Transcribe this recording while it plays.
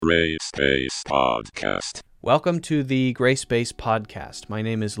Gray Space Podcast. Welcome to the Gray Space Podcast. My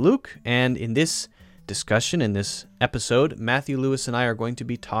name is Luke, and in this discussion, in this episode, Matthew Lewis and I are going to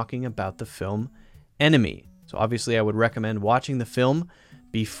be talking about the film Enemy. So obviously I would recommend watching the film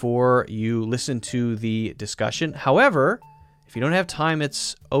before you listen to the discussion. However, if you don't have time,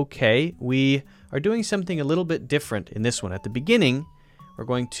 it's okay. We are doing something a little bit different in this one. At the beginning, we're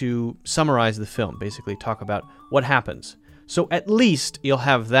going to summarize the film, basically talk about what happens. So at least you'll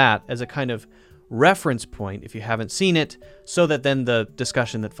have that as a kind of reference point if you haven't seen it, so that then the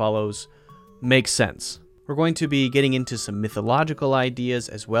discussion that follows makes sense. We're going to be getting into some mythological ideas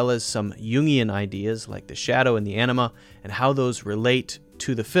as well as some Jungian ideas like the shadow and the anima and how those relate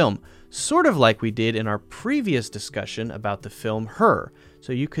to the film, sort of like we did in our previous discussion about the film Her.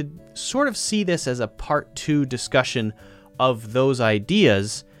 So you could sort of see this as a part 2 discussion of those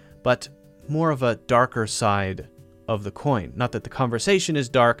ideas, but more of a darker side of the coin. Not that the conversation is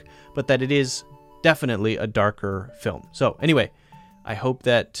dark, but that it is definitely a darker film. So anyway, I hope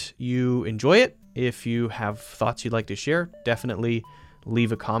that you enjoy it. If you have thoughts you'd like to share, definitely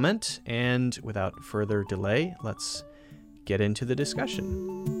leave a comment. And without further delay, let's get into the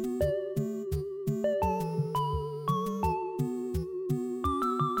discussion.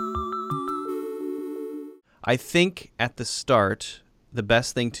 I think at the start, the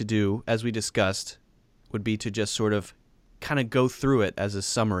best thing to do, as we discussed, would be to just sort of kind of go through it as a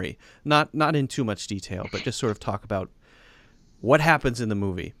summary. Not in too much detail, but just sort of talk about what happens in the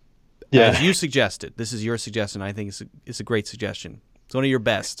movie. Yeah. As you suggested. This is your suggestion. I think it's a great suggestion. It's one of your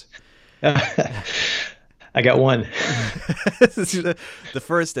best. I got one. This is the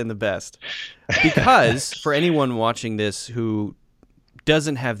first and the best. Because for anyone watching this who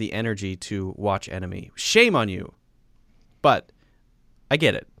doesn't have the energy to watch Enemy, shame on you. But I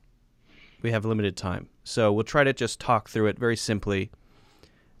get it. We have limited time. So we'll try to just talk through it very simply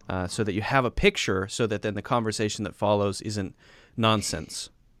so that you have a picture, so that then the conversation that follows isn't nonsense.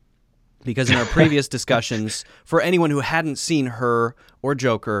 Because in our previous discussions, for anyone who hadn't seen Her or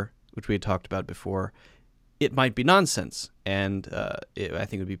Joker, which we had talked about before, it might be nonsense. And I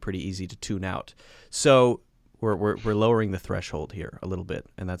think it would be pretty easy to tune out. So we're lowering the threshold here a little bit,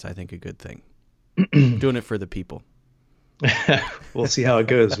 and that's, I think, a good thing. Doing it for the people. We'll see how it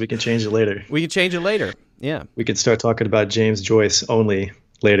goes. We can change it later. We can change it later. Yeah. We could start talking about James Joyce only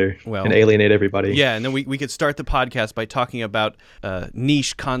later and alienate everybody. Yeah, and then we could start the podcast by talking about a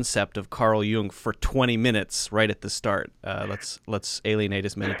niche concept of Carl Jung for 20 minutes right at the start. Let's alienate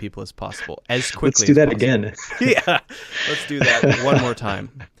as many people as possible as quickly. Let's do that possible. again. Yeah, let's do that one more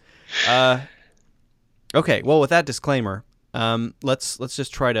time. Okay, well, with that disclaimer, let's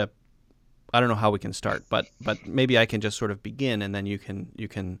just try to. I don't know how we can start, but maybe I can just sort of begin, and then you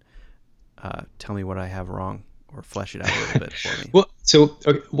can tell me what I have wrong or flesh it out a little bit for me. Well, so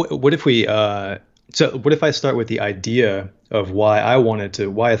okay, what if we? So what if I start with the idea of why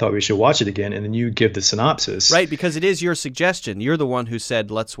I thought we should watch it again, and then you give the synopsis? Right, because it is your suggestion. You're the one who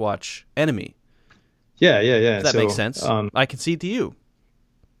said let's watch Enemy. Yeah. Does that make sense? I concede to you.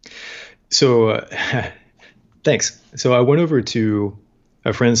 So, thanks. So I went over to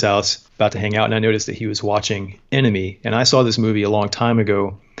a friend's house about to hang out, and I noticed that he was watching Enemy, and I saw this movie a long time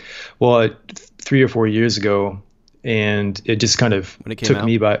ago, 3 or 4 years ago, and it just kind of took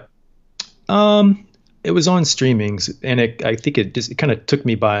me by it was on streamings, and I think it kind of took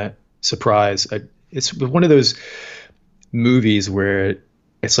me by surprise. It's one of those movies where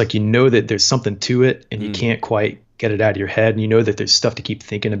it's like, you know that there's something to it and you can't quite get it out of your head, and you know that there's stuff to keep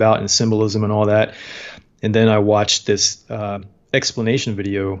thinking about and symbolism and all that. And then I watched this explanation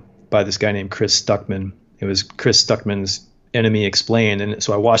video by this guy named Chris Stuckman. It was Chris Stuckman's Enemy Explained. And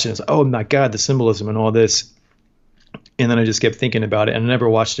so I watched it and I was like, oh my God, the symbolism and all this. And then I just kept thinking about it, and I never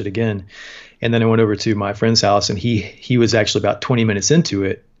watched it again. And then I went over to my friend's house, and he was actually about 20 minutes into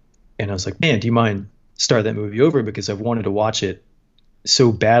it. And I was like, man, do you mind start that movie over? Because I've wanted to watch it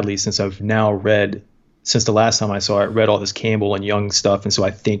so badly since the last time I saw it, read all this Campbell and Young stuff. And so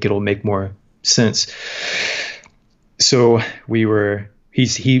I think it'll make more sense. So he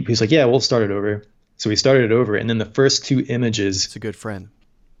was like, yeah, we'll start it over. So we started it over, and then the first 2 images. It's a good friend.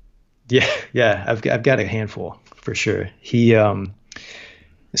 Yeah, I've got a handful for sure. He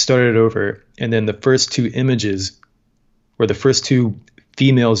started it over, and then the first 2 images, or the first 2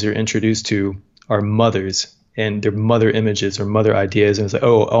 females you're introduced to, are mothers, and they're mother images or mother ideas, and it's like,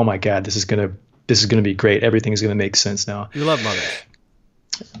 oh my God, this is gonna be great. Everything's gonna make sense now. You love mothers.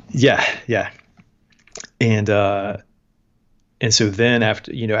 Yeah, and so then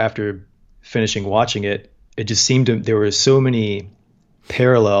after finishing watching it, it just seemed there were so many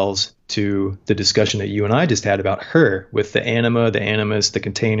parallels to the discussion that you and I just had about her, with the anima, the animus, the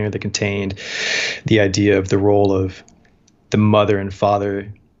container, the contained, the idea of the role of the mother and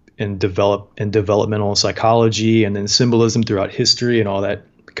father in developmental psychology, and then symbolism throughout history and all that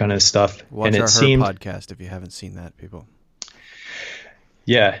kind of stuff. Watch and our it seemed, podcast if you haven't seen that, people.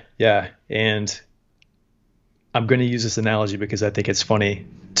 yeah. And I'm going to use this analogy because I think it's funny.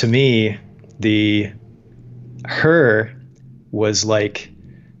 To me, her was like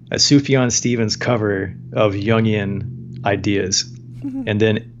a Sufjan Stevens cover of Jungian ideas. And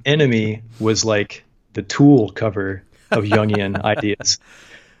then Enemy was like the Tool cover of Jungian ideas.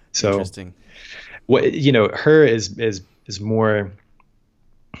 So Interesting. what, her is more,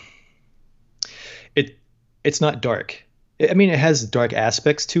 it's not dark. I mean, it has dark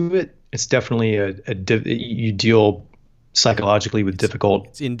aspects to it. It's definitely you deal psychologically with difficult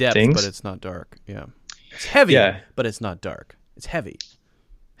It's in depth, things. but it's not dark. Yeah. It's heavy, Yeah. but it's not dark. It's heavy.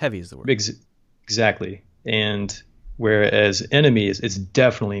 Heavy is the word. Exactly. And whereas Enemy it's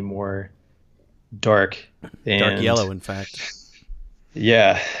definitely more dark and Dark yellow, in fact.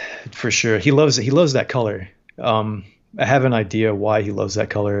 Yeah, for sure. He loves that color. I have an idea why he loves that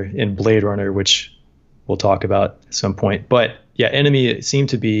color in Blade Runner, which we'll talk about at some point. But yeah, Enemy seemed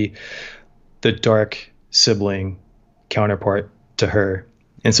to be the dark sibling counterpart to her.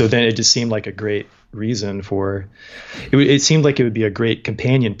 And so then it just seemed like a great reason for it seemed like it would be a great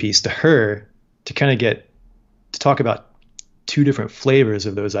companion piece to her to kind of get to talk about two different flavors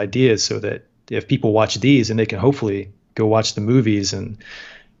of those ideas, so that if people watch these, and they can hopefully go watch the movies and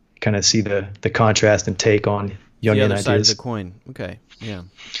kind of see the contrast and take on Jungian The other ideas. side of the coin. Okay. Yeah.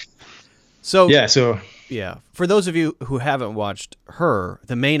 So yeah, for those of you who haven't watched her,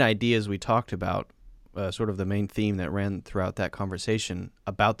 the main ideas we talked about, sort of the main theme that ran throughout that conversation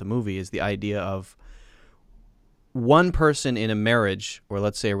about the movie, is the idea of one person in a marriage, or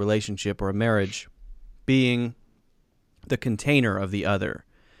let's say a relationship or a marriage, being the container of the other,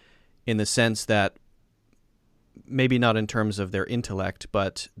 in the sense that maybe not in terms of their intellect,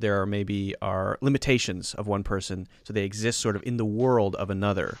 but there are limitations of one person, so they exist sort of in the world of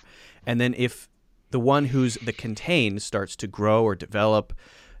another. And then if the one who's the contained starts to grow or develop,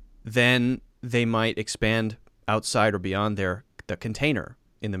 then they might expand outside or beyond the container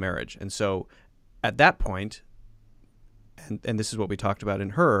in the marriage. And so at that point, and this is what we talked about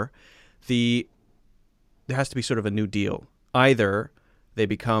in her, there has to be sort of a new deal. Either they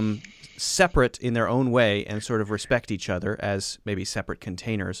become separate in their own way and sort of respect each other as maybe separate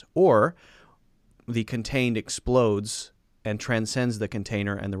containers, or the contained explodes and transcends the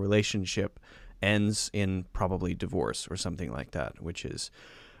container, and the relationship ends in probably divorce or something like that, which is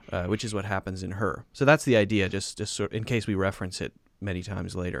what happens in her. So that's the idea, just sort in case we reference it many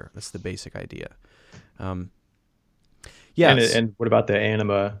times later. That's the basic idea. Yes. And what about the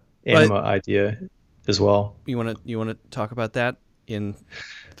anima idea as well? You want to talk about that in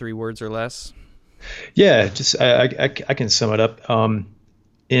 3 words or less? Yeah, just I can sum it up.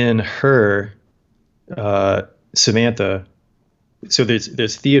 In her, Samantha. So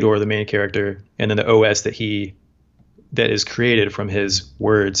there's Theodore, the main character, and then the OS that is created from his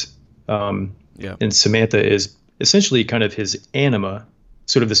words. And Samantha is essentially kind of his anima,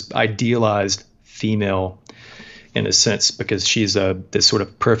 sort of this idealized female in a sense, because she's this sort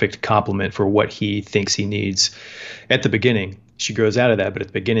of perfect complement for what he thinks he needs at the beginning. She grows out of that, but at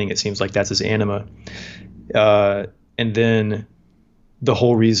the beginning it seems like that's his anima. And then the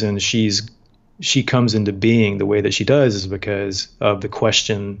whole reason she comes into being the way that she does is because of the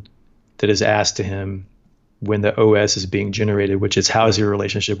question that is asked to him when the OS is being generated, which is, how is your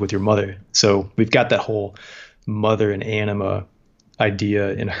relationship with your mother? So we've got that whole mother and anima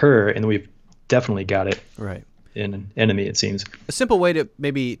idea in her, and we've definitely got it right in Enemy, it seems. A simple way to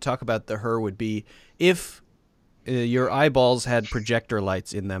maybe talk about the her would be if your eyeballs had projector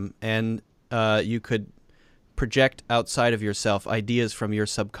lights in them, and you could project outside of yourself ideas from your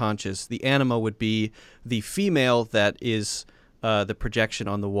subconscious. The anima would be the female that is the projection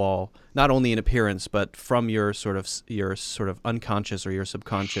on the wall, not only in appearance, but from your sort of unconscious or your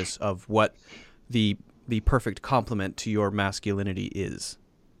subconscious of what the perfect complement to your masculinity is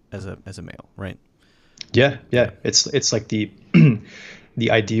as a male, right? Yeah. It's like the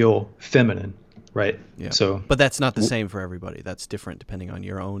the ideal feminine, right? Yeah. So, but that's not the same for everybody. That's different depending on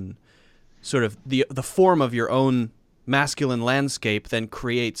your own sort of the form of your own masculine landscape. Then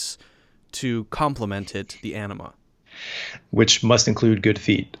creates to complement it the anima, which must include good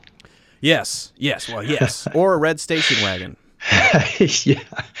feet. Yes, or a red station wagon. Yeah.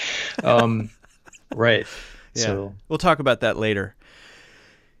 Right. Yeah. So we'll talk about that later.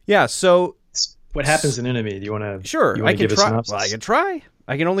 Yeah. So What happens in Enemy? Do you want to Sure, you I want to can give a try. synopsis? Well, I can try.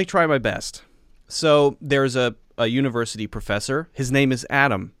 I can only try my best. So there's a university professor. His name is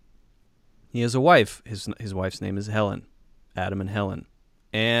Adam. He has a wife. His wife's name is Helen. Adam and Helen.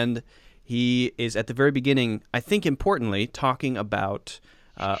 And he is at the very beginning, I think importantly, talking about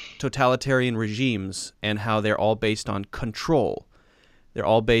totalitarian regimes and how they're all based on control. They're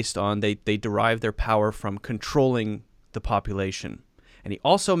all based on, they derive their power from controlling the population. And he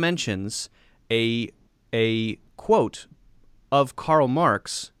also mentions a quote of Karl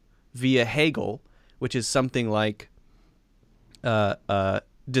Marx via Hegel, which is something like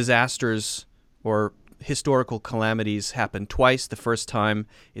disasters or historical calamities happen twice. The first time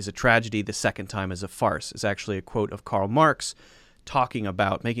is a tragedy. The second time is a farce. It's actually a quote of Karl Marx talking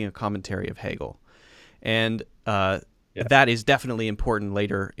about, making a commentary of Hegel. And that is definitely important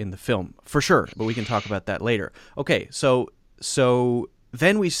later in the film, for sure, but we can talk about that later. Okay, so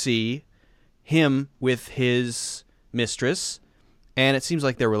then we see him with his mistress, and it seems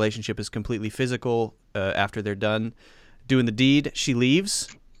like their relationship is completely physical. After they're done doing the deed, she leaves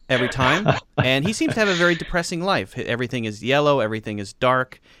every time, and he seems to have a very depressing life. Everything is yellow, everything is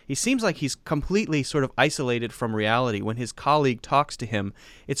dark. He seems like he's completely sort of isolated from reality. When his colleague talks to him,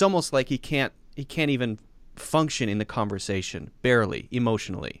 it's almost like he can't even function in the conversation, barely,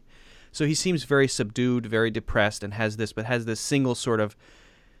 emotionally. So he seems very subdued, very depressed, and has this single sort of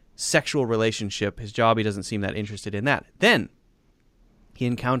sexual relationship. His job, he doesn't seem that interested in that. Then he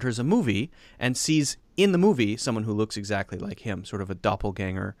encounters a movie and sees in the movie someone who looks exactly like him, sort of a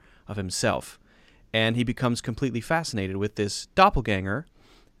doppelganger of himself. And he becomes completely fascinated with this doppelganger,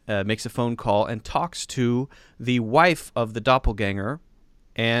 makes a phone call and talks to the wife of the doppelganger,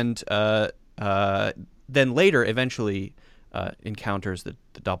 and then later eventually encounters the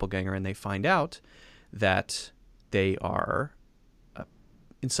doppelganger, and they find out that they are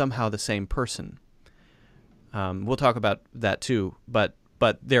in somehow the same person. We'll talk about that too, but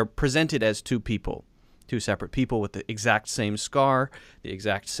they're presented as two separate people with the exact same scar, the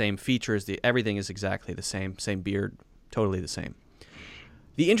exact same features, everything is exactly the same beard, totally the same.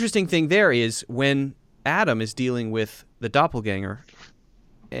 The interesting thing there is when Adam is dealing with the doppelganger,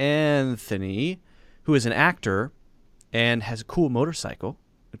 Anthony, who is an actor and has a cool motorcycle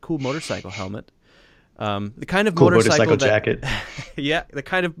helmet, the kind of cool motorcycle jacket. Yeah, the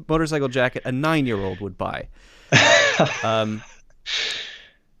kind of motorcycle jacket a 9-year-old would buy.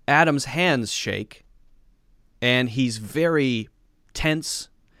 Adam's hands shake, and he's very tense.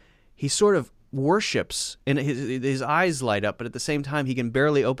 He sort of worships, and his eyes light up, but at the same time, he can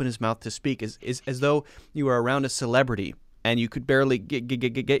barely open his mouth to speak, as though you were around a celebrity, and you could barely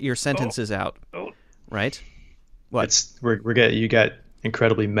get your sentences out. Right? What? You got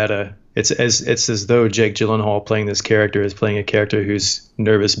incredibly meta. It's as though Jake Gyllenhaal playing this character is playing a character who's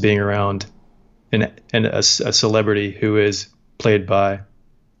nervous being around a celebrity who is played by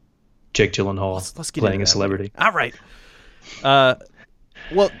Jake Gyllenhaal. Let's get playing into a celebrity. All right.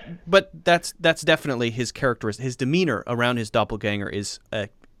 Well, but that's definitely his character. His demeanor around his doppelganger is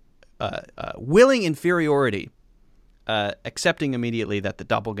willing inferiority, accepting immediately that the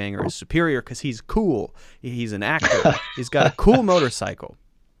doppelganger is superior because he's cool. He's an actor. He's got a cool motorcycle.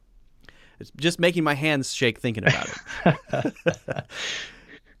 It's just making my hands shake thinking about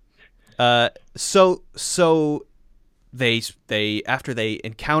it. So they after they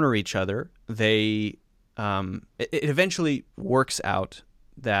encounter each other, it eventually works out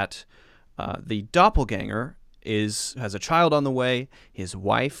that the doppelganger has a child on the way. His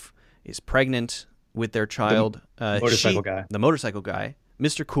wife is pregnant with their child. The motorcycle guy,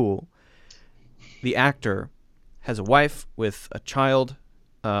 Mr. Cool, the actor, has a wife with a child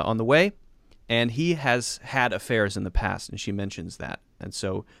on the way, and he has had affairs in the past, and she mentions that. And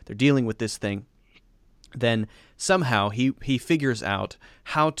so they're dealing with this thing. Then somehow he figures out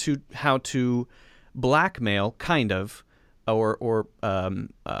how to blackmail, kind of, or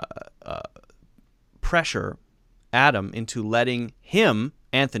pressure Adam into letting him,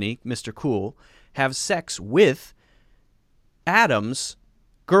 Anthony, Mr. Cool, have sex with Adam's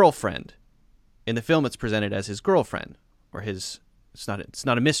girlfriend. In the film, it's presented as his girlfriend, or his. It's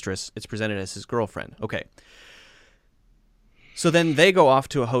not a mistress. It's presented as his girlfriend. Okay. So then they go off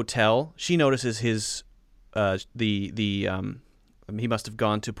to a hotel. She notices his he must have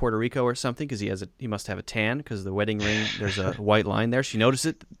gone to Puerto Rico or something because he must have a tan because the wedding ring, there's a white line there. She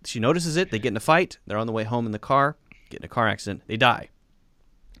notices it. They get in a fight. They're on the way home in the car, get in a car accident. They die.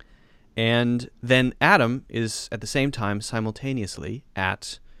 And then Adam is at the same time simultaneously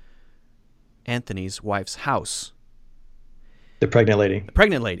at Anthony's wife's house. The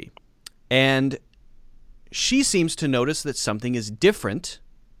pregnant lady. And she seems to notice that something is different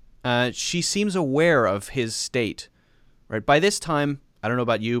she seems aware of his state. Right? By this time, I don't know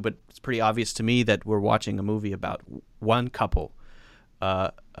about you, but it's pretty obvious to me that we're watching a movie about one couple,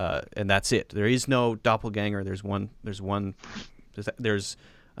 and that's it. There is no doppelganger. There's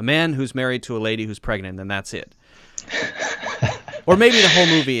a man who's married to a lady who's pregnant, and that's it. Or maybe the whole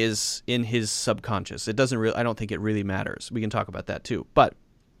movie is in his subconscious. It doesn't really. I don't think it really matters. We can talk about that too. But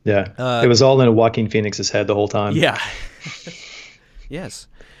yeah, it was all in Joaquin Phoenix's head the whole time. Yeah. Yes.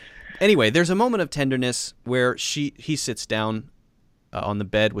 Anyway, there's a moment of tenderness where he sits down on the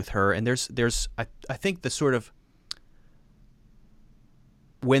bed with her, and I think the sort of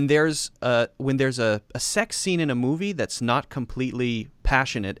when there's a sex scene in a movie that's not completely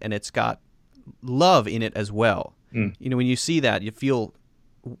passionate and it's got love in it as well. You know, when you see that, you feel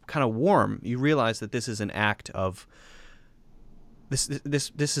kind of warm. You realize that this is an act of this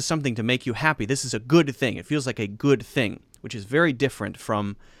is something to make you happy. This is a good thing. It feels like a good thing, which is very different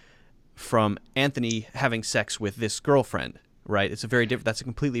from Anthony having sex with this girlfriend, right? It's a very different. That's a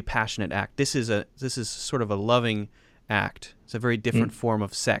completely passionate act. This is sort of a loving act. It's a very different form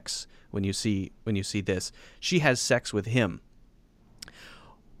of sex when you see this. She has sex with him.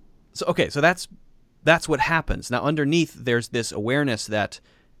 So that's what happens. Now underneath there's this awareness that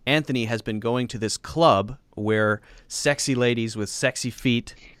Anthony has been going to this club where sexy ladies with sexy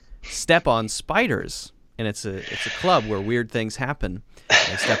feet step on spiders, and it's a club where weird things happen.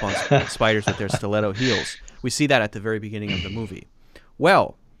 They step on spiders with their stiletto heels. We see that at the very beginning of the movie.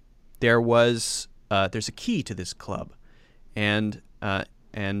 Well, there's a key to this club, and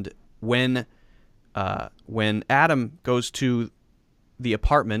when Adam goes to the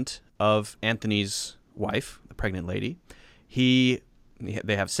apartment of Anthony's wife, the pregnant lady,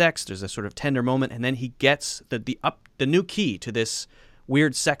 they have sex. There's a sort of tender moment, and then he gets the new key to this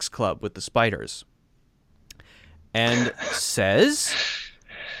weird sex club with the spiders, and says,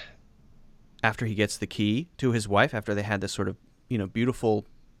 after he gets the key to his wife, after they had this sort of beautiful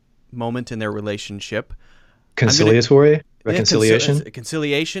moment in their relationship, reconciliation.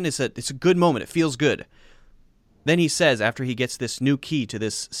 Conciliation is it's a good moment. It feels good. Then he says, after he gets this new key to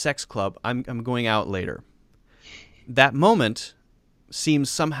this sex club, I'm going out later. That moment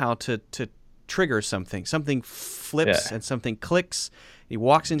seems somehow to trigger something. Something flips and something clicks. He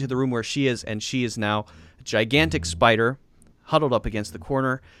walks into the room where she is, and she is now a gigantic spider huddled up against the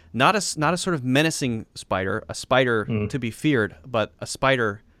corner. Not a sort of menacing spider, a spider to be feared, but a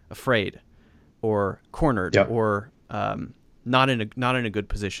spider afraid or cornered or not in a good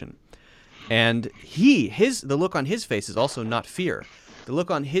position. And the look on his face is also not fear. The look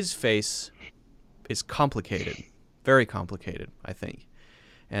on his face is complicated, very complicated, I think.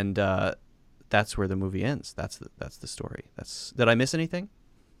 And that's where the movie ends. That's the story. Did I miss anything?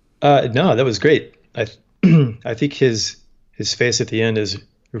 No, that was great. I think his face at the end is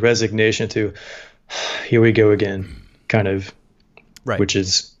resignation to here we go again, kind of, right? Which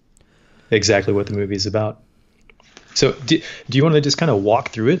is exactly what the movie is about. So do you want to just kind of walk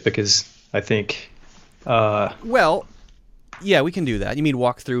through it? Because I think... well, yeah, we can do that. You mean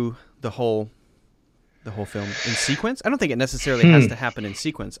walk through the whole film in sequence? I don't think it necessarily has to happen in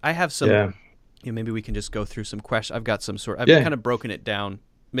sequence. I have some... maybe we can just go through some questions. I've got some I've kind of broken it down.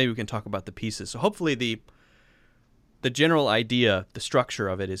 Maybe we can talk about the pieces. So hopefully the general idea, the structure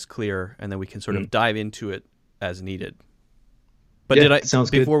of it is clear, and then we can sort of dive into it as needed. But sounds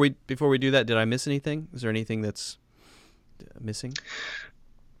before good. before we do that, did I miss anything? Is there anything that's missing?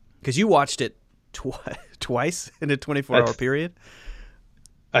 Because you watched it twice in a 24-hour period.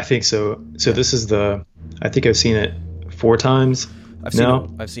 I think so. So this is I think I've seen it 4 times. I've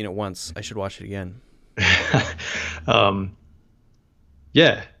seen it once. I should watch it again.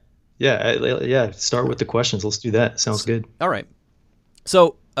 Yeah. Start with the questions. Let's do that. Sounds good. All right.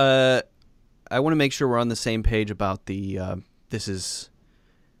 So I want to make sure we're on the same page about it's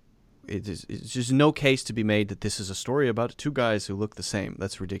just no case to be made that this is a story about 2 guys who look the same.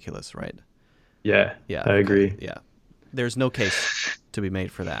 That's ridiculous, right? Yeah, I agree. Yeah. There's no case to be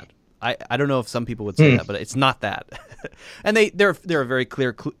made for that. I don't know if some people would say that, but it's not that. And there are very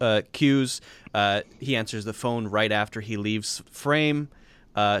clear cues. He answers the phone right after he leaves frame.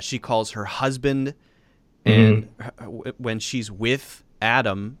 She calls her husband, and when she's with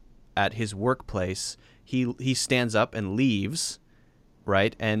Adam at his workplace, he stands up and leaves,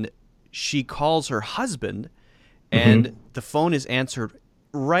 right? And she calls her husband, and the phone is answered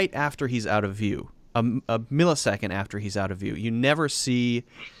right after he's out of view, a millisecond after he's out of view. You never see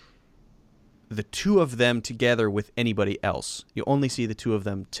the 2 of them together with anybody else. You only see the 2 of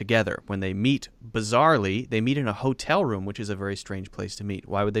them together. When they meet, bizarrely, they meet in a hotel room, which is a very strange place to meet.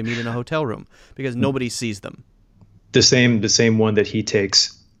 Why would they meet in a hotel room? Because nobody sees them. The same one that he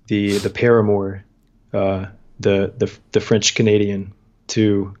takes the paramour, the French Canadian,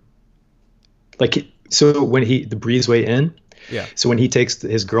 to like so when the Breezeway Inn. Yeah. So when he takes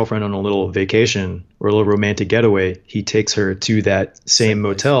his girlfriend on a little vacation or a little romantic getaway, he takes her to that same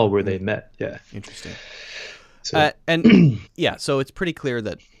place. motel where they met. Yeah. Interesting. So And yeah, so it's pretty clear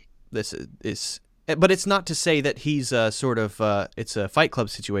that this is, but it's not to say that he's sort of, it's a Fight Club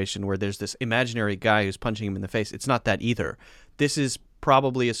situation where there's this imaginary guy who's punching him in the face. It's not that either. This is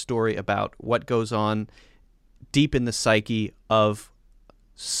probably a story about what goes on deep in the psyche of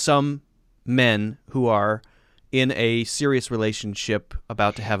some men who are in a serious relationship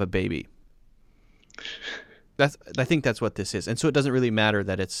about to have a baby. I think that's what this is. And so it doesn't really matter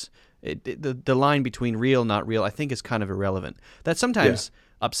that the line between real, not real, I think is kind of irrelevant. That sometimes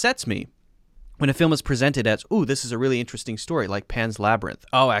upsets me when a film is presented as, ooh, this is a really interesting story, like Pan's Labyrinth.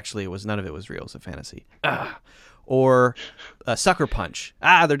 Oh, actually, none of it was real. It was a fantasy. Or Sucker Punch.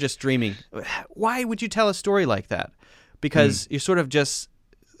 They're just dreaming. Why would you tell a story like that? Because you're sort of just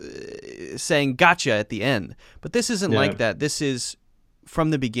saying gotcha at the end. But this isn't like that. This is,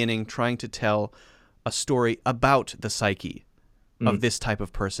 from the beginning, trying to tell a story about the psyche of this type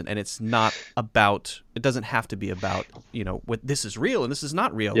of person, and it's not about, it doesn't have to be about, what this is real and this is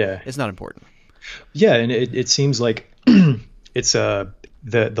not real. Yeah. It's not important. Yeah, and it seems like it's the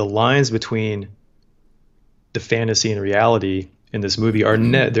lines between the fantasy and reality in this movie are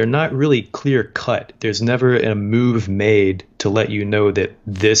they're not really clear cut. There's never a move made to let you know that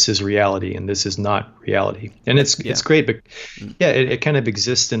this is reality and this is not reality. And it's great, but it kind of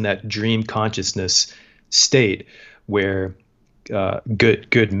exists in that dream consciousness state where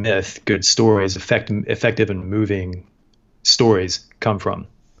good myth, good stories, effective and moving stories come from.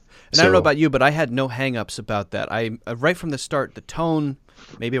 And I don't know about you, but I had no hang-ups about that. I right from the start, the tone,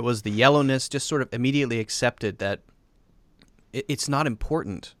 maybe it was the yellowness, just sort of immediately accepted that it's not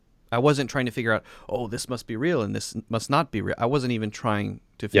important. I wasn't trying to figure out, oh, this must be real and this must not be real. I wasn't even trying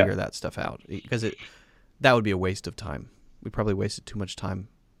to figure that stuff out because that would be a waste of time. We probably wasted too much time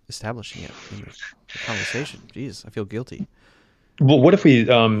establishing it in the conversation. Jeez, I feel guilty. Well, what if we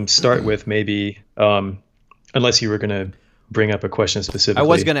start with maybe, unless you were going to bring up a question specifically. I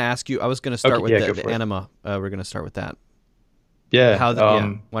was going to ask you. I was going to start with the it. anima. We're going to start with that. Yeah.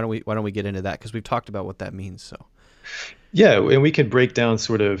 Why don't we get into that, because we've talked about what that means. So. Yeah, and we could break down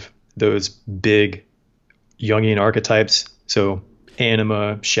sort of those big Jungian archetypes. So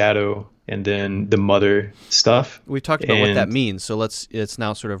anima, shadow, and then the mother stuff. We've talked about what that means. So let's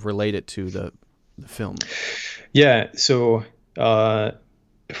now sort of relate it to the film. Yeah. So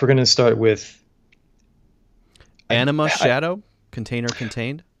if we're going to start with anima, shadow, container,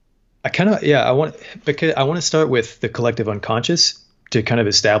 contained. I want to start with the collective unconscious to kind of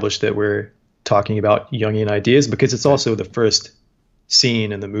establish that we're talking about Jungian ideas, because it's also the first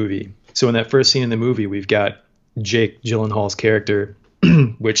scene in the movie. So in that first scene in the movie, we've got Jake Gyllenhaal's character,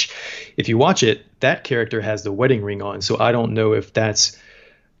 which if you watch it, that character has the wedding ring on. So I don't know if that's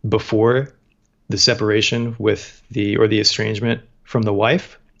before the separation with the estrangement from the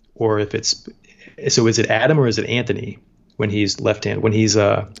wife, or if it's, so is it Adam or is it Anthony when he's left-handed, when he's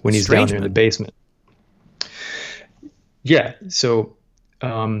down there in the basement? Yeah. So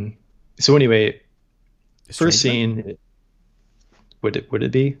anyway, first scene, would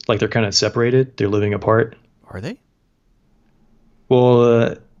it be like they're kind of separated? They're living apart. Are they?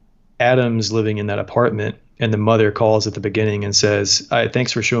 Well, Adam's living in that apartment, and the mother calls at the beginning and says,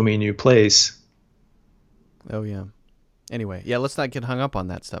 "Thanks for showing me a new place." Oh yeah. Anyway, yeah, let's not get hung up on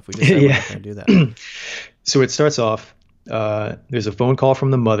that stuff. We just said we're not going to do that. So it starts off. There's a phone call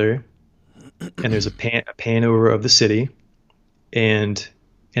from the mother, and there's a pan over of the city, and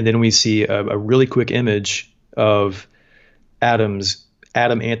then we see a really quick image of Adam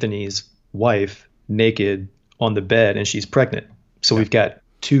Anthony's wife naked on the bed, and she's pregnant. So we've got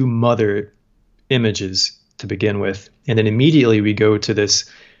two mother images to begin with, and then immediately we go to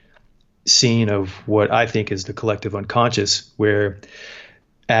this scene of what I think is the collective unconscious, where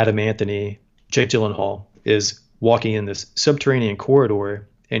Adam Anthony, Jake Gyllenhaal, is walking in this subterranean corridor,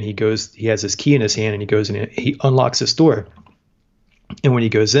 and he has his key in his hand, and he goes in and he unlocks this door. And when he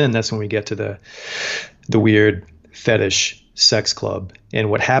goes in, that's when we get to the weird fetish sex club. And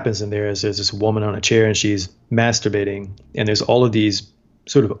what happens in there is there's this woman on a chair, and she's masturbating, and there's all of these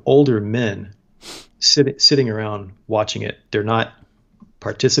sort of older men sitting around watching it. They're not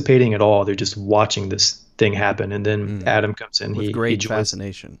participating at all. They're just watching this thing happen. And then Adam comes in. With great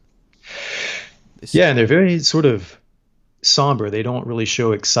fascination. Yeah, and they're very sort of somber. They don't really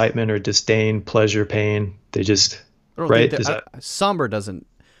show excitement or disdain, pleasure, pain. They just, right? Somber doesn't.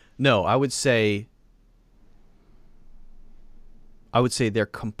 No, I would say I would say they're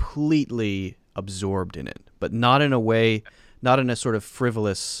completely absorbed in it, but not in a way, not in a sort of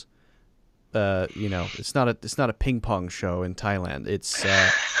frivolous, it's not a ping pong show in Thailand.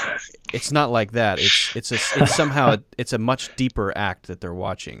 It's not like that. It's somehow it's a much deeper act that they're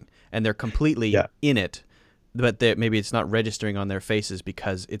watching, and they're completely in it, but maybe it's not registering on their faces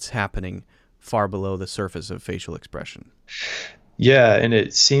because it's happening far below the surface of facial expression. Yeah, and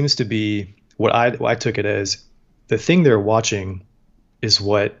it seems to be what I took it as, the thing they're watching is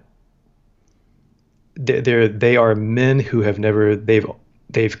what they are men who have never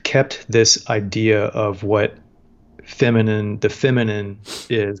they've kept this idea of what the feminine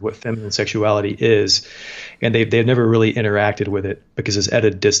is, what feminine sexuality is, and they've never really interacted with it because it's at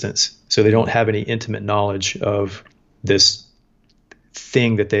a distance. So they don't have any intimate knowledge of this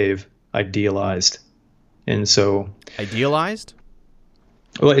thing that they've idealized. And so idealized?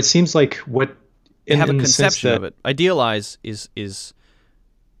 Well, it seems like what they have a conception of it. Idealize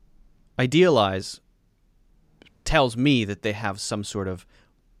tells me that they have some sort of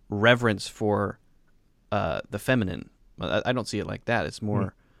reverence for the feminine. I don't see it like that. It's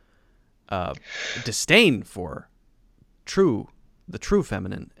more disdain for the true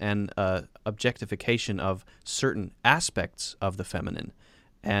feminine, and objectification of certain aspects of the feminine.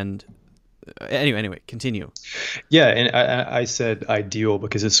 And anyway, continue. Yeah, and I said ideal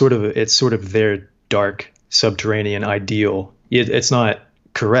because it's sort of their dark subterranean ideal. It's not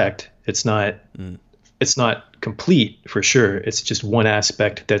correct. It's not complete for sure. It's just one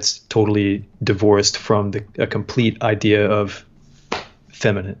aspect that's totally divorced from a complete idea of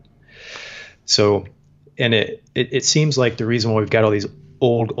feminine. So, and it seems like the reason why we've got all these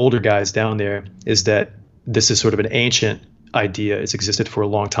older guys down there is that this is sort of an ancient idea. It's existed for a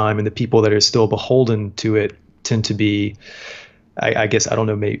long time, and the people that are still beholden to it tend to be, I guess, I don't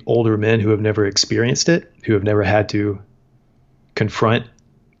know, maybe older men who have never experienced it, who have never had to confront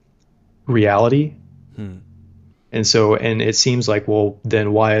reality. And so, and it seems like, well,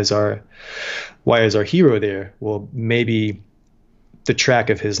 then why is our hero there? Well, maybe the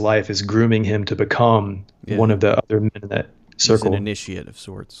track of his life is grooming him to become one of the other men in that circle. He's an initiate of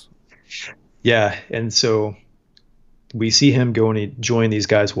sorts. Yeah, and so we see him go and he join these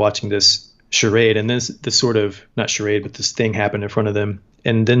guys watching this charade, and this sort of, not charade, but this thing happened in front of them,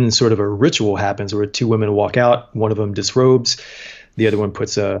 and then sort of a ritual happens where two women walk out. One of them disrobes, the other one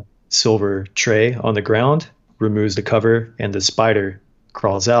puts a silver tray on the ground, removes the cover, and the spider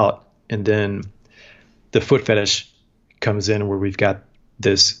crawls out. And then the foot fetish comes in, where we've got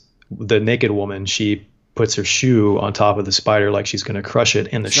the naked woman, she puts her shoe on top of the spider like she's going to crush it.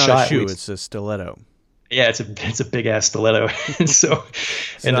 And it's not a shoe, it's a stiletto. Yeah, it's a big ass stiletto. And so,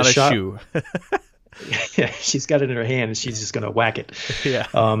 it's not a shoe. Yeah, she's got it in her hand and she's just going to whack it. Yeah,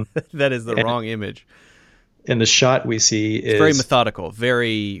 that is the wrong image. And the shot we see is very methodical,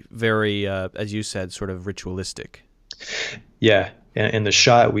 very, very, as you said, sort of ritualistic. Yeah, and the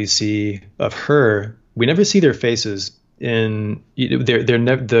shot we see of her, we never see their faces. The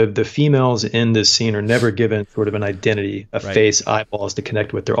females in this scene are never given sort of an identity, a face, eyeballs to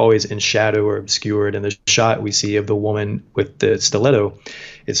connect with. They're always in shadow or obscured. And the shot we see of the woman with the stiletto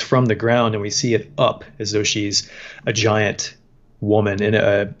is from the ground, and we see it up as though she's a giant woman,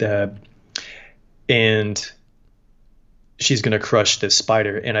 and she's going to crush this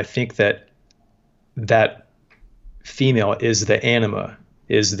spider. And I think that female is the anima.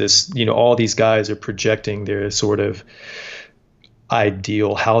 Is this, all these guys are projecting their sort of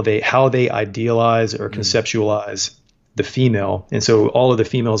ideal, how they idealize or conceptualize the female. And so all of the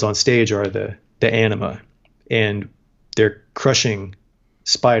females on stage are the anima, and they're crushing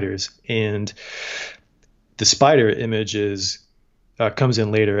spiders. And the spider image comes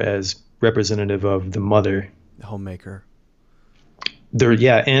in later as representative of the mother, the homemaker.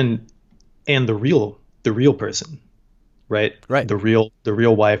 And the real person. Right. The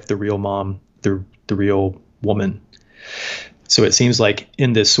real wife, the real mom, the real woman. So it seems like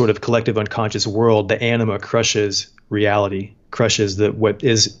in this sort of collective unconscious world, the anima crushes reality, crushes what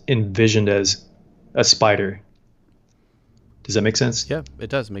is envisioned as a spider. Does that make sense? Yeah, it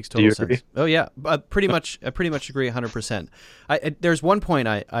does. It makes total sense. Agree? Oh yeah, I pretty much agree 100%. There's one point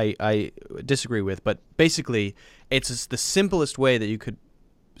I disagree with, but basically it's the simplest way that you could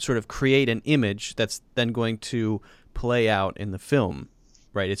sort of create an image that's then going to play out in the film,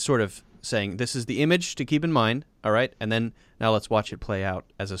 right? It's sort of saying, this is the image to keep in mind, all right, and then now let's watch it play out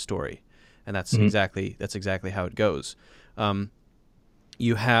as a story, and that's exactly how it goes.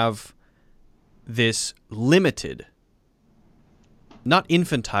 You have this limited, not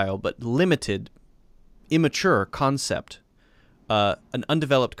infantile, but limited, immature concept, an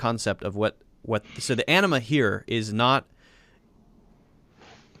undeveloped concept of what. So the anima here is not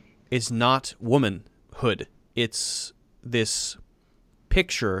is not womanhood. It's this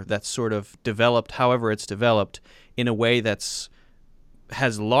picture that's sort of developed, however it's developed, in a way that's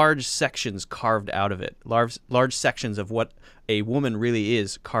has large sections carved out of it, large sections of what a woman really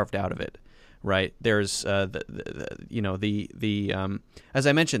is carved out of it, right? There's as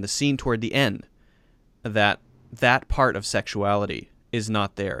I mentioned, the scene toward the end, that part of sexuality is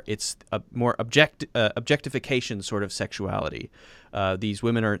not there. It's a more objectification sort of sexuality. These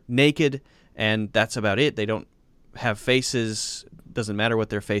women are naked, and that's about it. They don't have faces. Doesn't matter what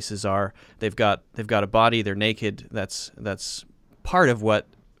their faces are. They've got a body. They're naked. That's part of what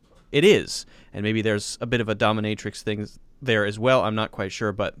it is. And maybe there's a bit of a dominatrix thing there as well. I'm not quite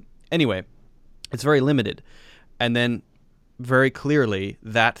sure, but anyway, it's very limited. And then very clearly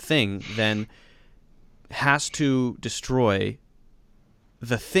that thing then has to destroy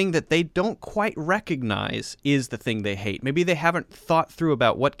the thing that they don't quite recognize is the thing they hate. Maybe they haven't thought through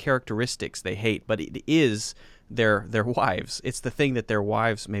about what characteristics they hate, but it is their wives. It's the thing that their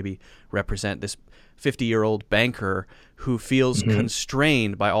wives maybe represent. This 50-year-old banker who feels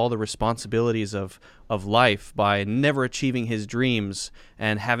constrained by all the responsibilities of life, by never achieving his dreams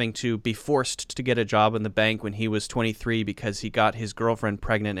and having to be forced to get a job in the bank when he was 23 because he got his girlfriend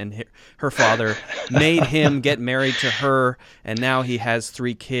pregnant, and her father made him get married to her, and now he has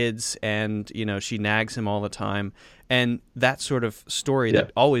 3 kids, and she nags him all the time. And that sort of story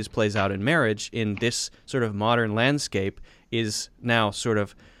that always plays out in marriage in this sort of modern landscape is now sort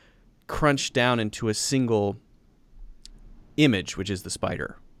of crunched down into a single image, which is the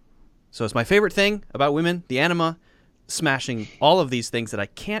spider. So it's my favorite thing about women, the anima, smashing all of these things that I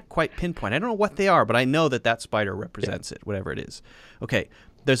can't quite pinpoint. I don't know what they are, but I know that spider represents it, whatever it is. Okay,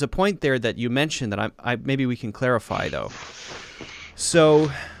 there's a point there that you mentioned that I maybe we can clarify, though.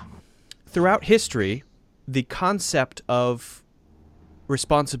 So throughout history, the concept of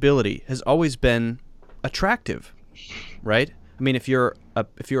responsibility has always been attractive, right? I mean, if you're a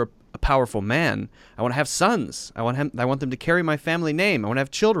powerful man, I want to have sons. I want them to carry my family name. I want to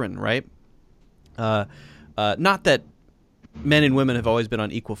have children, right? Not that men and women have always been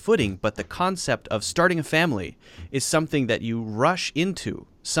on equal footing, but the concept of starting a family is something that you rush into,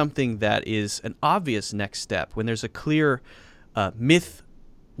 something that is an obvious next step. When there's a clear myth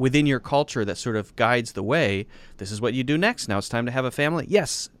within your culture that sort of guides the way, this is what you do next. Now it's time to have a family.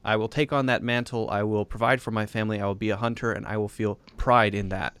 Yes, I will take on that mantle. I will provide for my family. I will be a hunter, and I will feel pride in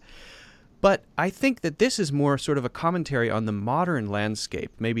that. But I think that this is more sort of a commentary on the modern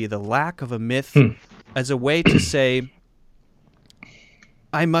landscape, maybe the lack of a myth as a way to say,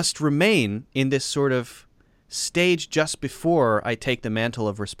 I must remain in this sort of stage just before I take the mantle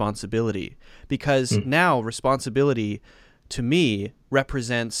of responsibility, because now responsibility to me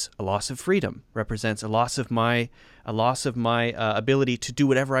represents a loss of freedom, represents a loss of my ability to do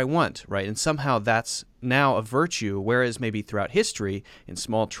whatever I want, right? And somehow that's now a virtue, whereas maybe throughout history in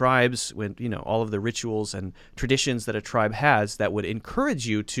small tribes, when all of the rituals and traditions that a tribe has that would encourage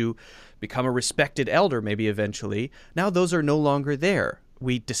you to become a respected elder, maybe eventually, now those are no longer there.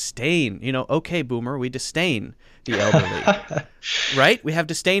 We disdain, okay, boomer, we disdain the elderly, right? We have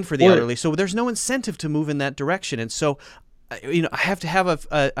disdain for the elderly, so there's no incentive to move in that direction, and so I have to have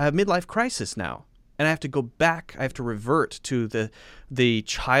a midlife crisis now, and I have to go back. I have to revert to the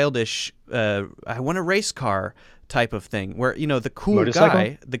childish, I want a race car type of thing, where the cool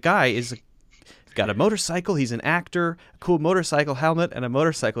guy, he's got a motorcycle, he's an actor, a cool motorcycle helmet and a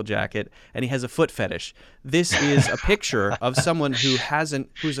motorcycle jacket, and he has a foot fetish. This is a picture of someone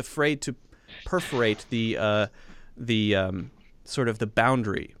who's afraid to perforate the sort of the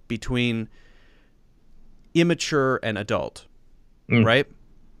boundary between immature and adult, right?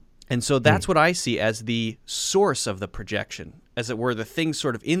 And so that's what I see as the source of the projection, as it were, the thing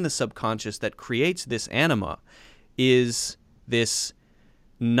sort of in the subconscious that creates this anima is this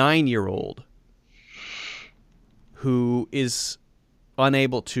 9-year-old who is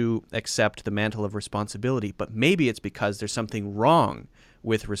unable to accept the mantle of responsibility, but maybe it's because there's something wrong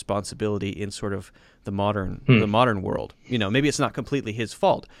with responsibility in sort of the modern world. Maybe it's not completely his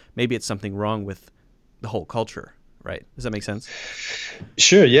fault. Maybe it's something wrong with the whole culture, right? Does that make sense?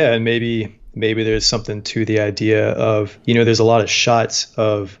 Sure, yeah, and maybe there's something to the idea of, there's a lot of shots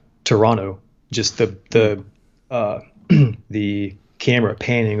of Toronto, just the the camera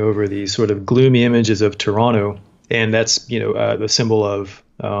panning over these sort of gloomy images of Toronto, and that's the symbol of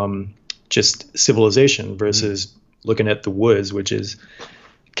just civilization versus looking at the woods, which is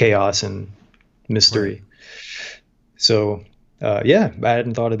chaos and mystery. Right. So yeah, I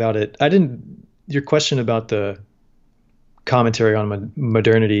hadn't thought about it. Your question about the commentary on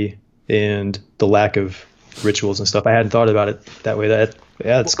modernity and the lack of rituals and stuff, I hadn't thought about it that way. That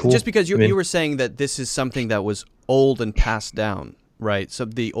Yeah, it's cool. Just because I mean, you were saying that this is something that was old and passed down, right? So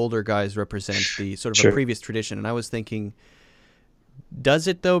the older guys represent the sort of a sure. previous tradition, and I was thinking, does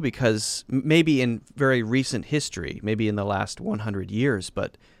it though? Because maybe in very recent history, maybe in the last 100 years,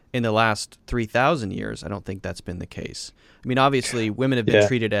 but in the last 3,000 years, I don't think that's been the case. I mean, obviously, women have been Yeah.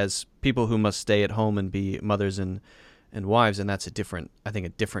 treated as people who must stay at home and be mothers and wives, and that's I think, a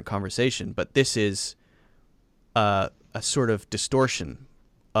different conversation. But this is a sort of distortion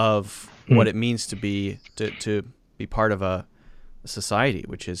of what it means to be part of a society,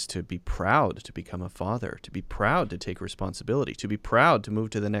 which is to be proud to become a father, to be proud to take responsibility, to be proud to move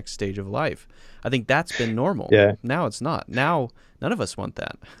to the next stage of life. I think that's been normal. Yeah. Now it's not. Now none of us want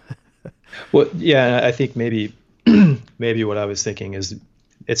that. Well, yeah, I think maybe maybe what I was thinking is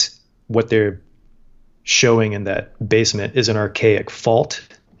it's what they're showing in that basement is an archaic fault,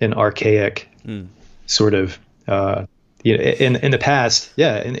 an archaic sort of in the past,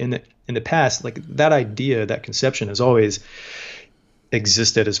 in the past, like that idea, that conception has always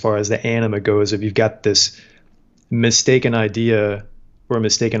existed as far as the anima goes. If you've got this mistaken idea or a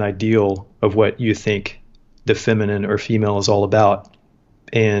mistaken ideal of what you think the feminine or female is all about,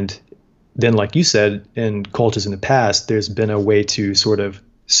 and then, like you said, in cultures in the past, there's been a way to sort of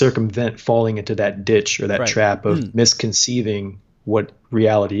circumvent falling into that ditch or that trap of misconceiving what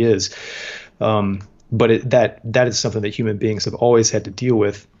reality is. But that is something that human beings have always had to deal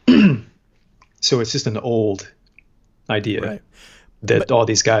with. So it's just an old idea that all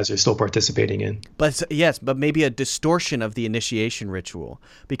these guys are still participating in. But yes, but maybe a distortion of the initiation ritual,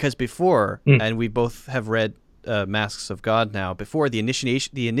 because before, and we both have read Masks of God now, before the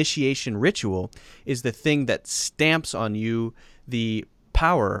initiation ritual is the thing that stamps on you the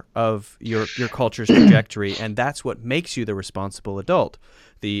power of your culture's trajectory, and that's what makes you the responsible adult.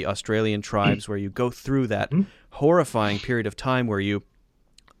 The Australian tribes, where you go through that horrifying period of time where you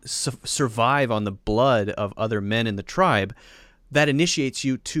survive on the blood of other men in the tribe, that initiates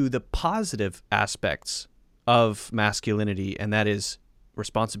you to the positive aspects of masculinity, and that is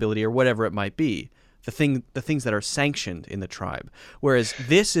responsibility or whatever it might be. The things that are sanctioned in the tribe. Whereas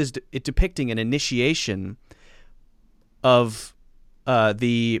this is depicting an initiation of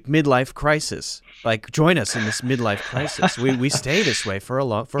the midlife crisis. Like, join us in this midlife crisis. We stay this way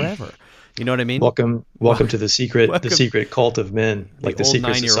forever. You know what I mean? Welcome to the secret cult of men, like the old secret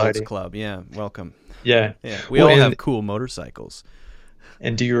 9-year-olds society club. Yeah, welcome. Yeah. We all have cool motorcycles.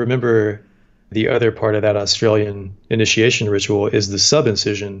 And do you remember the other part of that Australian initiation ritual is the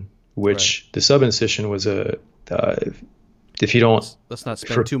sub-incision, which the sub-incision was if you don't... Let's not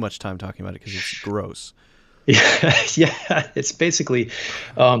spend too much time talking about it because it's gross. Yeah, it's basically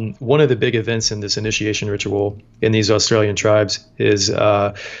one of the big events in this initiation ritual in these Australian tribes is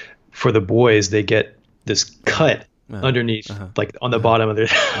for the boys, they get this cut underneath, like on the bottom of their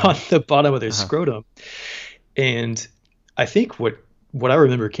on the bottom of their scrotum. And I think what I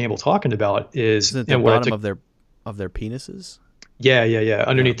remember Campbell talking about is at the bottom of their penises. Yeah,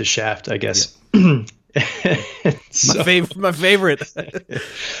 underneath the shaft, I guess. Yeah. My favorite.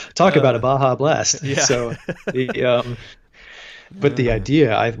 Talk about a Baja Blast. Yeah. So, but the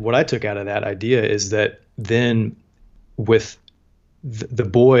idea, what I took out of that idea is that then with the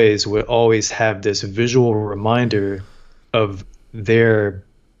boys would always have this visual reminder of their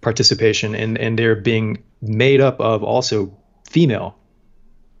participation, and they're being made up of also female.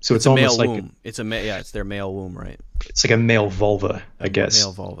 So it's almost like womb. It's their male womb, right? It's like a male vulva, I guess.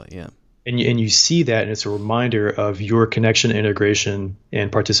 Male vulva, yeah. And you see that, and it's a reminder of your connection, integration,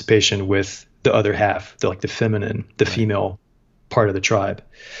 and participation with the other half, the feminine, the female part of the tribe.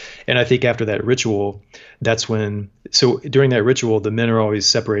 And I think after that ritual, that's when. So during that ritual, the men are always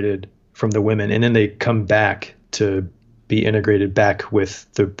separated from the women, and then they come back to be integrated back with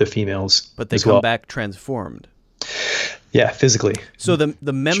the females. But they come back transformed. Yeah, physically. So the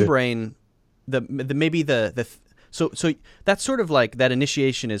membrane, So that's sort of like that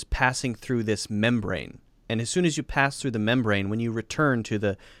initiation is passing through this membrane, and as soon as you pass through the membrane, when you return to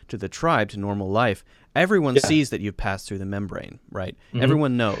the tribe, to normal life, everyone sees that you've passed through the membrane, right? Mm-hmm.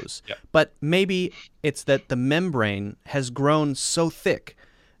 Everyone knows. Yeah. But maybe it's that the membrane has grown so thick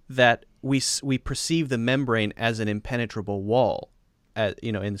that we perceive the membrane as an impenetrable wall,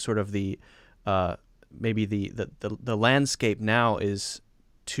 in sort of the maybe the landscape now is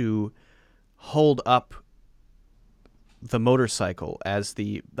to hold up the motorcycle as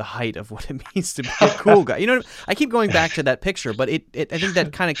the height of what it means to be a cool guy. You know, I keep going back to that picture, but I think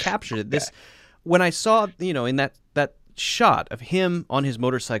that kind of captured it. When I saw, in that shot of him on his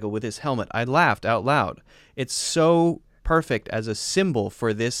motorcycle with his helmet, I laughed out loud. It's so perfect as a symbol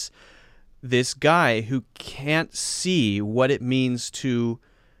for this this guy who can't see what it means to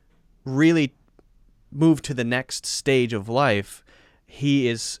really move to the next stage of life. He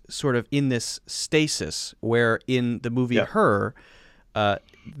is sort of in this stasis where in the movie Her,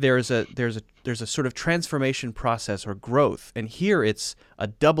 there's a sort of transformation process or growth, and here it's a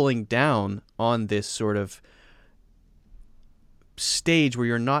doubling down on this sort of stage where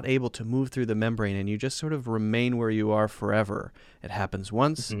you're not able to move through the membrane and you just sort of remain where you are forever. It happens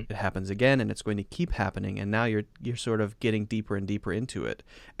once, it happens again, and it's going to keep happening, and now you're sort of getting deeper and deeper into it.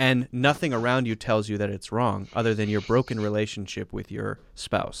 And nothing around you tells you that it's wrong other than your broken relationship with your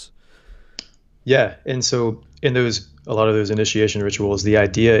spouse. Yeah, and so in a lot of those initiation rituals, the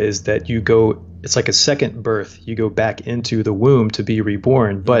idea is that it's like a second birth. You go back into the womb to be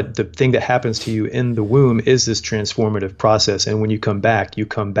reborn, but the thing that happens to you in the womb is this transformative process. And when you come back, you're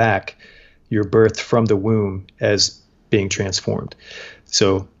birthed from the womb as being transformed.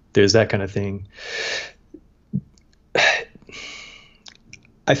 So there's that kind of thing.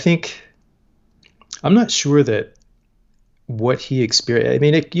 I'm not sure that what he experienced, I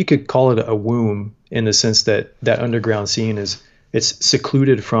mean, you could call it a womb in the sense that underground scene it's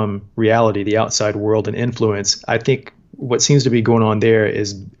secluded from reality, the outside world and influence. I think what seems to be going on there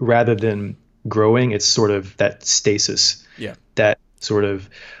is rather than growing, it's sort of that stasis, that sort of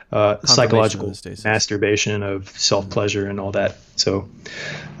psychological masturbation of self-pleasure and all that. So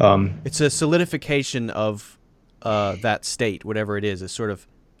it's a solidification of that state, whatever it is sort of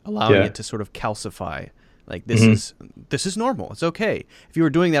allowing it to sort of calcify. Like this is normal. It's okay. If you were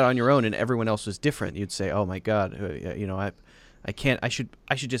doing that on your own and everyone else was different, you'd say, "Oh my God, I can't. I should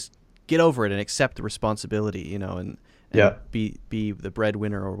just get over it and accept the responsibility, and be the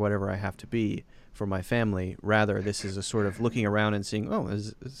breadwinner or whatever I have to be for my family." Rather, this is a sort of looking around and seeing, "Oh,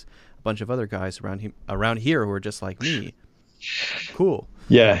 there's a bunch of other guys around here who are just like me. Cool."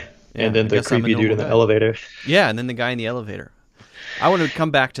 Yeah, and then the creepy dude in the elevator. Yeah, and then the guy in the elevator. I want to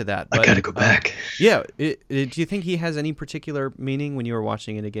come back to that. But, I gotta go back. Yeah. Do you think he has any particular meaning when you were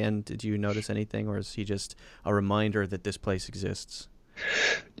watching it again? Did you notice anything, or is he just a reminder that this place exists?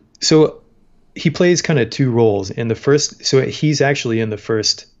 So he plays kind of two roles. So he's actually in the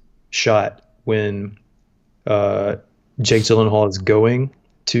first shot when Jake Gyllenhaal is going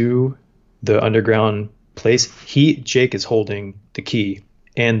to the underground place. Jake is holding the key,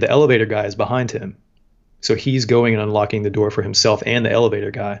 and the elevator guy is behind him. So he's going and unlocking the door for himself and the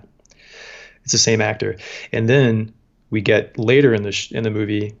elevator guy. It's the same actor. And then we get later in the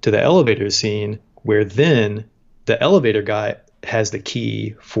movie to the elevator scene where then the elevator guy has the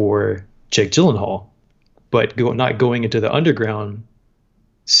key for Jake Gyllenhaal, but not going into the underground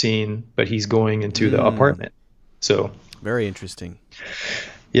scene, but he's going into the apartment. So very interesting.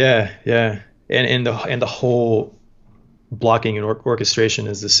 Yeah. And the whole blocking and orchestration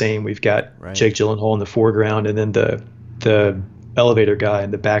is the same. We've got Jake Gyllenhaal in the foreground, and then the elevator guy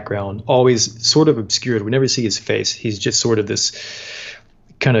in the background, always sort of obscured. We never see his face. He's just sort of this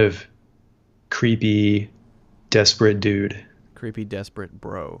kind of creepy, desperate dude. Creepy, desperate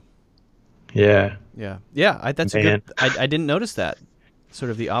bro. Yeah. That's a good. I didn't notice that.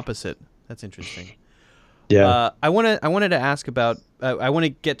 Sort of the opposite. That's interesting. Yeah. I wanted to ask about. I want to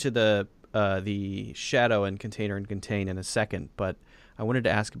get to the shadow and container and contain in a second, but I wanted to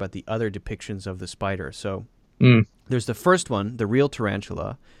ask about the other depictions of the spider. So there's the first one, the real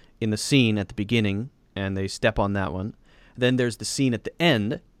tarantula, in the scene at the beginning, and they step on that one. Then there's the scene at the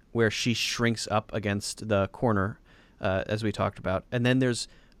end where she shrinks up against the corner, as we talked about. And then there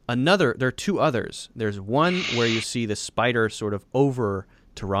are two others. There's one where you see the spider sort of over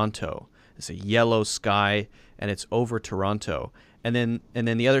Toronto. It's a yellow sky, and it's over Toronto. And then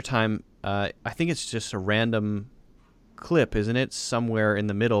the other time, I think it's just a random clip, isn't it? Somewhere in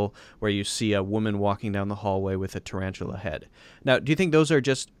the middle where you see a woman walking down the hallway with a tarantula head. Now, do you think those are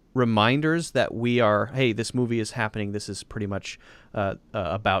just reminders that hey, this movie is happening. This is pretty much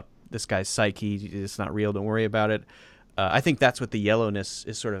about this guy's psyche. It's not real. Don't worry about it. I think that's what the yellowness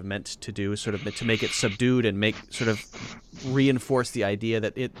is sort of meant to do, sort of to make it subdued and reinforce the idea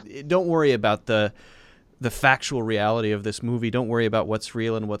that don't worry about the factual reality of this movie. Don't worry about what's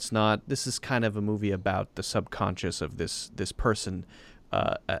real and what's not. This is kind of a movie about the subconscious of this person.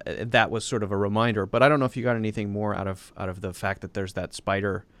 That was sort of a reminder. But I don't know if you got anything more out of the fact that there's that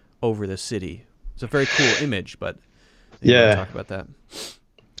spider over the city. It's a very cool image, but you want to talk about that.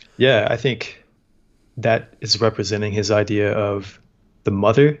 Yeah, I think that is representing his idea of the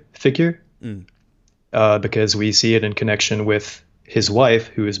mother figure, because we see it in connection with his wife,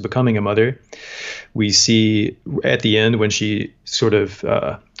 who is becoming a mother. We see at the end when she sort of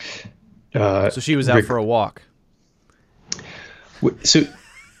so she was out for a walk. So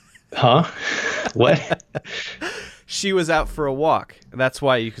Huh? What? She was out for a walk. That's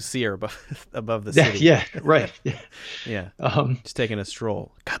why you could see her above, above the Yeah, city. yeah, right. Yeah. Yeah. Um, Just taking a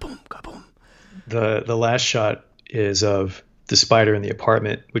stroll. Kaboom, kaboom. the last shot is of the spider in the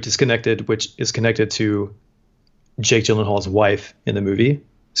apartment, which is connected to Jake Gyllenhaal's wife in the movie.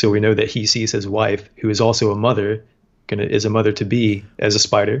 So we know that he sees his wife, who is also a mother, is a mother to be as a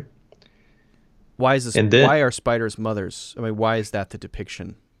spider. Why is this? And then, Why are spiders mothers? I mean, why is that the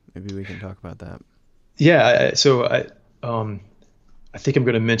depiction? Maybe we can talk about that. yeah, I think I'm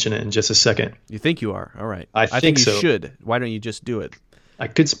going to mention it in just a second. You think you are? All right. I I think think you so. should. Why don't you just do it? I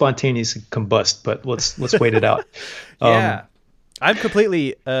could spontaneously combust, but let's wait it out. Yeah. I'm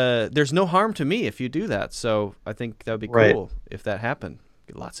completely. There's no harm to me if you do that. So I think that would be Right. cool if that happened.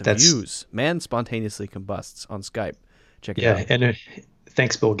 Get lots of That's views. Man spontaneously combusts on Skype. Check it yeah, out. and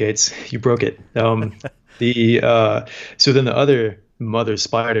thanks, Bill Gates, you broke it. So then the other mother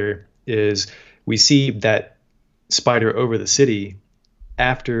spider is we see that spider over the city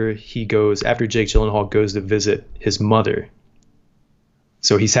after Jake Gyllenhaal goes to visit his mother.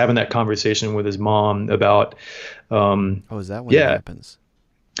 So he's having that conversation with his mom about, Oh, is that when it yeah, happens?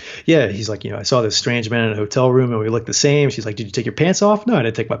 yeah. He's like, I saw this strange man in a hotel room and we look the same. She's like, did you take your pants off? No, I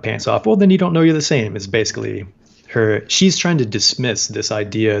didn't take my pants off. Well, then you don't know you're the same. It's basically she's trying to dismiss this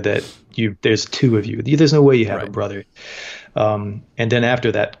idea that there's two of you. There's no way you have a Right. brother. And then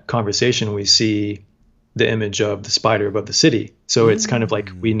after that conversation, we see the image of the spider above the city. So it's kind of like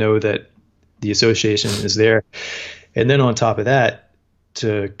we know that the association is there. And then on top of that,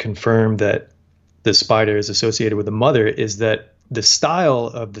 to confirm that the spider is associated with the mother, is that the style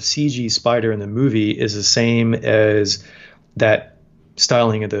of the CG spider in the movie is the same as that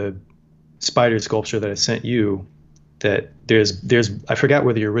styling of the spider sculpture that I sent you. That there's I forgot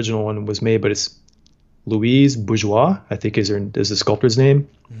where the original one was made, but it's Louise Bourgeois, I think is the sculptor's name.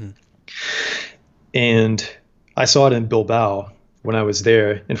 Mm-hmm. And I saw it in Bilbao when I was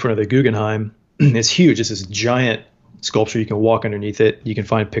there in front of the Guggenheim. It's huge. It's this giant sculpture. You can walk underneath it. You can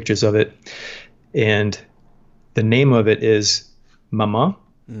find pictures of it. And the name of it is Maman,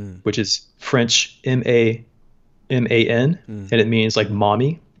 which is French Maman, and it means like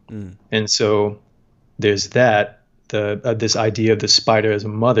mommy. And so there's that, this idea of the spider as a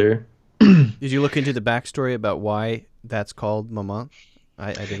mother. Did you look into the backstory about why that's called Maman?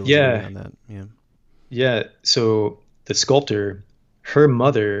 I did a little bit on that. Yeah. Yeah. So the sculptor, her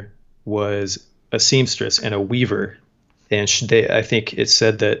mother was a seamstress and a weaver. And I think it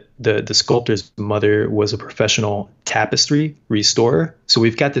said that the sculptor's mother was a professional tapestry restorer. So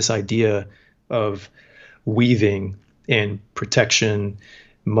we've got this idea of weaving and protection,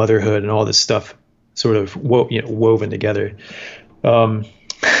 motherhood, and all this stuff sort of woven together.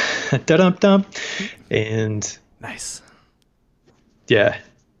 Da-dum-dum. And Nice. yeah.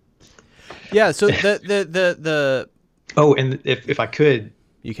 Yeah. So the Oh, and if I could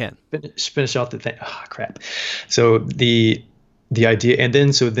you can. finish out the thing. Oh, crap. So the idea, and then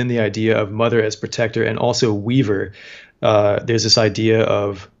the idea of mother as protector and also weaver. There's this idea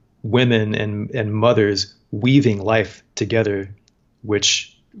of women and mothers weaving life together,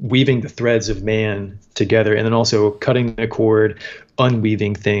 which weaving the threads of man together, and then also cutting the cord,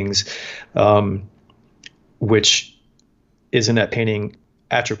 unweaving things, which is in that painting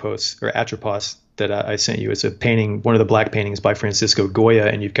Atropos that I sent you. It's a painting, one of the black paintings by Francisco Goya,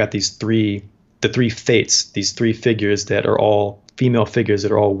 and you've got the three fates, these three figures that are all female figures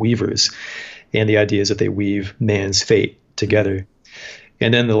that are all weavers, and the idea is that they weave man's fate together.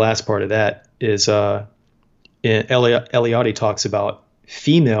 And then the last part of that is Eliade talks about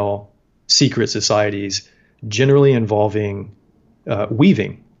female secret societies generally involving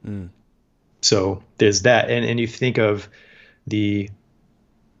weaving. So there's that, and you think of the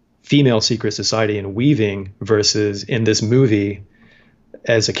female secret society and weaving versus in this movie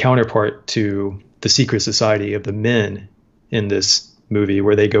as a counterpart to the secret society of the men in this movie,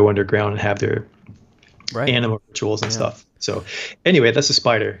 where they go underground and have their animal rituals and stuff. So anyway, that's a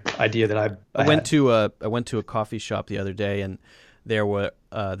spider idea that I went to a coffee shop the other day, and there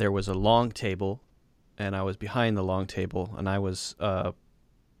was a long table, and I was behind the long table, and I was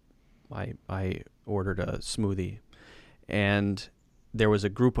I ordered a smoothie, and there was a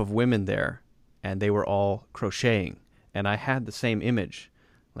group of women there, and they were all crocheting, and I had the same image,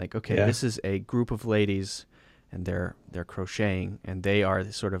 like, okay, this is a group of ladies, and they're crocheting, and they are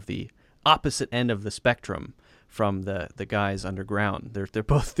sort of the opposite end of the spectrum from the guys underground. They're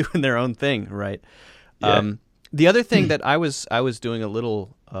both doing their own thing, right? Yeah. The other thing that I was doing a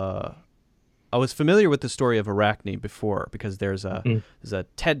little, I was familiar with the story of Arachne before, because there's a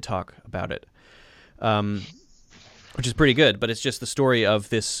TED talk about it, which is pretty good. But it's just the story of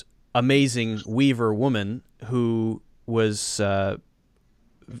this amazing weaver woman who was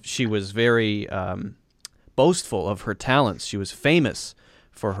she was very boastful of her talents. She was famous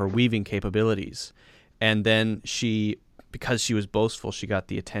for her weaving capabilities, and then because she was boastful, she got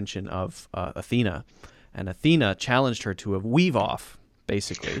the attention of Athena, and Athena challenged her to a weave off,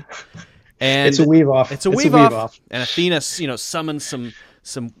 basically. And it's a weave off. It's a weave off. And Athena, summoned some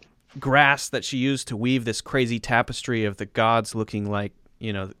grass that she used to weave this crazy tapestry of the gods, looking like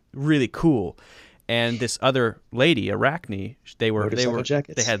really cool. And this other lady, Arachne, they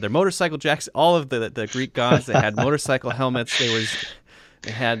had their motorcycle jackets. All of the Greek gods, they had motorcycle helmets. They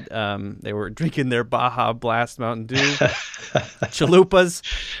were drinking their Baja Blast Mountain Dew, chalupas,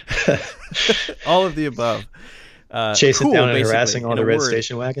 all of the above. Chasing cool, down and harassing all the red word,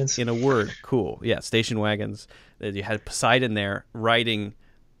 station wagons. In a word, cool. Yeah, station wagons. You had Poseidon there riding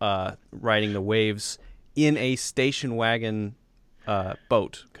the waves in a station wagon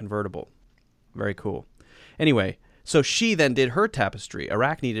boat, convertible. Very cool. Anyway, so she then did her tapestry.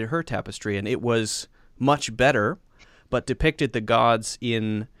 Arachne did her tapestry, and it was much better, but depicted the gods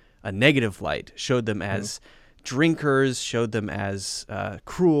in a negative light, showed them as drinkers, showed them as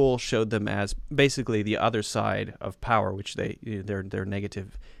cruel, showed them as basically the other side of power, which their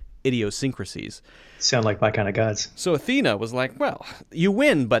negative idiosyncrasies. Sound like my kind of gods. So Athena was like, well, you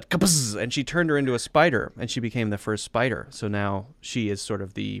win, but kabuzz, and she turned her into a spider, and she became the first spider. So now she is sort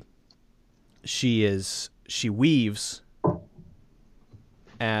of she weaves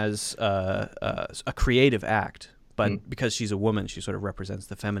as a creative act, but because she's a woman, she sort of represents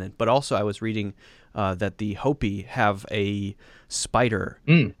the feminine. But also I was reading that the Hopi have a spider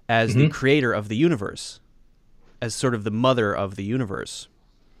as the creator of the universe, as sort of the mother of the universe.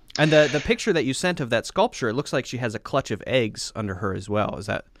 And the picture that you sent of that sculpture, it looks like she has a clutch of eggs under her as well. Is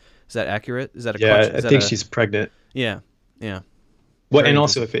that accurate? Is that a clutch? I think she's pregnant. Yeah. Well, and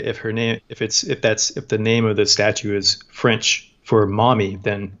also if the name of the statue is French for mommy,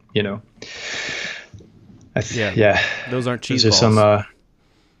 then those aren't cheese balls.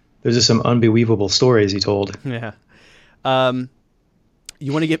 Those are some unbelievable stories he told. Yeah.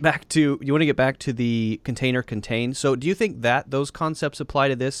 You want to get back to the container contained. So do you think that those concepts apply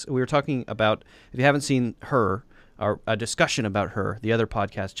to this? We were talking about, if you haven't seen Her, or a discussion about Her, the other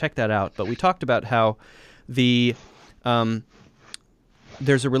podcast, check that out. But we talked about how there's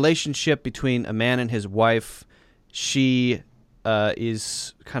a relationship between a man and his wife. She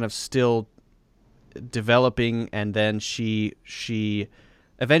is kind of still developing, and then she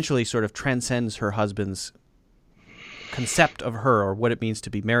eventually sort of transcends her husband's concept of her, or what it means to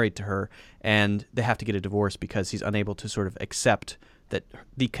be married to her, and they have to get a divorce because he's unable to sort of accept that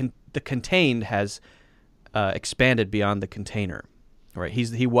the contained has expanded beyond the container. Right?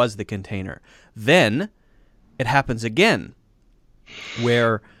 He was the container. Then it happens again,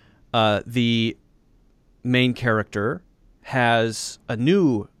 where the main character has a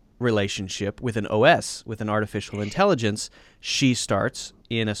new relationship with an OS, with an artificial intelligence. She starts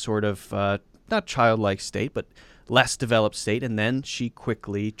in a sort of not childlike state, but less developed state, and then she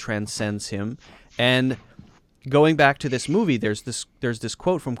quickly transcends him. And going back to this movie, there's this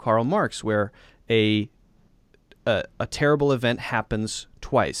quote from Karl Marx where a terrible event happens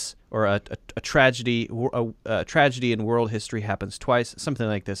twice, or a tragedy in world history happens twice, something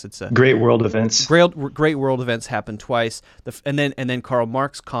like this. It's a great world events. Great world events happen twice. And then Karl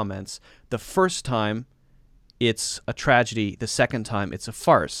Marx comments, the first time it's a tragedy, the second time it's a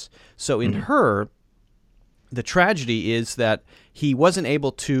farce. So in Her, the tragedy is that he wasn't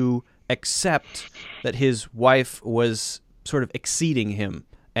able to accept that his wife was sort of exceeding him,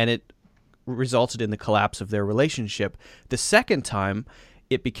 and it resulted in the collapse of their relationship. The second time,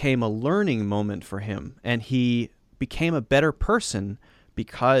 it became a learning moment for him, and he became a better person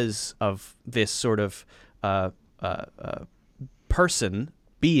because of this sort of person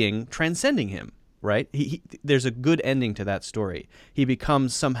being transcending him, right? There's a good ending to that story. He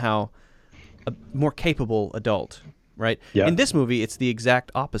becomes somehow a more capable adult, right? Yeah. In this movie, it's the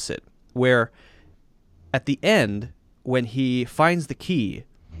exact opposite, where at the end, when he finds the key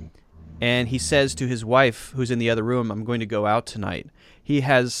and he says to his wife, who's in the other room, I'm going to go out tonight,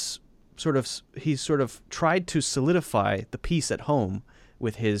 he's sort of tried to solidify the peace at home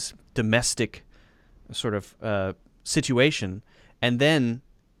with his domestic sort of situation, and then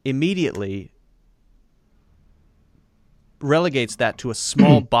immediately relegates that to a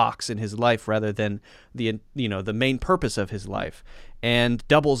small box in his life rather than the main purpose of his life, and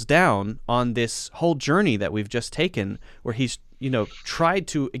doubles down on this whole journey that we've just taken, where he's tried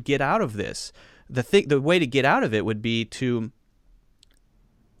to get out of this. The way to get out of it would be to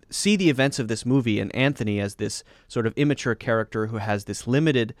see the events of this movie and Anthony as this sort of immature character who has this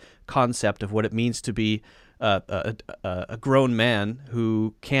limited concept of what it means to be a grown man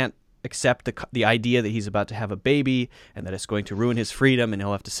who can't accept the idea that he's about to have a baby and that it's going to ruin his freedom and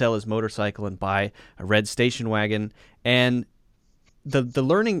he'll have to sell his motorcycle and buy a red station wagon. And the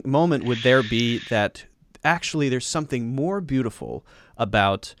learning moment would there be that actually there's something more beautiful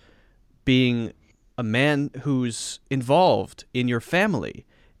about being a man who's involved in your family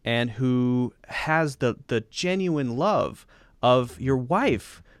and who has the genuine love of your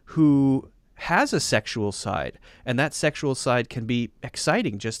wife who has a sexual side, and that sexual side can be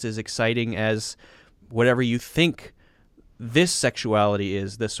exciting, just as exciting as whatever you think this sexuality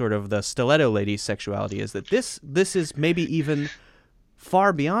is, the sort of the stiletto lady sexuality is, that this is maybe even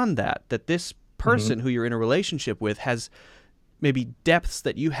far beyond that this person who you're in a relationship with has maybe depths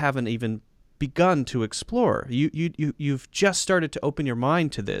that you haven't even begun to explore. You've just started to open your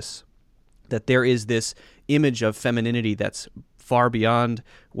mind to this, that there is this image of femininity that's far beyond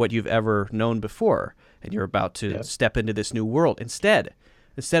what you've ever known before, and you're about to step into this new world. Instead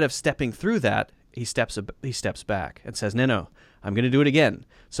of stepping through that, he steps back and says, no, I'm going to do it again.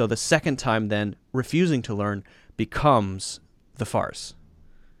 So the second time then, refusing to learn becomes the farce.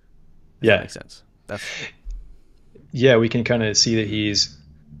 That makes sense. We can kind of see that he's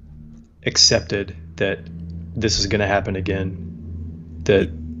accepted that this is going to happen again. That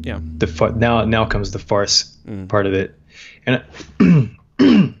now comes the farce part of it. And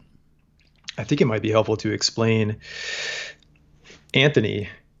I think it might be helpful to explain Anthony.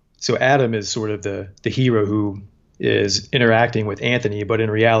 So Adam is sort of the hero who is interacting with Anthony, but in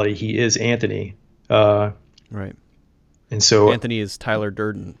reality, he is Anthony. Right. And so Anthony is Tyler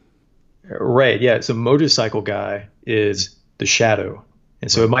Durden. Right. Yeah. So motorcycle guy is the shadow.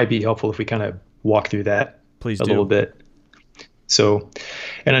 And so it might be helpful if we kind of walk through that little bit. So,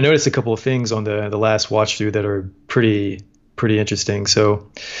 and I noticed a couple of things on the last watch through that are pretty interesting. So,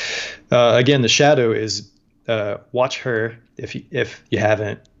 again, the shadow is, watch her if you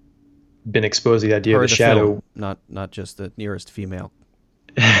haven't been exposed to the idea of the shadow. Film, not just the nearest female.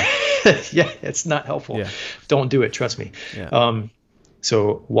 Yeah, it's not helpful. Yeah. Don't do it. Trust me. Yeah.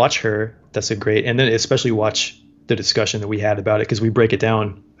 So watch her. That's and then especially watch the discussion that we had about it, because we break it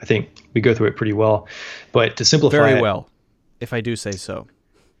down. I think we go through it pretty well, but to simplify very well, if I do say so.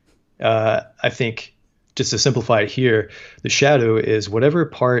 I think just to simplify it here, the shadow is whatever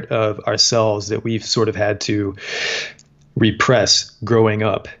part of ourselves that we've sort of had to repress growing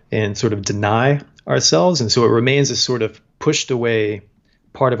up and sort of deny ourselves. And so it remains a sort of pushed away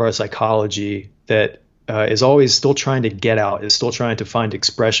part of our psychology that is always still trying to get out, is still trying to find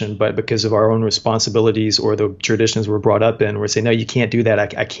expression, but because of our own responsibilities or the traditions we're brought up in, we're saying, no, you can't do that.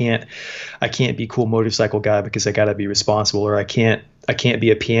 I can't be cool motorcycle guy because I got to be responsible, or I can't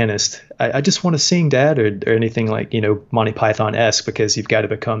be a pianist. I just want to sing, Dad, or anything like, Monty Python-esque, because you've got to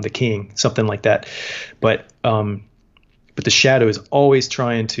become the king, something like that. But the shadow is always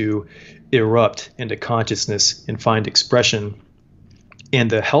trying to erupt into consciousness and find expression. And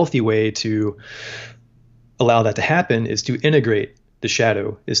the healthy way to allow that to happen is to integrate the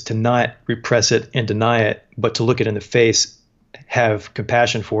shadow, is to not repress it and deny it, but to look it in the face, have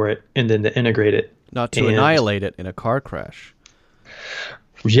compassion for it, and then to integrate it. Not to annihilate it in a car crash.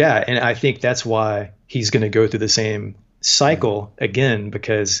 Yeah, and I think that's why he's going to go through the same cycle again,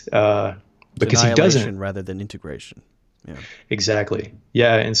 because he doesn't. Rather than integration. Yeah. Exactly.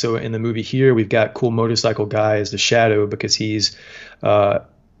 Yeah, and so in the movie here, we've got cool motorcycle guy as the shadow, because he's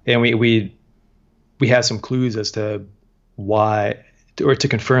and we have some clues as to why, or to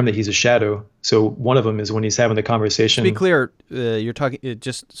confirm that he's a shadow. So one of them is when he's having the conversation. To be clear, you're talking,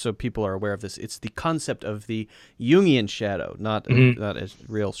 just so people are aware of this, it's the concept of the Jungian shadow, not a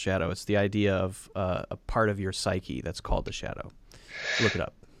real shadow. It's the idea of a part of your psyche that's called the shadow. Look it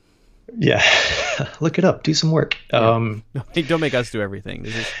up. Yeah, look it up. Do some work. Yeah. Don't make us do everything.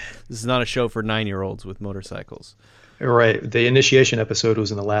 This is not a show for 9-year-olds with motorcycles. Right. The initiation episode was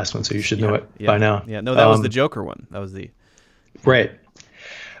in the last one, so you should know it by now. Yeah. No, that was the Joker one. That was the right,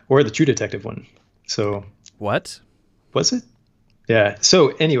 or the True Detective one. So what was it? Yeah. So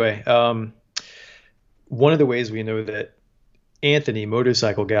anyway, one of the ways we know that Anthony,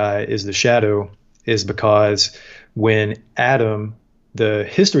 motorcycle guy, is the shadow is because when Adam, the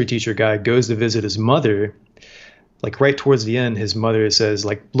history teacher guy, goes to visit his mother, like right towards the end, his mother says,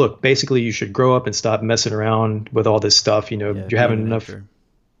 like, look, basically you should grow up and stop messing around with all this stuff. You're having enough. Actor.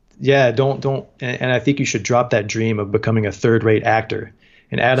 Yeah. Don't. And I think you should drop that dream of becoming a third-rate actor.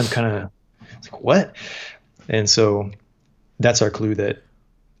 And Adam kind of like, what? And so that's our clue that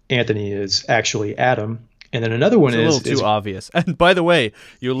Anthony is actually Adam. And then another one It's a little is too obvious. And by the way,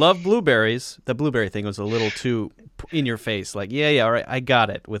 you love blueberries. The blueberry thing was a little too in your face. Like, yeah, all right, I got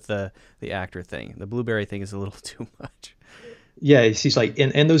it with the actor thing. The blueberry thing is a little too much. yeah, she's like,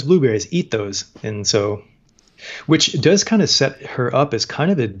 and those blueberries, eat those. And so, which does kind of set her up as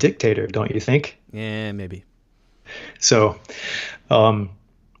kind of a dictator, don't you think? Yeah, maybe. So, and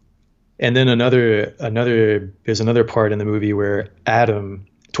then there's another part in the movie where Adam,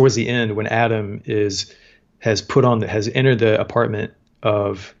 towards the end, when Adam has entered the apartment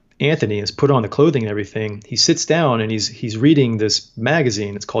of Anthony, has put on the clothing and everything, he sits down and he's reading this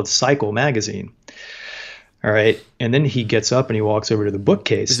magazine. It's called Cycle magazine. All right, and then he gets up and he walks over to the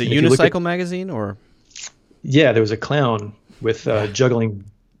bookcase. Is it Unicycle magazine or? Yeah, there was a clown with juggling,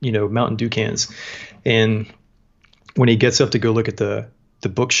 Mountain Dew cans, and when he gets up to go look at the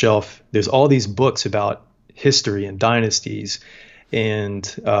bookshelf, there's all these books about history and dynasties, and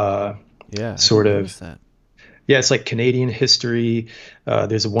sort of that. Yeah, it's like Canadian history.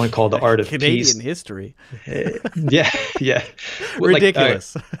 There's one called The Art of Peace. Canadian history. Yeah.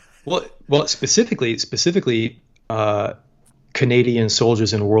 Ridiculous. Well, specifically, Canadian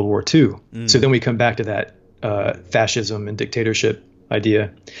soldiers in World War II. So then we come back to that fascism and dictatorship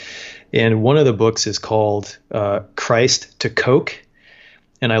idea. And one of the books is called Christ to Coke.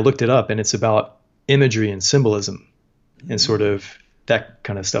 And I looked it up, and it's about imagery and symbolism and sort of that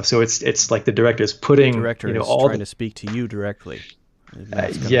kind of stuff. So it's like the director's putting, the director is all trying to speak to you directly.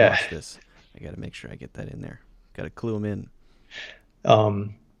 Yeah. Watch this. I got to make sure I get that in there. Got to clue him in.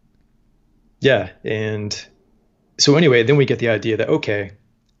 Yeah. And so anyway, then we get the idea that, okay,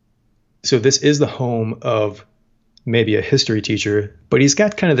 so this is the home of maybe a history teacher, but he's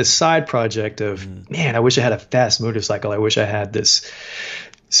got kind of this side project of, man, I wish I had a fast motorcycle. I wish I had this.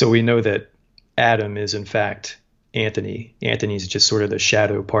 So we know that Adam is in fact Anthony. Anthony's just sort of the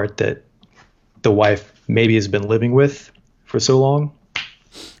shadow part that the wife maybe has been living with for so long.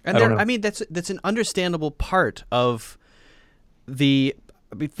 And that's an understandable part of the.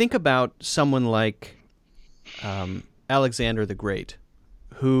 I mean, think about someone like Alexander the Great,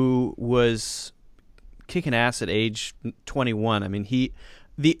 who was kicking ass at age 21. I mean,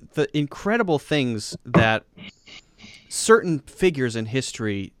 the incredible things that certain figures in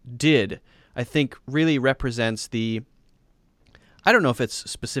history did, I think, really represents the. I don't know if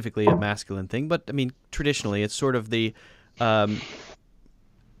it's specifically a masculine thing, but I mean, traditionally, it's sort of the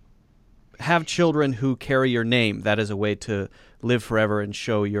have children who carry your name. That is a way to live forever and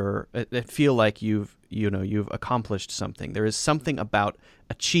show feel like you've accomplished something. There is something about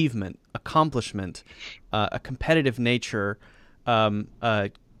achievement, accomplishment, a competitive nature,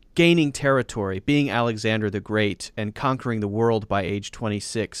 gaining territory, being Alexander the Great and conquering the world by age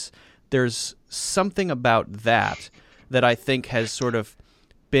 26. There's something about that I think has sort of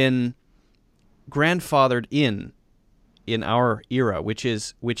been grandfathered in our era, which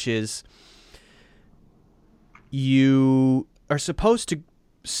is you are supposed to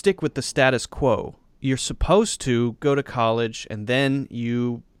stick with the status quo. You're supposed to go to college, and then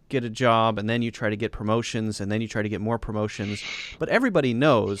you get a job, and then you try to get promotions, and then you try to get more promotions. But everybody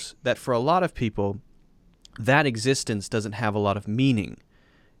knows that for a lot of people, that existence doesn't have a lot of meaning.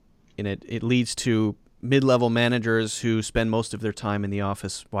 And it leads to mid-level managers who spend most of their time in the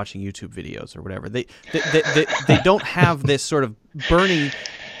office watching YouTube videos or whatever. They don't have this sort of burning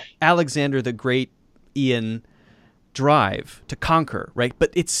Alexander the Great-ian drive to conquer, right? But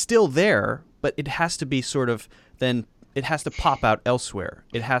it's still there, but it has to be sort of then it has to pop out elsewhere.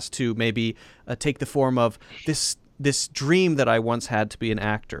 It has to maybe take the form of this dream that I once had to be an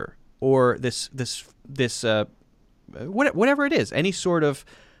actor, or this whatever it is, any sort of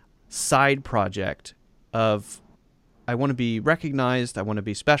side project of I want to be recognized, I want to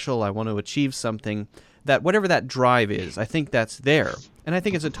be special, I want to achieve something. That whatever that drive is, I think that's there, and I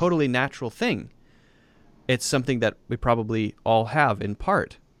think it's a totally natural thing. It's something that we probably all have in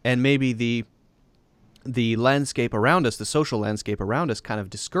part, and maybe the landscape around us, the social landscape around us, kind of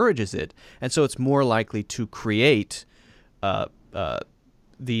discourages it, and so it's more likely to create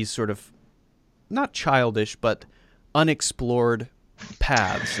these sort of not childish but unexplored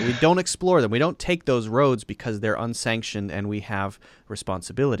paths. We don't explore them. We don't take those roads because they're unsanctioned and we have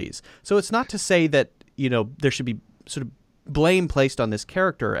responsibilities. So it's not to say that there should be sort of blame placed on this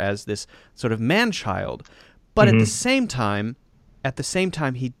character as this sort of man-child, but at the same time,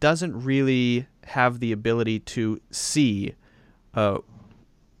 he doesn't really have the ability to see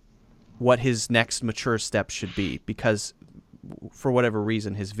what his next mature step should be, because for whatever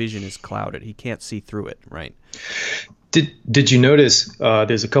reason his vision is clouded. He can't see through it, right? Did you notice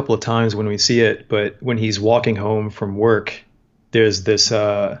there's a couple of times when we see it, but when he's walking home from work, there's this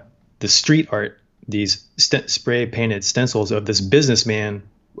the street art these spray painted stencils of this businessman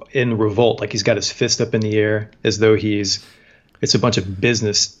in revolt. Like he's got his fist up in the air as though it's a bunch of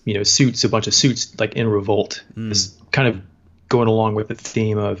business, suits, a bunch of suits like in revolt. It's kind of going along with the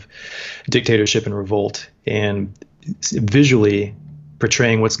theme of dictatorship and revolt, and visually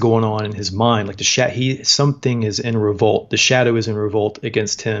portraying what's going on in his mind. Like something is in revolt. The shadow is in revolt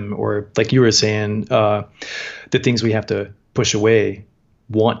against him, or like you were saying, the things we have to push away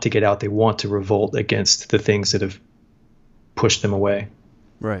want to get out. They want to revolt against the things that have pushed them away.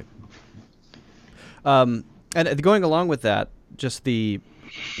 Right. And going along with that, just the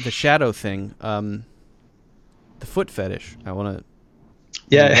shadow thing, the foot fetish. I want to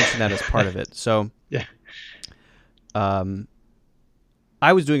mention that as part of it. So, yeah.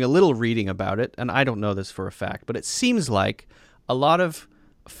 I was doing a little reading about it, and I don't know this for a fact, but it seems like a lot of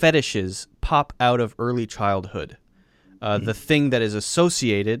fetishes pop out of early childhood. The thing that is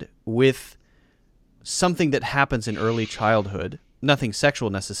associated with something that happens in early childhood, nothing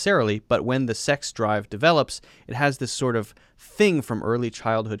sexual necessarily, but when the sex drive develops, it has this sort of thing from early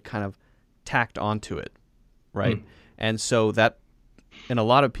childhood kind of tacked onto it, right? And so that, in a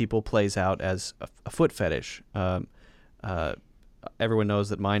lot of people, plays out as a foot fetish. Everyone knows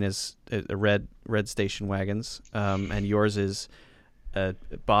that mine is a red station wagons, and yours is a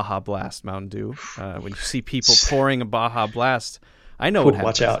Baja Blast Mountain Dew. When you see people pouring a Baja Blast, I know what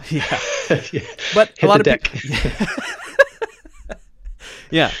happens. Watch out. Yeah. Yeah. But hit a lot the of deck. people.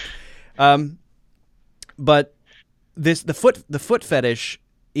 Yeah. But the foot fetish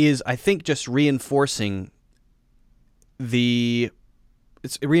is, I think, just reinforcing the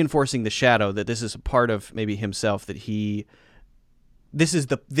shadow, that this is a part of maybe himself, that this is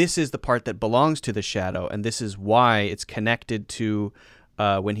the part that belongs to the shadow, and this is why it's connected to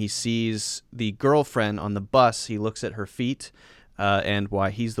when he sees the girlfriend on the bus, he looks at her feet, and why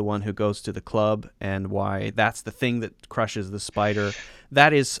he's the one who goes to the club, and why that's the thing that crushes the spider.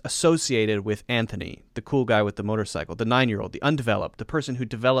 That is associated with Anthony, the cool guy with the motorcycle, the 9-year-old, the undeveloped, the person who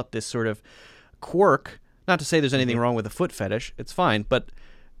developed this sort of quirk. Not to say there's anything wrong with a foot fetish, it's fine, but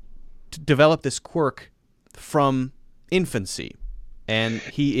to develop this quirk from infancy. And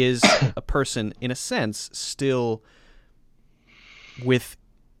he is a person, in a sense, still with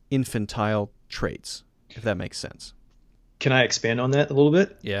infantile traits, if that makes sense. Can I expand on that a little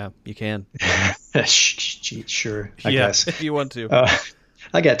bit? Yeah, you can. Sure, I guess. If you want to.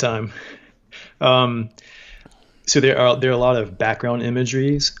 I got time. So there are a lot of background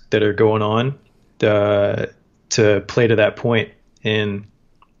imageries that are going on to play to that point. And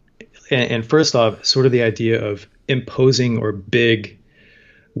first off, sort of the idea of imposing or big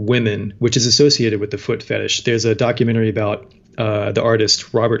women, which is associated with the foot fetish. There's a documentary about the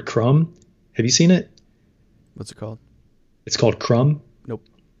artist Robert Crumb. Have you seen it? What's it called? It's called Crumb. Nope.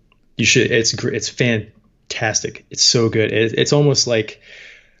 You should. It's fantastic. It's so good. It's almost like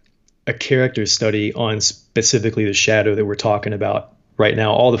a character study on specifically the shadow that we're talking about right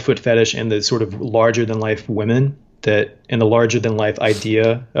now. All the foot fetish and the sort of larger than life women and the larger than life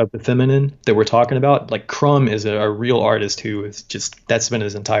idea of the feminine that we're talking about. Like Crumb is a real artist who is that's been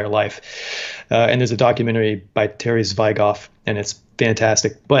his entire life. And there's a documentary by Terry Zwigoff, and it's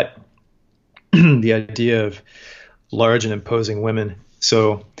fantastic. But the idea of large and imposing women.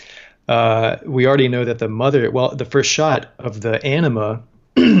 So we already know that the first shot of the anima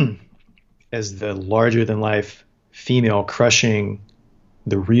as the larger than life female crushing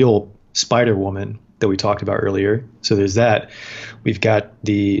the real Spider Woman that we talked about earlier. So there's that. We've got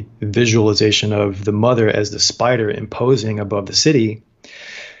the visualization of the mother as the spider imposing above the city.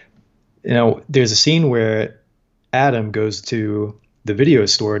 There's a scene where Adam goes to the video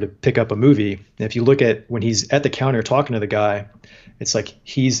store to pick up a movie. And if you look at when he's at the counter talking to the guy, it's like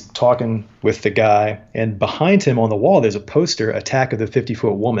he's talking with the guy, and behind him on the wall, there's a poster, Attack of the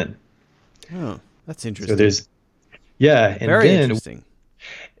 50-Foot Woman. Oh, that's interesting. So there's, and very interesting.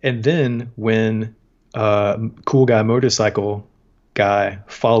 And then when cool guy motorcycle guy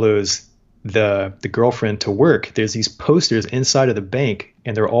follows the girlfriend to work, there's these posters inside of the bank,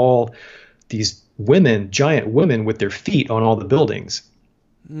 and they're all these women, giant women with their feet on all the buildings.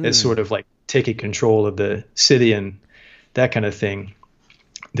 It's sort of like taking control of the city and that kind of thing.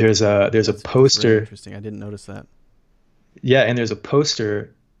 There's a poster. Very interesting. I didn't notice that. Yeah, and there's a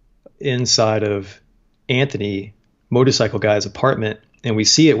poster inside of Anthony, motorcycle guy's apartment, and we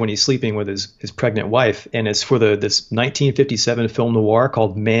see it when he's sleeping with his pregnant wife, and it's for this 1957 film noir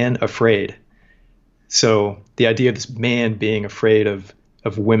called Man Afraid. So the idea of this man being afraid of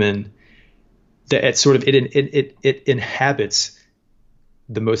women, that it's sort of it inhabits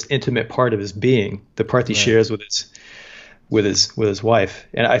the most intimate part of his being, the part he shares with with his wife.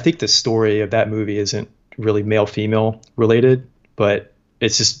 And I think the story of that movie isn't really male female related, but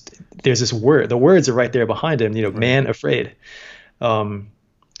it's just there's this word. The words are right there behind him. Right. Man afraid. And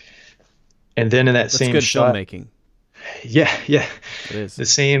then in that That's same good shot, filmmaking. yeah, It is. the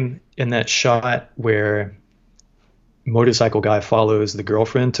same in that shot where motorcycle guy follows the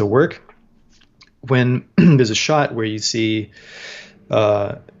girlfriend to work. When there's a shot where you see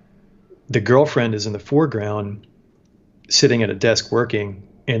the girlfriend is in the foreground sitting at a desk working,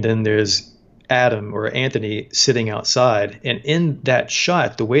 and then there's Adam or Anthony sitting outside. And in that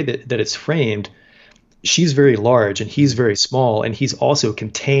shot, the way that it's framed, she's very large and he's very small, and he's also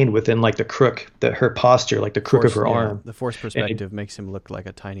contained within like the crook, her posture, like the crook of her arm. The forced perspective makes him look like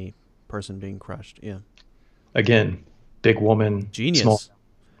a tiny person being crushed. Yeah. Again, big woman, Genius. small.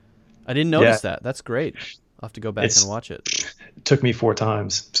 I didn't notice that. That's great. I'll have to go back and watch it. It took me 4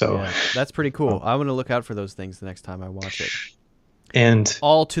 times. So yeah, that's pretty cool. I'm going to look out for those things the next time I watch it. And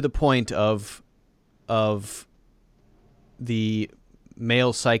all to the point of the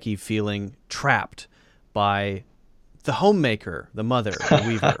male psyche feeling trapped by the homemaker, the mother, the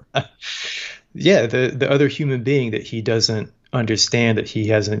weaver. Yeah, the other human being that he doesn't understand, that he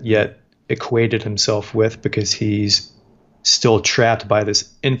hasn't yet equated himself with, because he's still trapped by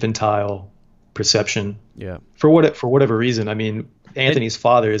this infantile perception. Yeah. For whatever reason. I mean, Anthony's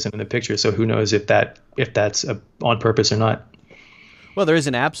father isn't in the picture, so who knows if that's on purpose or not. Well, there is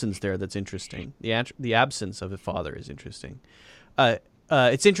an absence there that's interesting. The absence of a father is interesting.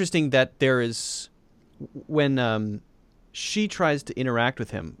 It's interesting that there is, when she tries to interact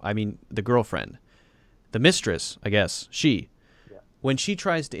with him, I mean the girlfriend, the mistress, I guess, when she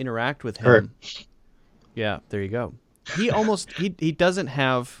tries to interact with him, yeah, there you go. He almost he doesn't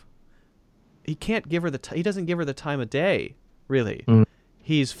have, he can't give her he doesn't give her the time of day, really.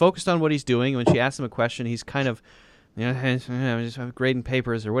 He's focused on what he's doing. When she asks him a question, he's kind of, I'm just grading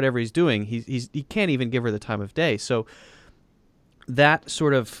papers or whatever he's doing. He can't even give her the time of day. So that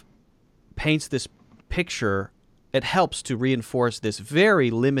sort of paints this picture. It helps to reinforce this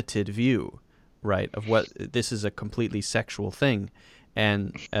very limited view, right, of what this is a completely sexual thing,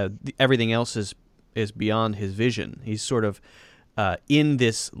 and everything else is beyond his vision. He's sort of in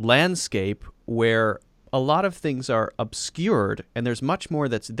this landscape where a lot of things are obscured, and there's much more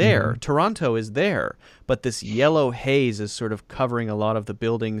that's there. Toronto is there, but this yellow haze is sort of covering a lot of the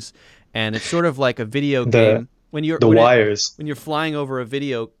buildings, and it's sort of like a video game. When you're flying over a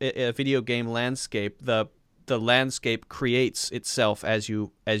video game landscape, the landscape creates itself as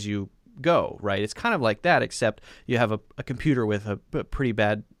you go, right? It's kind of like that, except you have a computer with a pretty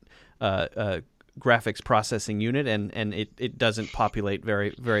bad graphics processing unit, and it doesn't populate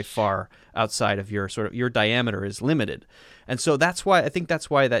very, very far outside of your diameter is limited. And so that's why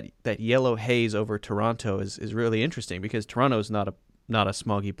that yellow haze over Toronto is really interesting, because Toronto is not a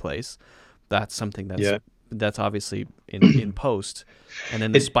smoggy place. That's something that's obviously in post. And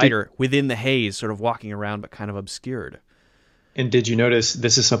then the spider within the haze sort of walking around but kind of obscured. And did you notice,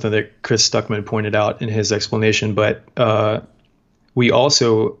 this is something that Chris Stuckman pointed out in his explanation, but we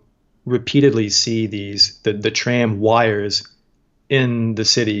also repeatedly see the tram wires in the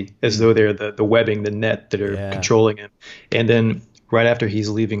city as though they're the webbing, the net that are controlling him. And then right after he's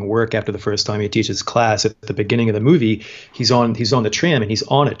leaving work, after the first time he teaches class, at the beginning of the movie, he's on the tram and he's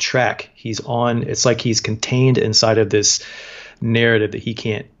on a track. It's like he's contained inside of this narrative that he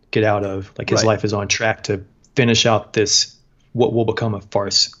can't get out of. Like his life is on track to finish out this, what will become a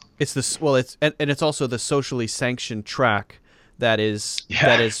farce. It's also the socially sanctioned track that is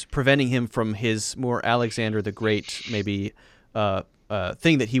preventing him from his more Alexander the Great maybe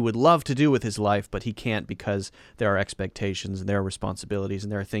thing that he would love to do with his life, but he can't, because there are expectations and there are responsibilities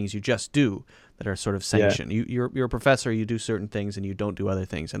and there are things you just do that are sort of sanctioned. You're a professor, you do certain things and you don't do other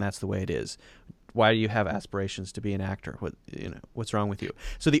things, and that's the way it is. Why do you have aspirations to be an actor? What's wrong with you?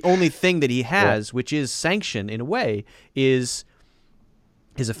 So the only thing that he has, which is sanctioned in a way, is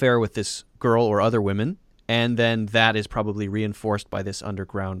his affair with this girl or other women. And then that is probably reinforced by this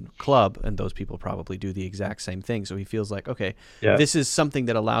underground club, and those people probably do the exact same thing. So he feels like, okay, this is something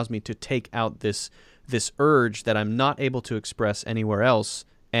that allows me to take out this urge that I'm not able to express anywhere else,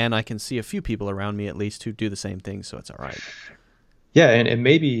 and I can see a few people around me at least who do the same thing, so it's all right. Yeah, and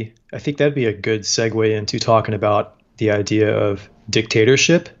maybe I think that'd be a good segue into talking about the idea of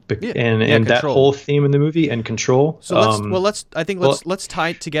dictatorship and that whole theme in the movie, and control. So let's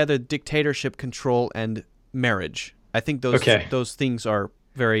tie together dictatorship, control, and marriage. I think those things are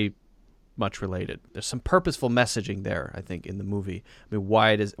very much related. There's some purposeful messaging there, I think, in the movie. I mean,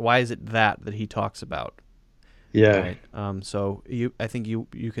 why is it that he talks about? Yeah. Right? So I think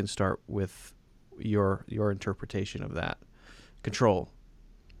you can start with your interpretation of that. control.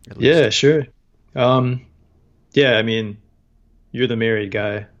 At Yeah, least. sure. Yeah, I mean, you're the married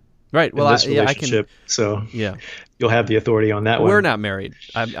guy Right. in Well, this yeah, I can. relationship, so Yeah. you'll have the authority on that We're one. not married.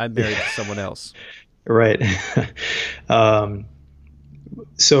 I'm married to someone else. Right. um,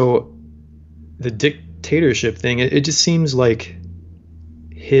 so the dictatorship thing, it just seems like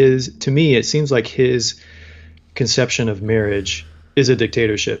to me, it seems like his conception of marriage is a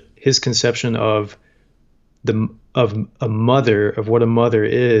dictatorship. His conception of what a mother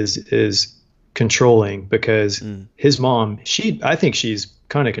is controlling, because Mm. his mom, I think she's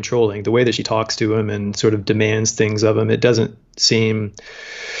kind of controlling the way that she talks to him and sort of demands things of him. It doesn't seem,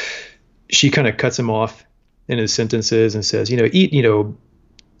 she kind of cuts him off in his sentences and says, eat, you're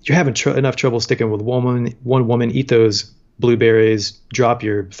having enough trouble sticking with one woman, eat those blueberries, drop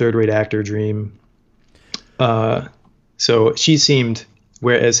your third-rate actor dream. So she seemed,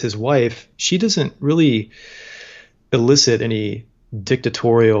 whereas his wife, she doesn't really elicit any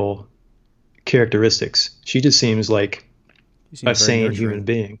dictatorial characteristics. She just seems like You a seem very sane human nurturing.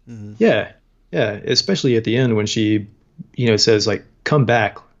 being. Hmm. Yeah. Yeah. Especially at the end when she, says like, come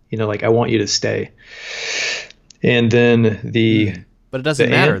back, like I want you to stay. And then But it the doesn't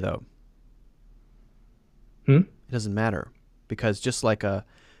matter aunt, though. hmm? It doesn't matter because just like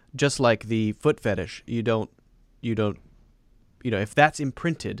the foot fetish, you don't if that's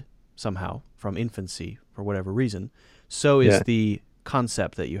imprinted somehow from infancy for whatever reason, so is Yeah. the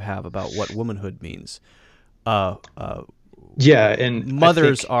concept that you have about what womanhood means. Uh, uh, Yeah. And I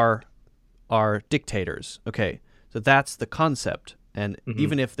Mothers think, are dictators. Okay, so that's the concept, and mhm,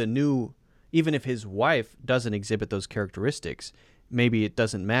 even if his wife doesn't exhibit those characteristics, maybe it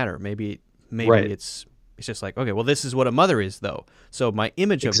doesn't matter. Maybe right. it's just like, okay, well, this is what a mother is, though. So my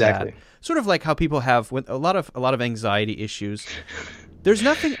image of that, Exactly. sort of like how people have when a lot of anxiety issues. There's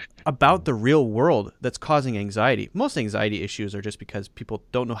nothing about the real world that's causing anxiety. Most anxiety issues are just because people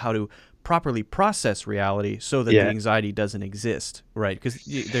don't know how to properly process reality so that the Yeah. anxiety doesn't exist, right? Because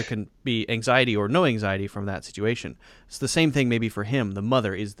there can be anxiety or no anxiety from that situation. It's the same thing maybe for him. The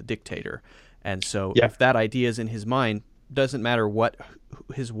mother is the dictator. And so Yeah. if that idea is in his mind, doesn't matter what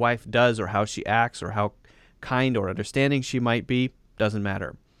his wife does or how she acts or how kind or understanding she might be, doesn't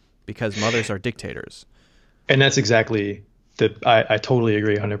matter because mothers are dictators. And that's exactly I totally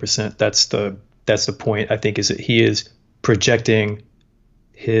agree 100%. That's the point, I think, is that he is projecting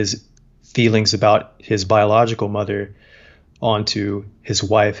his feelings about his biological mother onto his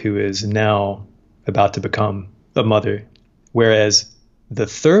wife, who is now about to become a mother. Whereas the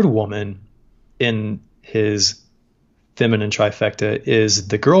third woman in his feminine trifecta is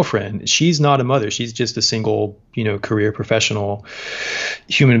the girlfriend. She's not a mother. She's just a single, career professional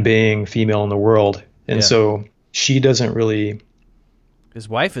human being, female in the world. And Yeah. so she doesn't really. His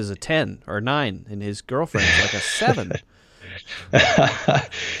wife is a 10 or 9, and his girlfriend is like a 7.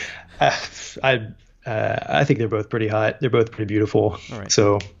 I think they're both pretty hot. They're both pretty beautiful. All right.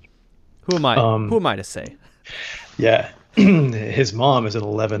 So, Who am I? um, Who am I to say? yeah. His mom is an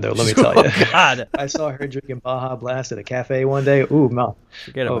 11, though. Let me tell Oh, you. God. I saw her drinking Baja Blast at a cafe one day. Ooh, mom.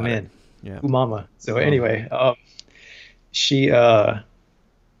 Forget Oh, about it. man. Yeah. Ooh, mama. So Mama. anyway, she but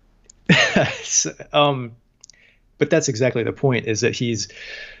that's exactly the point, is that he's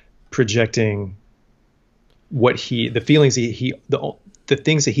projecting the feelings the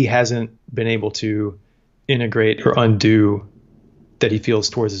things that he hasn't been able to integrate or undo that he feels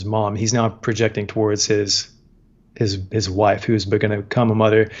towards his mom. He's now projecting towards his wife, who's going to become a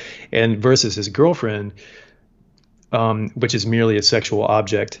mother, and versus his girlfriend, which is merely a sexual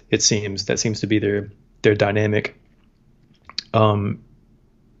object. It seems that seems to be their dynamic. I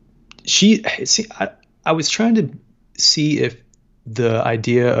was trying to see if the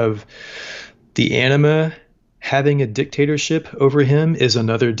idea of the anima having a dictatorship over him is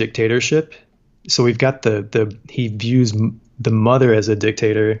another dictatorship. So we've got he views the mother as a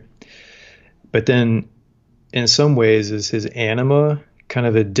dictator, but then in some ways is his anima kind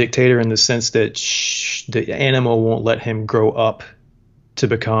of a dictator in the sense that the anima won't let him grow up to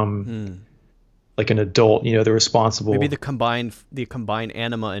become like an adult, the responsible. Maybe the combined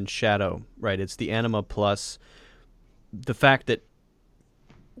anima and shadow, right? It's the anima plus the fact that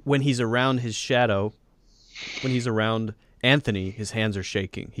when he's around his shadow, when he's around Anthony, his hands are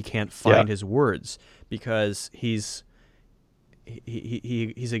shaking. He can't find his words because he's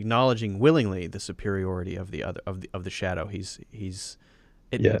acknowledging willingly the superiority of the other of the shadow.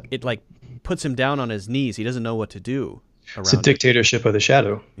 It like puts him down on his knees. He doesn't know what to do around It's a dictatorship of the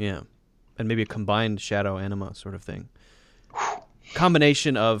shadow. Yeah. And maybe a combined shadow anima sort of thing.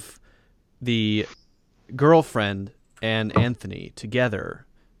 Combination of the girlfriend and Anthony together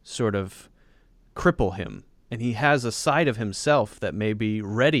sort of cripple him and he has a side of himself that may be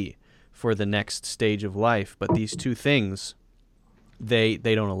ready for the next stage of life, but these two things, they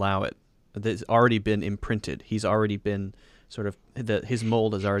don't allow it. It's already been imprinted. He's already been sort of, his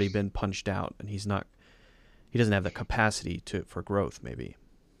mold has already been punched out, and he doesn't have the capacity for growth, maybe.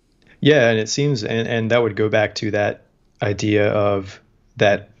 Yeah, and it seems, and that would go back to that idea of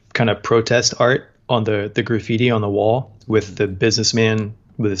that kind of protest art on the graffiti on the wall with the businessman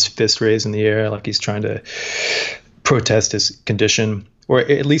with his fist raised in the air like he's trying to protest his condition. Or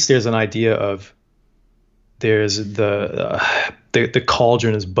at least there's an idea of there's the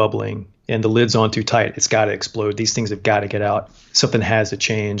cauldron is bubbling and the lid's on too tight. It's got to explode. These things have got to get out. Something has to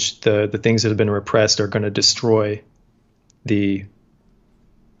change. The things that have been repressed are going to destroy the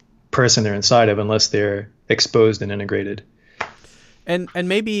person they're inside of unless they're exposed and integrated. And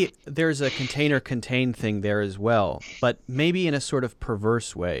maybe there's a container-contained thing there as well, but maybe in a sort of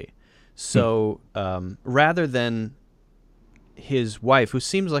perverse way. So rather than his wife, who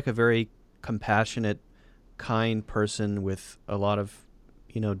seems like a very compassionate, kind person with a lot of,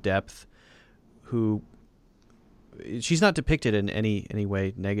 depth, who she's not depicted in any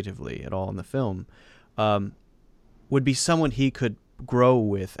way negatively at all in the film, would be someone he could grow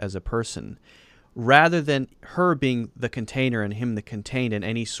with as a person, rather than her being the container and him the contained in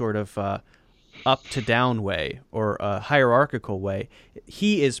any sort of up to down way or a hierarchical way.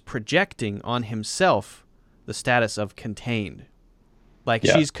 He is projecting on himself the status of contained. Like,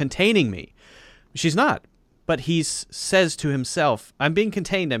 she's containing me. She's not. But he says to himself, I'm being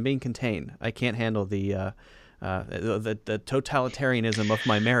contained. I can't handle the totalitarianism of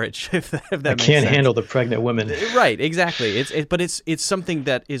my marriage, if that makes sense. I can't handle the pregnant women. Right, exactly. But it's something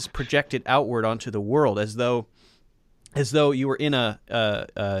that is projected outward onto the world, as though you were in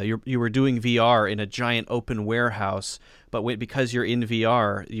you were doing VR in a giant open warehouse, but because you're in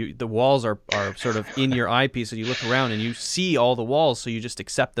VR, the walls are sort of in your eyepiece, and you look around and you see all the walls, so you just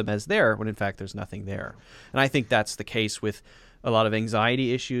accept them as there, when in fact there's nothing there. And I think that's the case with a lot of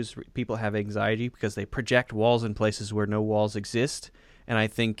anxiety issues. People have anxiety because they project walls in places where no walls exist. And I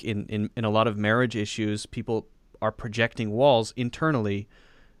think in a lot of marriage issues, people are projecting walls internally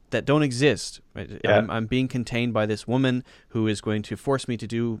that don't exist. Right? Yeah. I'm being contained by this woman who is going to force me to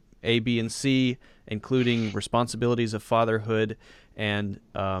do A, B, and C, including responsibilities of fatherhood. And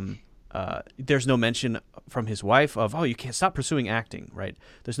there's no mention from his wife of, you can't stop pursuing acting, right?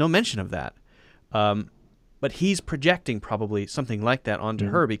 There's no mention of that. But he's projecting probably something like that onto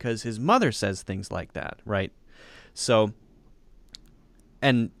her because his mother says things like that, right? So,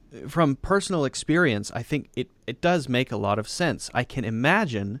 and from personal experience, I think it does make a lot of sense. I can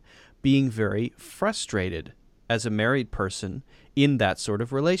imagine being very frustrated as a married person in that sort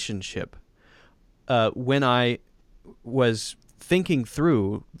of relationship. When I was thinking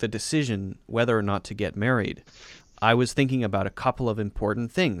through the decision whether or not to get married, I was thinking about a couple of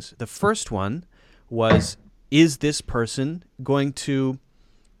important things. The first one was, is this person going to,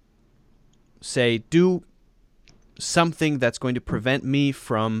 say, do something that's going to prevent me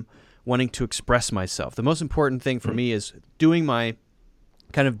from wanting to express myself? The most important thing for me is doing my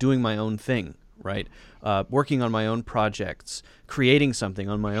own thing, right? Working on my own projects, creating something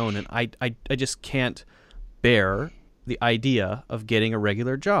on my own. And I just can't bear the idea of getting a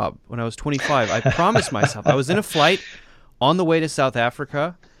regular job. When I was 25, I promised myself, I was in a flight on the way to South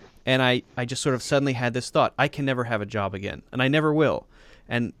Africa, and I just sort of suddenly had this thought, I can never have a job again, and I never will.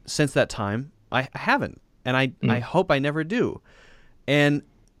 And since that time, I haven't, and I hope I never do. And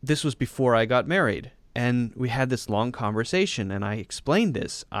this was before I got married, and we had this long conversation, and I explained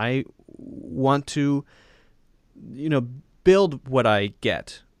this. I want to, build what I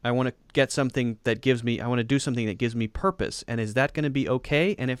get. I want to get something that I want to do something that gives me purpose. And is that going to be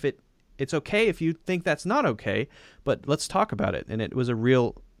okay? And if it's okay if you think that's not okay, but let's talk about it. And it was a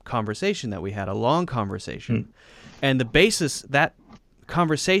real conversation that we had, a long conversation. And that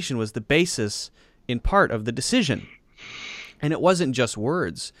conversation was the basis in part of the decision. And it wasn't just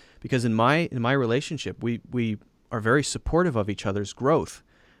words, because in my relationship, we are very supportive of each other's growth,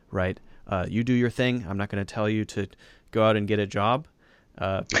 right? You do your thing. I'm not going to tell you to go out and get a job,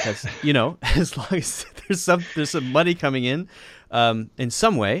 because as long as there's some money coming in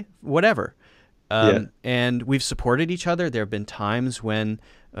some way, whatever. And we've supported each other. There have been times when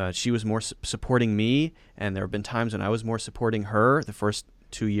she was more supporting me, and there have been times when I was more supporting her. The first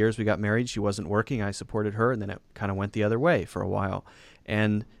 2 years we got married, she wasn't working. I supported her, and then it kind of went the other way for a while.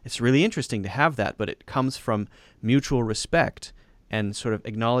 And it's really interesting to have that, but it comes from mutual respect and sort of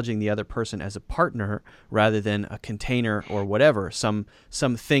acknowledging the other person as a partner rather than a container or whatever, some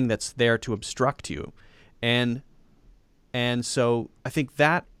thing that's there to obstruct you. And so I think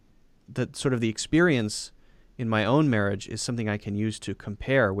that sort of the experience in my own marriage is something I can use to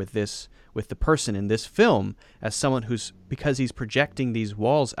compare with the person in this film as someone who's, because he's projecting these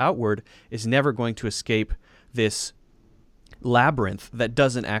walls outward, is never going to escape this labyrinth that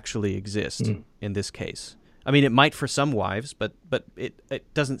doesn't actually exist in this case. I mean, it might for some wives, but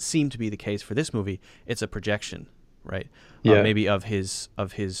it doesn't seem to be the case for this movie. It's a projection, right? Yeah. Maybe of his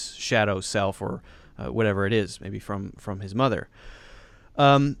shadow self, or whatever it is, maybe from his mother.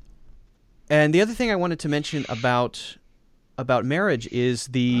 And the other thing I wanted to mention about marriage is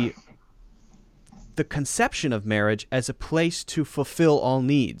the conception of marriage as a place to fulfill all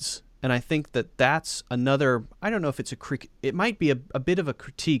needs. And I think that's another, I don't know if it might be a bit of a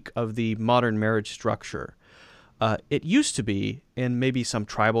critique of the modern marriage structure. It used to be in maybe some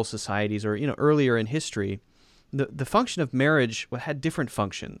tribal societies, or earlier in history, the function of marriage had different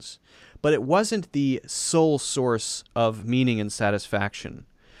functions, but it wasn't the sole source of meaning and satisfaction.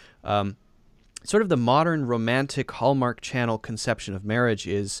 Sort of the modern romantic Hallmark Channel conception of marriage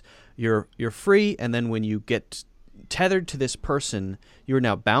is you're free, and then when you get tethered to this person, you are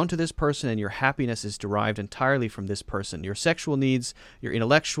now bound to this person, and your happiness is derived entirely from this person. Your sexual needs, your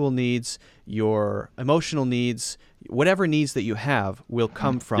intellectual needs, your emotional needs, whatever needs that you have will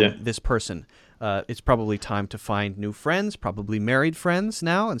come from this person. It's probably time to find new friends, probably married friends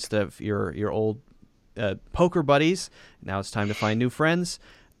now, instead of your old poker buddies. Now it's time to find new friends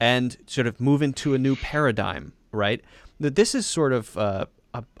and sort of move into a new paradigm, right? This is sort of a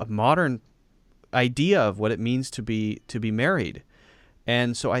modern idea of what it means to be married.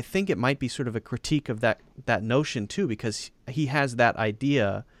 And so I think it might be sort of a critique of that notion too, because he has that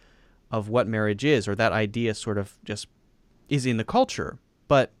idea of what marriage is, or that idea sort of just is in the culture.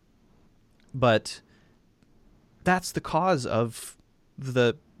 But that's the cause of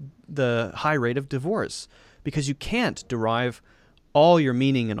the high rate of divorce, because you can't derive all your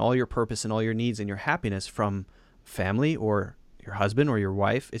meaning and all your purpose and all your needs and your happiness from family or your husband or your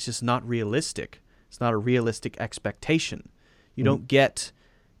wife. It's just not realistic. It's not a realistic expectation. You don't get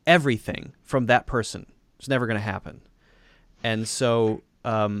everything from that person. It's never going to happen. And so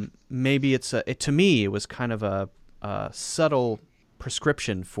maybe to me, it was kind of a subtle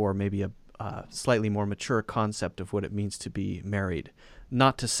prescription for maybe a slightly more mature concept of what it means to be married.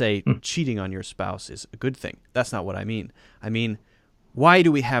 Not to say cheating on your spouse is a good thing. That's not what I mean. I mean, why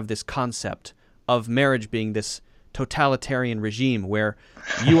do we have this concept of marriage being this totalitarian regime where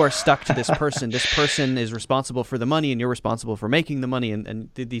you are stuck to this person is responsible for the money, and you're responsible for making the money, and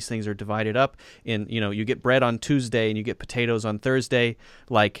these things are divided up in, you get bread on Tuesday and you get potatoes on Thursday,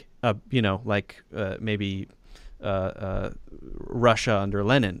 maybe Russia under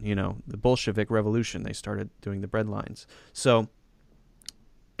Lenin, the Bolshevik Revolution, they started doing the bread lines. So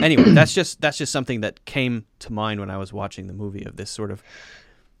anyway, that's just something that came to mind when I was watching the movie, of this sort of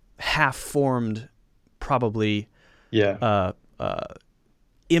half-formed, probably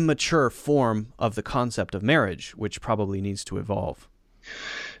immature form of the concept of marriage, which probably needs to evolve.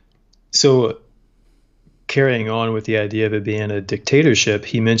 So carrying on with the idea of it being a dictatorship,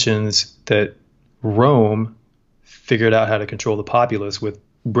 he mentions that Rome figured out how to control the populace with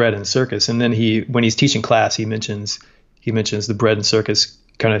bread and circus. And then when he's teaching class, he mentions the bread and circus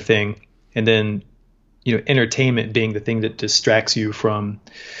kind of thing. And then, entertainment being the thing that distracts you from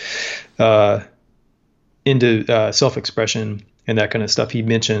into self-expression and that kind of stuff. He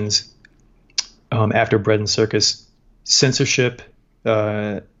mentions after bread and circus, censorship,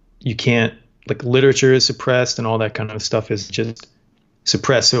 you can't, literature is suppressed, and all that kind of stuff is just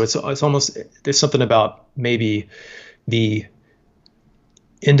suppressed. So it's almost, there's something about maybe the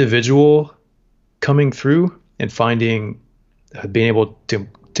individual coming through and finding, being able to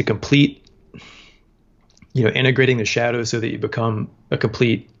complete, integrating the shadow so that you become a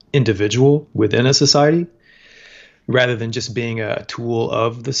complete individual within a society, rather than just being a tool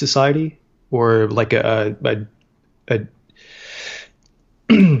of the society, or like a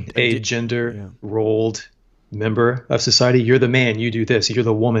gender rolled member of society. You're the man, you do this. You're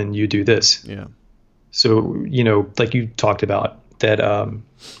the woman, you do this. Yeah. So, like you talked about that,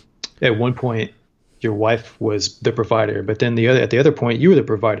 at one point your wife was the provider, but then at the other point you were the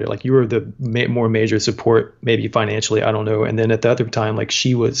provider. Like, you were the more major support, maybe financially, I don't know. And then at the other time,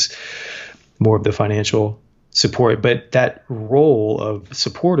 she was more of the financial support. But that role of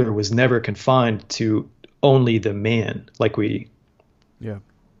supporter was never confined to only the man, like we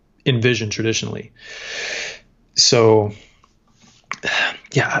envision traditionally. So,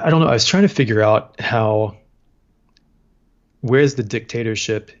 I don't know. I was trying to figure out where's the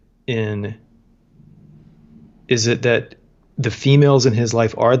dictatorship in. Is it that the females in his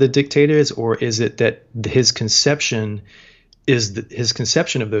life are the dictators, or is it that his conception his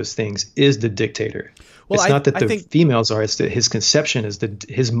conception of those things is the dictator. Well, it's not that I the think females are; it's that his conception is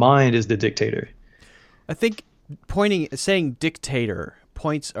his mind is the dictator. I think saying dictator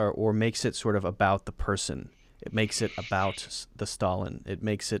points or makes it sort of about the person. It makes it about the Stalin. It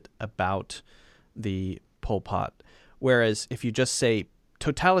makes it about the Pol Pot. Whereas if you just say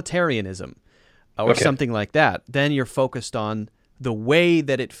totalitarianism or something like that, then you're focused on the way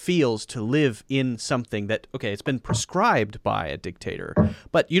that it feels to live in something that, okay, it's been prescribed by a dictator,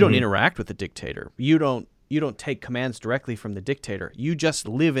 but you don't interact with the dictator. You don't take commands directly from the dictator. You just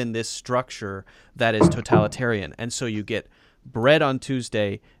live in this structure that is totalitarian. And so you get bread on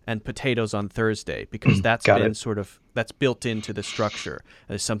Tuesday and potatoes on Thursday because that's that's built into the structure.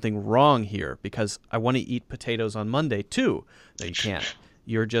 There's something wrong here because I want to eat potatoes on Monday too. No, you can't.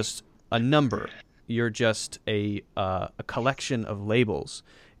 You're just a number. You're just a collection of labels,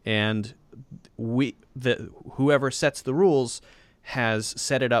 and whoever sets the rules has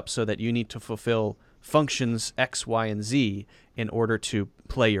set it up so that you need to fulfill functions X, Y, and Z in order to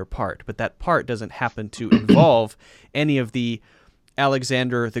play your part. But that part doesn't happen to involve any of the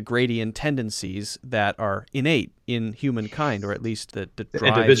Alexander the Gradian tendencies that are innate in humankind, or at least the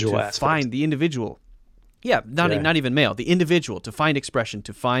drive to find the individual. Yeah, not even male. The individual, to find expression,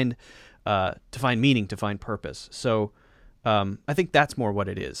 to find meaning, to find purpose. So I think that's more what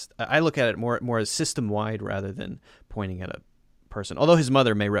it is. I look at it more as system-wide rather than pointing at a person. Although his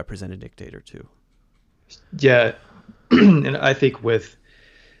mother may represent a dictator too. Yeah, and I think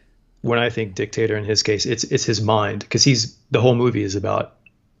when I think dictator in his case, it's his mind, because the whole movie is about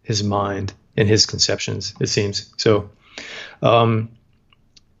his mind and his conceptions, it seems. So, and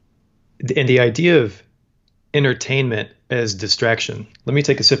the idea of entertainment as distraction. Let me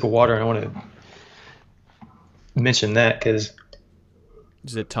take a sip of water, and I want to mention that because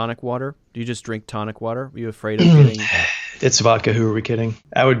is it tonic water? Do you just drink tonic water? Are you afraid of getting? It's vodka. Who are we kidding?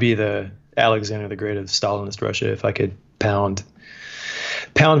 I would be the Alexander the Great of Stalinist Russia if I could pound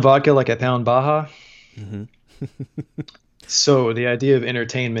vodka like I pound Baja. Mm-hmm. So the idea of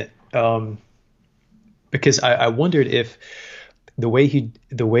entertainment, because I wondered if the way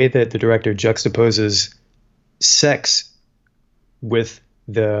that the director juxtaposes sex with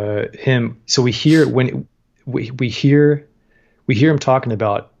him. So we hear when we hear him talking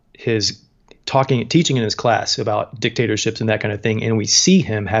about teaching in his class about dictatorships and that kind of thing, and we see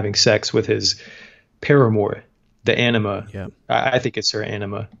him having sex with his paramour, the anima. Yeah. I think it's her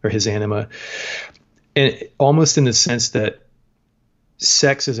anima or his anima, and almost in the sense that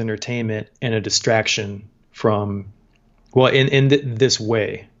sex is entertainment and a distraction from, well, this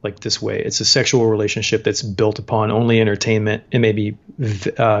way, it's a sexual relationship that's built upon only entertainment and maybe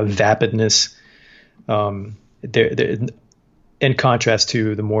vapidness. In contrast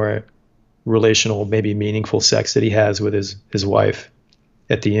to the more relational, maybe meaningful sex that he has with his wife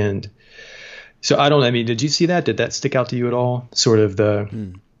at the end. So did you see that? Did that stick out to you at all? Sort of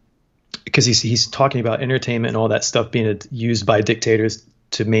because he's talking about entertainment and all that stuff being used by dictators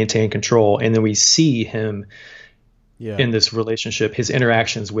to maintain control. And then we see him in this relationship, his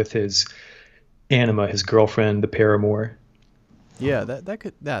interactions with his anima, his girlfriend, the paramour. Yeah,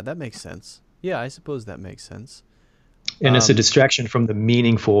 that makes sense. Yeah, I suppose that makes sense. And it's a distraction from the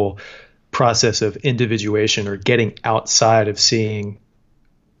meaningful process of individuation, or getting outside of seeing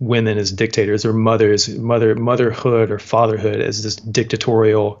women as dictators, or motherhood or fatherhood as this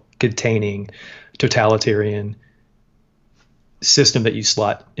dictatorial, containing, totalitarian system that you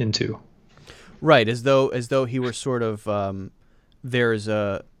slot into. Right, as though he were sort of there's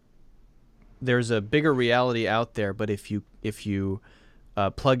a bigger reality out there, but if you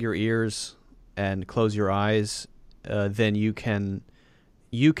plug your ears and close your eyes, then you can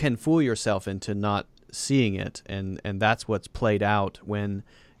fool yourself into not seeing it, and that's what's played out when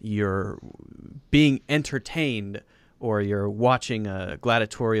you're being entertained, or you're watching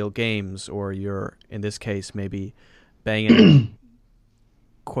gladiatorial games, or you're, in this case, maybe banging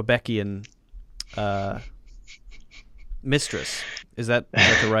a Quebecian mistress. Is that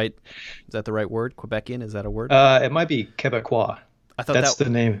the right word? Quebecian, is that a word? It might be Quebecois. I thought that's the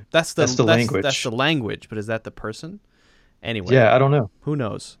name. That's the language. That's the language, but is that the person? Anyway. Yeah, I don't know. Who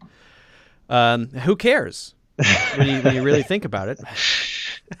knows? Who cares? when you really think about it.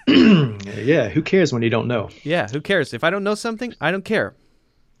 Yeah, who cares when you don't know? Yeah, who cares? If I don't know something, I don't care.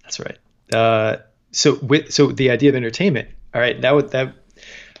 That's right. So the idea of entertainment. All right, that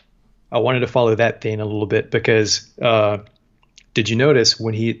I wanted to follow that vein a little bit, because did you notice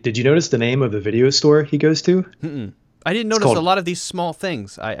the name of the video store he goes to? Mm-mm. I didn't notice a lot of these small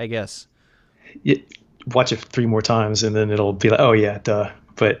things, I guess. Watch it 3 more times and then it'll be like, oh yeah, duh.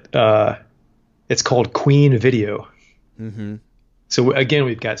 But it's called Queen Video. Mm-hmm. So again,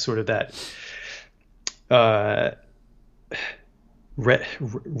 we've got sort of that uh,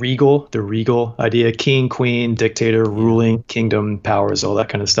 the regal idea: king, queen, dictator, Yeah. ruling, kingdom, powers, all that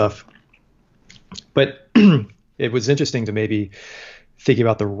kind of stuff. But it was interesting to maybe think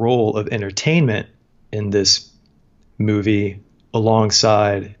about the role of entertainment in this movie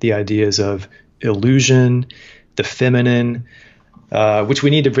alongside the ideas of illusion, the feminine, which we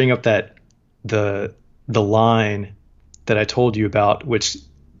need to bring up that the line that I told you about, which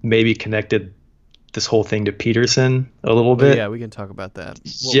maybe connected this whole thing to Peterson a little Oh yeah, bit. we can talk about that.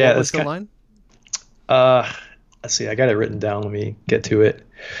 Yeah, What that's was the kind. line? Uh, let's see. I got it written down. Let me get to it.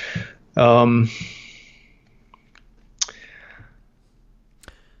 Um,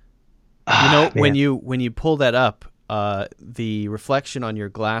 When man. you pull that up, the reflection on your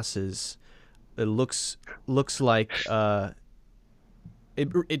glasses, it looks like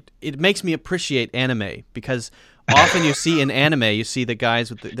it makes me appreciate anime, because often you see in anime, you see the guys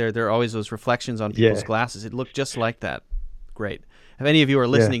with there are always those reflections on people's Yeah, glasses. It looked just like that. Great. If any of you are yeah,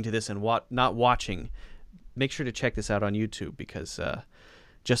 listening to this and not watching, make sure to check this out on YouTube, because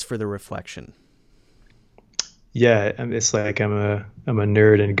just for the reflection. yeah. It's like I'm a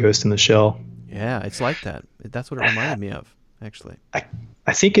nerd and Ghost in the Shell. Yeah, it's like that. That's what it reminded me of, actually. I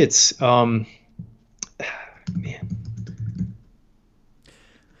I think it's man.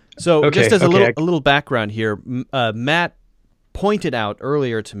 So, just Okay, as a okay. little background here, Matt pointed out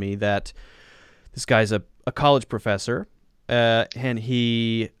earlier to me that this guy's a college professor, and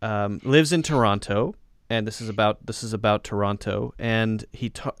he lives in Toronto, and this is about Toronto, and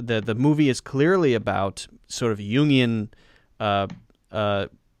the movie is clearly about sort of Jungian, uh,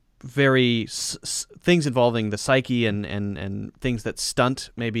 very things involving the psyche, and things that stunt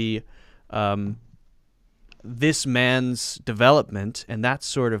maybe this man's development, and that's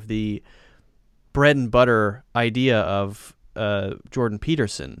sort of the bread and butter idea of Jordan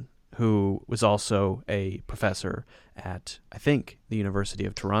Peterson, who was also a professor at, I think, the University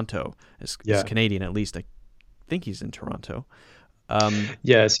of Toronto. Is Yeah, Canadian, at least. I think he's in Toronto.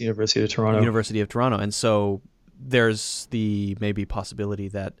 yeah. It's University of Toronto. University of Toronto. And so there's the maybe possibility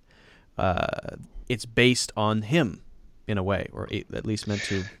that it's based on him in a way, or at least meant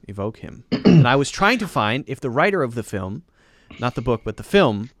to evoke him. And I was trying to find if the writer of the film, not the book, but the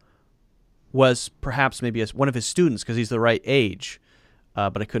film, was perhaps maybe one of his students, because he's the right age,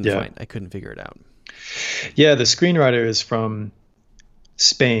 but I Yeah, couldn't figure it out. yeah. The screenwriter is from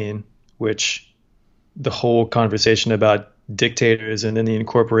Spain, which the whole conversation about dictators and then the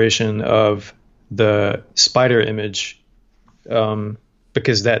incorporation of the spider image,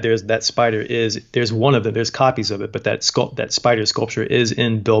 because that spider there's one of them, there's copies of it, but that spider sculpture is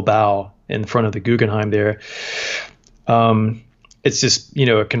in Bilbao in front of the Guggenheim there. It's just,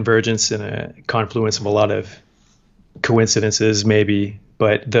 a convergence and a confluence of a lot of coincidences maybe,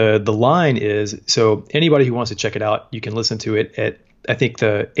 but the line is, so anybody who wants to check it out, you can listen to it at, I think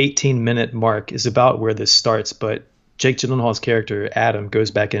the 18-minute mark is about where this starts, but Jake Gyllenhaal's character Adam goes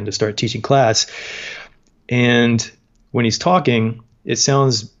back in to start teaching class, and when he's talking, it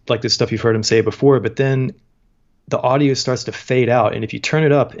sounds like the stuff you've heard him say before, but then the audio starts to fade out. And if you turn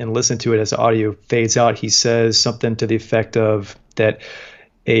it up and listen to it as the audio fades out, he says something to the effect of that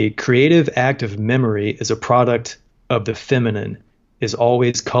a creative act of memory is a product of the feminine, is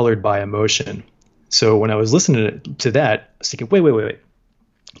always colored by emotion. So when I was listening to that, I was thinking, wait.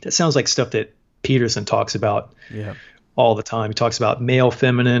 That sounds like stuff that Peterson talks about Yeah. all the time. He talks about male,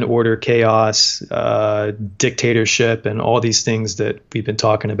 feminine, order, chaos, dictatorship, and all these things that we've been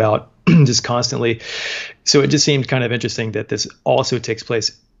talking about just constantly. So it just seemed kind of interesting that this also takes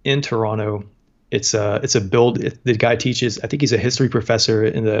place in Toronto. It's a build. The guy teaches, I think he's a history professor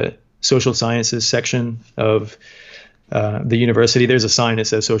in the social sciences section of the university. There's a sign that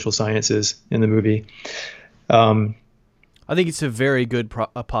says social sciences in the movie. I think it's a very good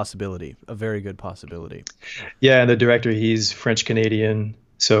possibility. A very good possibility. Yeah, and the director, he's French Canadian,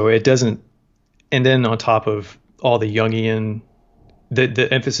 so it doesn't. And then on top of all the Jungian, the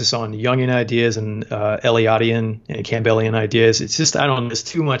emphasis on Jungian ideas and Eliottian and Campbellian ideas, it's just, I don't know, it's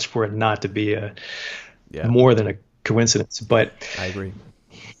too much for it not to be Yeah, more than a coincidence. But I agree.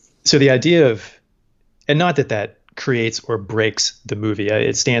 so the idea of, and not that creates or breaks the movie,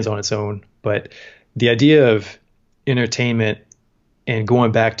 it stands on its own, but the idea of entertainment and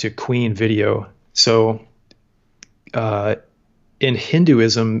going back to Queen video. So in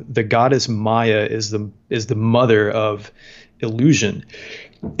Hinduism, the goddess Maya is the mother of illusion,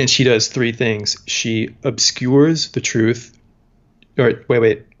 and she does three things. She obscures the truth, or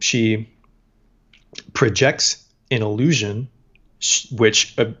she projects an illusion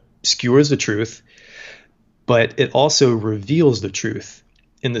which obscures the truth, but it also reveals the truth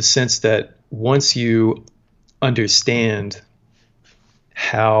in the sense that once you understand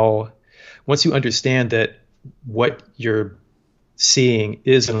that what you're seeing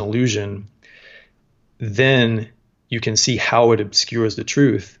is an illusion, then you can see how it obscures the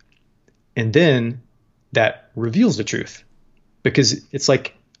truth. And then that reveals the truth. Because it's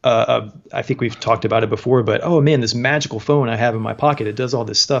like, I think we've talked about it before, but oh man, this magical phone I have in my pocket, it does all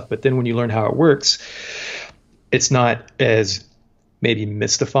this stuff. But then when you learn how it works, it's not as maybe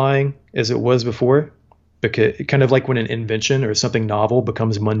mystifying as it was before. Because kind of like when an invention or something novel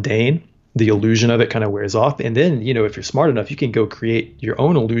becomes mundane, the illusion of it kind of wears off. And then, if you're smart enough, you can go create your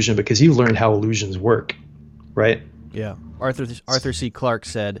own illusion because you've learned how illusions work, right? Yeah. Arthur C. Clarke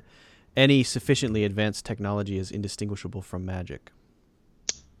said, any sufficiently advanced technology is indistinguishable from magic.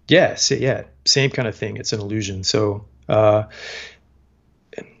 Yes, yeah, same kind of thing. It's an illusion. So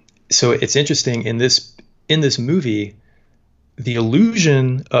it's interesting in this movie, the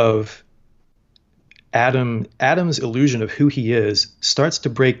illusion of Adam's illusion of who he is starts to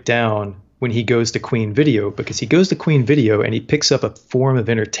break down when he goes to Queen Video, because he goes to Queen Video and he picks up a form of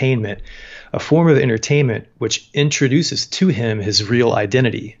entertainment which introduces to him his real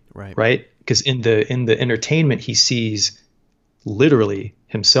identity, right? Because in the entertainment he sees literally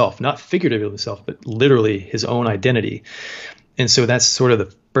himself, not figuratively himself, but literally his own identity. And so that's sort of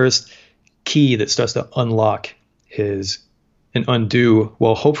the first key that starts to unlock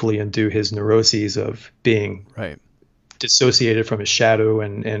hopefully undo his neuroses of being dissociated from his shadow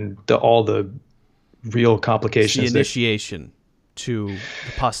and all the real complications. It's the initiation to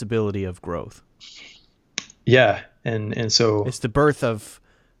the possibility of growth. Yeah. And so it's the birth of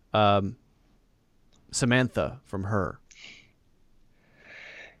Samantha from Her.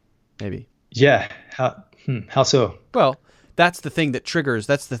 Maybe. Yeah. How so? Well, that's the thing that triggers,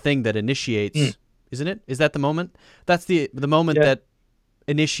 that's the thing that initiates, isn't it? Is that the moment? That's the moment that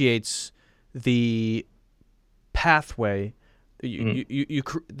initiates the pathway.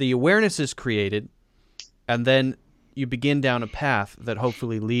 The awareness is created, and then you begin down a path that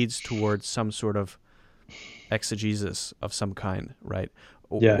hopefully leads towards some sort of exegesis of some kind, right?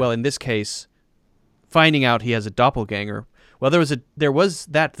 Yeah. Well, in this case, finding out he has a doppelganger. Well, there was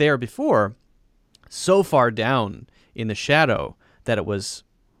that there before, so far down in the shadow that it was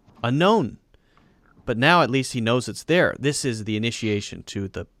unknown. But now at least he knows it's there. This is the initiation to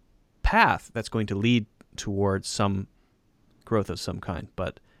the path that's going to lead towards some growth of some kind.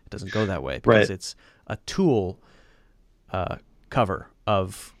 But it doesn't go that way because it's a tool cover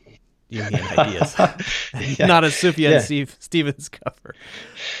of Jungian ideas, not a Sufjan Stevens cover.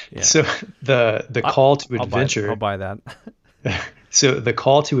 Yeah. So the call to adventure. I'll buy that. So the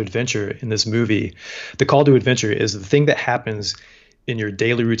call to adventure in this movie, the call to adventure is the thing that happens in your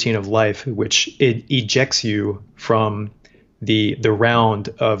daily routine of life, which it ejects you from the round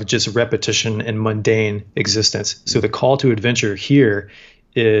of just repetition and mundane existence. So the call to adventure here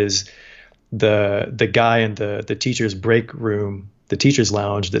is the guy in the teacher's break room, the teacher's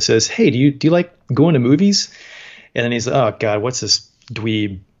lounge, that says, "Hey, do you like going to movies?" And then he's like, "Oh God, what's this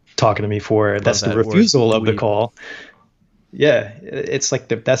dweeb talking to me for?" That's the refusal of the call. Yeah, it's like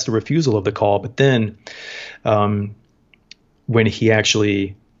that's the refusal of the call. But then when he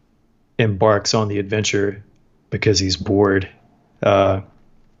actually embarks on the adventure because he's bored,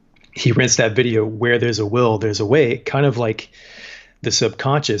 he rents that video, "Where there's a will, there's a way," kind of like the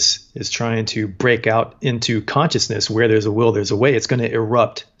subconscious is trying to break out into consciousness. Where there's a will, there's a way. It's going to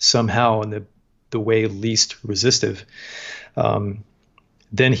erupt somehow in the way least resistive. Then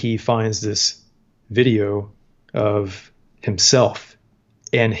he finds this video of himself,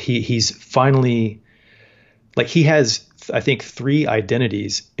 and he's finally, like, he has, I think, 3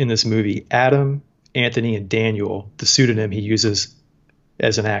 identities in this movie: Adam, Anthony, and Daniel, the pseudonym he uses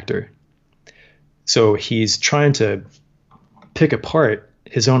as an actor. So he's trying to pick apart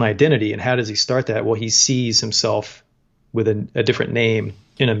his own identity. And how does he start that? Well, he sees himself with a different name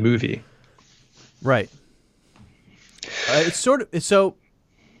in a movie. Right. It's sort of, so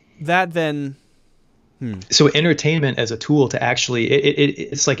that then... So entertainment as a tool to actually,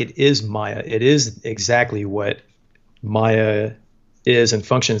 it's like it is Maya. It is exactly what Maya is and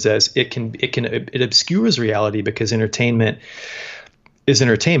functions as. It obscures reality because entertainment is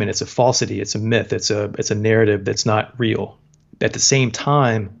entertainment. It's a falsity. It's a myth. It's a narrative that's not real. At the same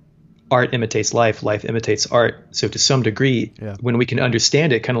time, art imitates life. Life imitates art. So to some degree, when we can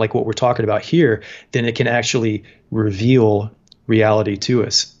understand it, kind of like what we're talking about here, then it can actually reveal reality to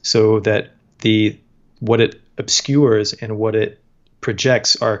us, so that what it obscures and what it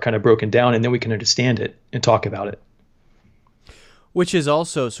projects are kind of broken down, and then we can understand it and talk about it. Which is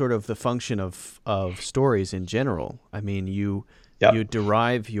also sort of the function of stories in general. I mean, you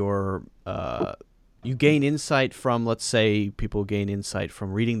derive your you gain insight from, let's say, people gain insight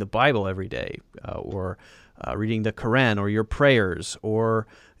from reading the Bible every day, or reading the Quran, or your prayers, or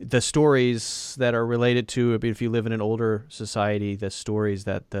the stories that are related to, if you live in an older society, the stories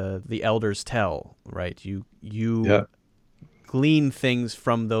that the elders tell, right? You glean things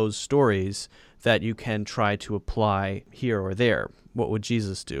from those stories that you can try to apply here or there. What would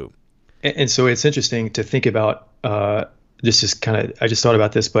Jesus do? And so it's interesting to think about. This is kind of, I just thought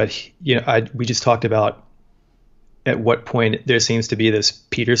about this, but we just talked about at what point there seems to be this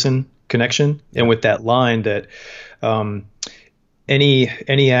Peterson connection, and with that line that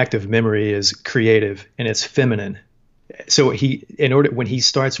any act of memory is creative and it's feminine. So when he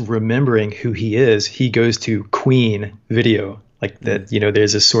starts remembering who he is, he goes to Queen video, like that.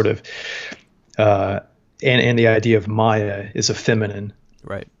 There's this sort of and the idea of Maya is a feminine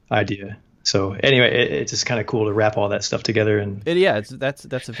idea. So anyway, it's just kind of cool to wrap all that stuff together. And that's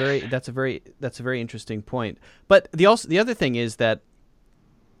a very interesting point. But the other thing is that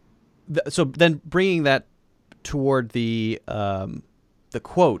so then bringing that toward the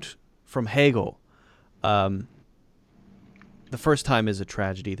quote from Hegel, the first time is a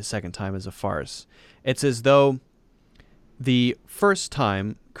tragedy, the second time is a farce. It's as though the first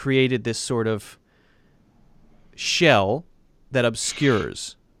time created this sort of shell that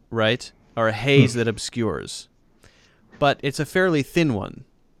obscures, right? Or a haze that obscures. But it's a fairly thin one.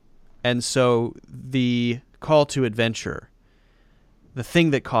 And so the call to adventure, the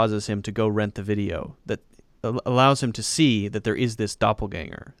thing that causes him to go rent the video, that allows him to see that there is this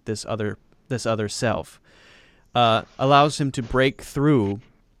doppelganger, this other self, allows him to break through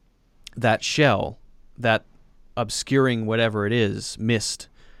that shell, that obscuring whatever it is, mist,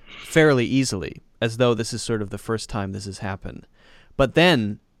 fairly easily, as though this is sort of the first time this has happened. But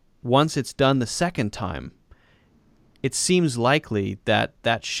then, once it's done the second time, it seems likely that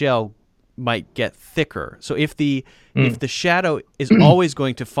that shell might get thicker. So if the shadow is always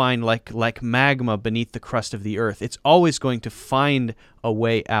going to find, like magma beneath the crust of the earth, it's always going to find a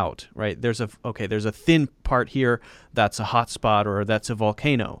way out, right? There's a thin part here that's a hot spot, or that's a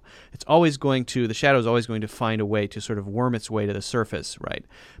volcano. The shadow is always going to find a way to sort of worm its way to the surface, right?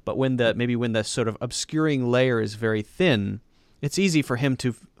 But when the sort of obscuring layer is very thin, it's easy for him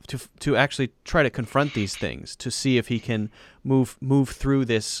to actually try to confront these things, to see if he can move through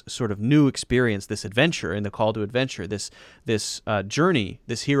this sort of new experience, this adventure, and the call to adventure, this journey,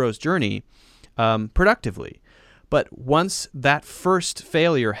 this hero's journey, productively. But once that first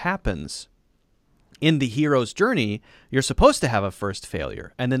failure happens in the hero's journey, you're supposed to have a first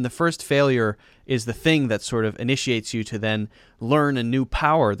failure, and then the first failure is the thing that sort of initiates you to then learn a new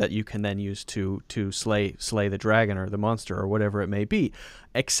power that you can then use to slay the dragon or the monster or whatever it may be.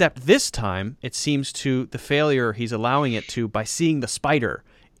 Except this time, it seems to the failure he's allowing it to, by seeing the spider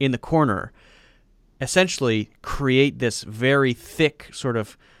in the corner, essentially create this very thick sort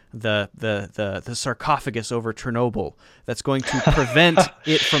of the sarcophagus over Chernobyl that's going to prevent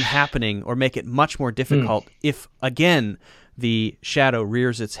it from happening, or make it much more difficult if, again, the shadow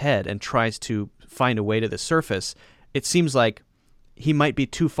rears its head and tries to find a way to the surface. It seems like he might be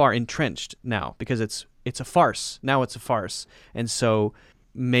too far entrenched now, because it's a farce. Now it's a farce. And so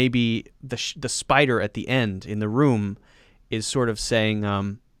maybe the spider at the end in the room is sort of saying,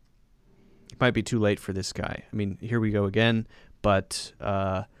 it might be too late for this guy. I mean, here we go again, but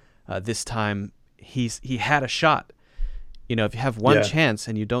this time he had a shot. If you have one chance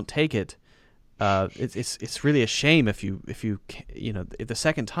and you don't take it, it's really a shame if you the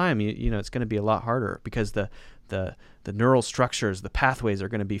second time it's going to be a lot harder, because the neural structures, the pathways are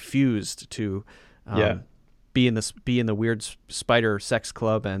going to be fused to be in the weird spider sex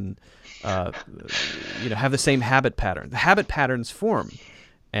club and have the same habit pattern. The habit patterns form,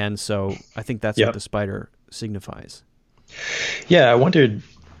 and so I think that's what the spider signifies. Yeah, I wondered.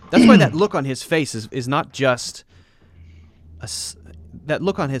 That's why that look on his face is not just that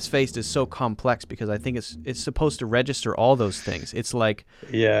look on his face is so complex, because I think it's supposed to register all those things. It's like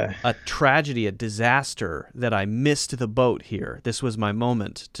a tragedy, a disaster, that I missed the boat here. This was my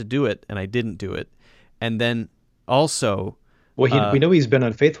moment to do it, and I didn't do it. And then also, we know he's been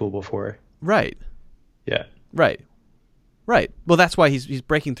unfaithful before. Right. Yeah. Right. Well, that's why he's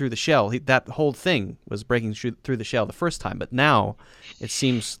breaking through the shell. That whole thing was breaking through the shell the first time, but now it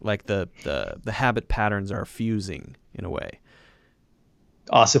seems like the habit patterns are fusing in a way.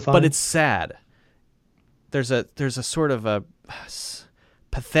 Ossifying. But it's sad. There's a sort of a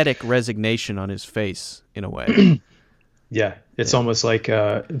pathetic resignation on his face in a way. Yeah, it's almost like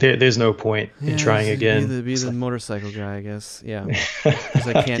there's no point in trying again. Be It's the like, motorcycle guy, I guess. Yeah, because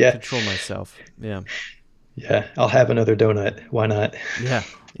I can't yeah, control myself. Yeah, yeah. I'll have another donut. Why not? yeah,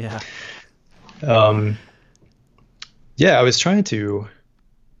 yeah. Um, yeah, I was trying to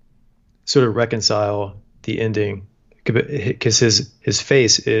sort of reconcile the ending because his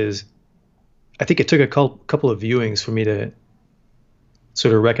face is. I think it took a couple of viewings for me to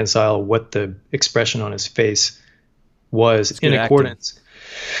sort of reconcile what the expression on his face was It's in good acting. accordance.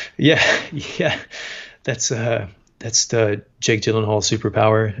 Yeah, yeah. That's the Jake Gyllenhaal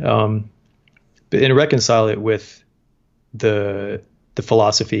superpower. But and reconcile it with the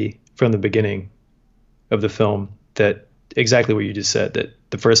philosophy from the beginning of the film, that exactly what you just said, that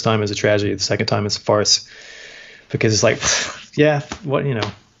the first time is a tragedy, the second time is a farce, because it's like, yeah, What can I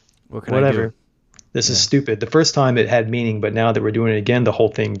do? whatever. This is Yeah. stupid. The first time it had meaning, but now that we're doing it again, the whole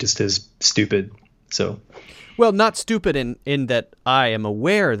thing just is stupid. So Well, not stupid in that I am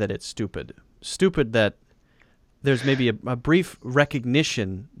aware that it's stupid. Stupid that there's maybe a brief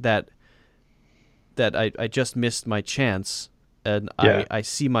recognition that I just missed my chance, and yeah, I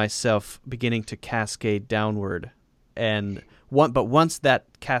see myself beginning to cascade downward, and but once that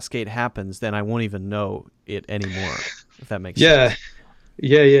cascade happens, then I won't even know it anymore. If that makes yeah, sense. He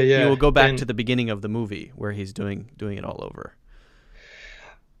yeah. will go back And to the beginning of the movie where he's doing it all over.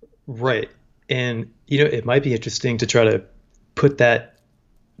 right. And it might be interesting to try to put that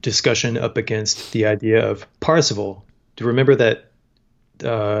discussion up against the idea of Parzival. Do you remember that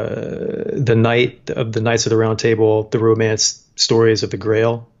the night of the Knights of the Round Table, the romance stories of the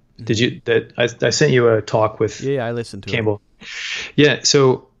Grail? Did you that I sent you a talk with Yeah, I listened to it. Campbell? Yeah.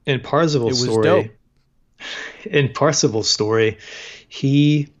 So It was dope. in Parzival's story,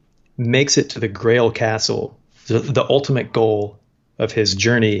 he makes it to the Grail Castle, the ultimate goal of his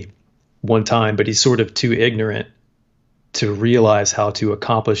journey, one time, but he's sort of too ignorant to realize how to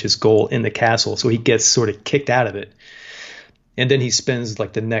accomplish his goal in the castle. So he gets sort of kicked out of it. And then he spends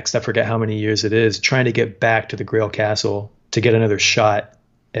like the next, I forget how many years it is, trying to get back to the Grail Castle to get another shot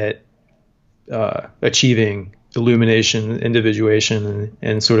at achieving illumination, individuation,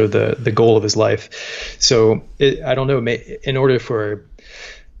 and sort of the goal of his life. So I don't know, in order for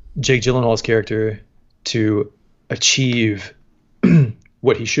Jake Gyllenhaal's character to achieve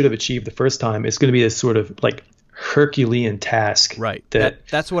what he should have achieved the first time, it's going to be this sort of like Herculean task. Right. That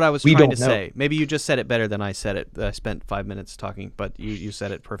That's what I was we trying to don't know. say. Maybe you just said it better than I said it. I spent 5 minutes talking, but you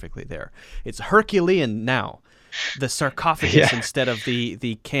said it perfectly there. It's Herculean now. The sarcophagus Yeah. instead of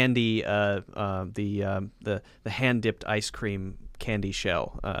the candy, the hand dipped ice cream candy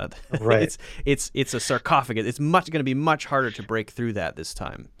shell. Right. It's a sarcophagus. It's going to be much harder to break through that this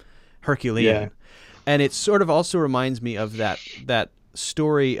time. Herculean. Yeah. And it sort of also reminds me of that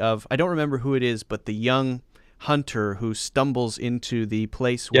story of, I don't remember who it is, but the young hunter who stumbles into the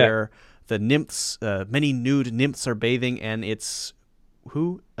place Yeah. where the nymphs, many nude nymphs are bathing, and it's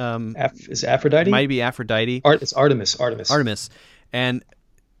who? Is it Aphrodite? Might be Aphrodite. It's Artemis. Artemis. And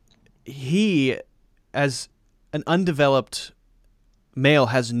he, as an undeveloped male,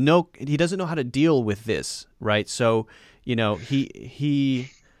 he doesn't know how to deal with this, right? So, he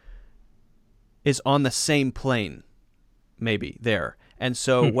is on the same plane, maybe, there. And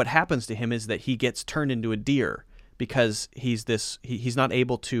so what happens to him is that he gets turned into a deer because he's not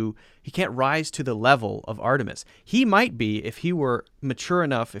able to, he can't rise to the level of Artemis. He might be, if he were mature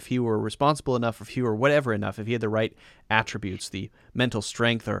enough, if he were responsible enough, if he were whatever enough, if he had the right attributes, the mental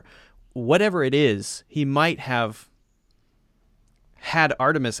strength or whatever it is, he might have had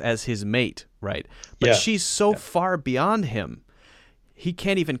Artemis as his mate, right? But Yeah. she's so far beyond him, he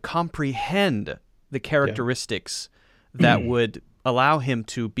can't even comprehend the characteristics that would allow him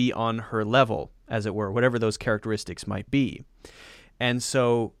to be on her level, as it were, whatever those characteristics might be. And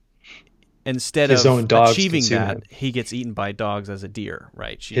so instead His of own dogs achieving consume that, him. he gets eaten by dogs as a deer,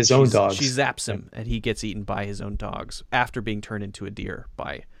 right? His own dogs. She zaps him, and he gets eaten by his own dogs after being turned into a deer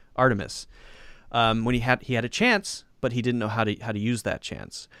by Artemis. When he had a chance, but he didn't know how to use that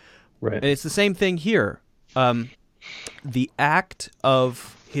chance. Right. And it's the same thing here. The act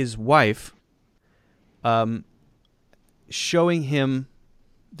of his wife showing him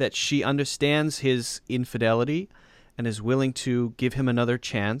that she understands his infidelity and is willing to give him another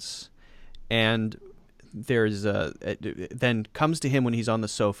chance, and then comes to him when he's on the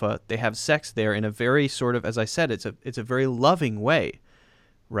sofa. They have sex there in a very sort of, as I said, it's a very loving way,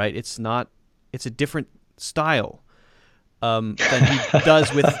 right? It's a different style than he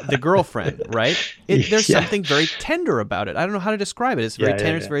does with the girlfriend, right? There's Yeah. something very tender about it. I don't know how to describe it. It's very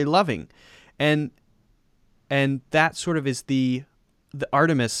tender. It's very loving, and that sort of is the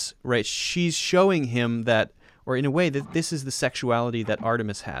Artemis, right? She's showing him that or in a way that this is the sexuality that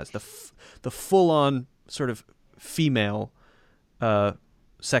Artemis has, the full-on sort of female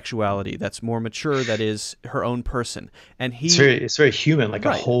sexuality that's more mature, that is her own person. And it's very human, like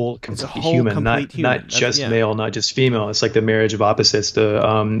right. a whole It's complete a whole human, complete human. not just male, not just female. It's like the marriage of opposites,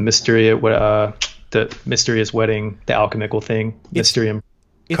 the the mysterious wedding, the alchemical thing, Mysterium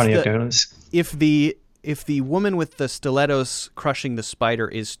Carniotonus. If the woman with the stilettos crushing the spider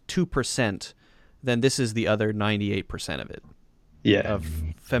is 2%, then this is the other 98% of it. Yeah. Of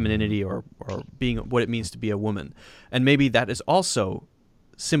femininity or being what it means to be a woman. And maybe that is also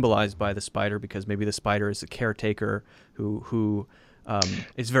symbolized by the spider, because maybe the spider is a caretaker who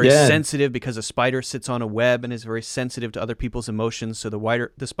is very sensitive, because a spider sits on a web and is very sensitive to other people's emotions. So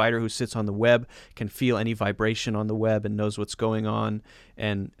the spider who sits on the web can feel any vibration on the web and knows what's going on.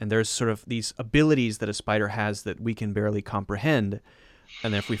 And there's sort of these abilities that a spider has that we can barely comprehend.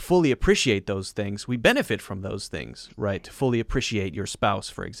 And if we fully appreciate those things, we benefit from those things, right? To fully appreciate your spouse,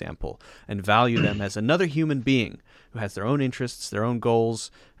 for example, and value them as another human being who has their own interests, their own goals,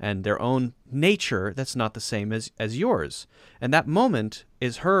 and their own nature that's not the same as yours. And that moment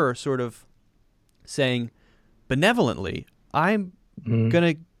is her sort of saying benevolently, I'm going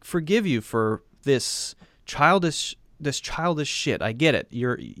to forgive you for this childish shit. I get it.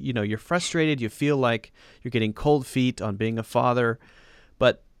 You're frustrated. You feel like you're getting cold feet on being a father.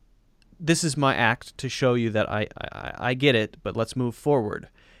 But this is my act to show you that I get it, but let's move forward.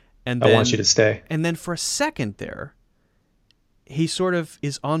 And then, I want you to stay. And then for a second there, he sort of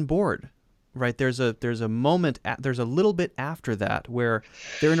is on board, right? There's a moment, there's a little bit after that where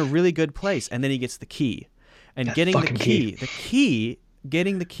they're in a really good place, and then he gets the key. And that getting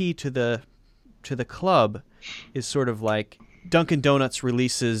getting the key to the club is sort of like Dunkin' Donuts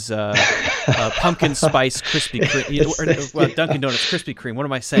releases pumpkin spice Krispy Kreme. Well, Dunkin' Donuts Krispy Kreme. What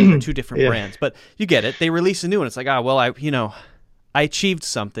am I saying? They're two different brands, but you get it. They release a new one. It's like, I achieved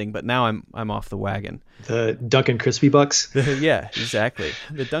something, but now I'm off the wagon. The Dunkin' Crispy Bucks. Yeah, exactly.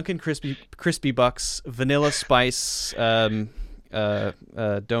 The Dunkin' Crispy Bucks vanilla spice donut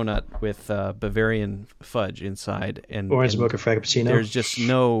with Bavarian fudge inside and orange mocha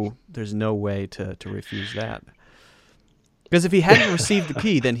frappuccino. There's no way to refuse that. Because if he hadn't received the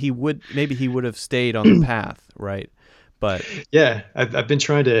key, then he would have stayed on the path, right? But yeah, I've been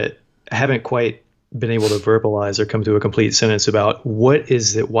trying to. I haven't quite been able to verbalize or come to a complete sentence about what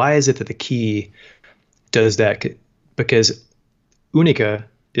is it. Why is it that the key does that? Because única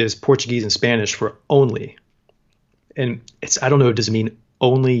is Portuguese and Spanish for only, and I don't know. Does it mean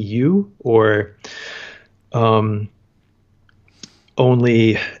only you or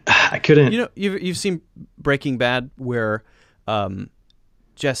only? I couldn't. You've seen Breaking Bad where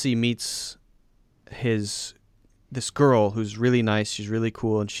Jesse meets this girl who's really nice. She's really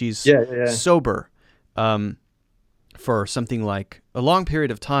cool, and she's sober for something like a long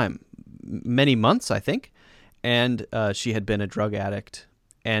period of time, many months, I think. And she had been a drug addict,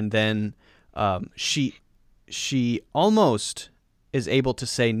 and then she almost is able to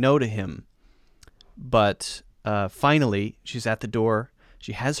say no to him, but finally she's at the door.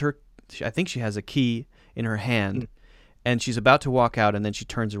 I think she has a key in her hand, and she's about to walk out, and then she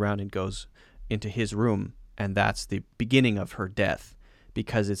turns around and goes into his room, and that's the beginning of her death,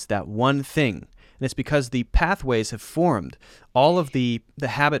 because it's that one thing, and it's because the pathways have formed. All of the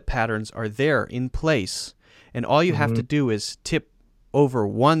habit patterns are there in place, and all you have to do is tip over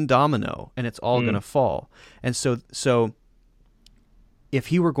one domino, and it's all going to fall. And so if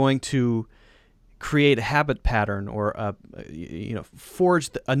he were going to create a habit pattern or forge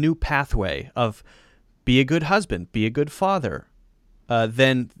a new pathway of be a good husband, be a good father,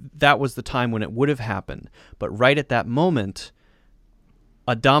 then that was the time when it would have happened. But right at that moment,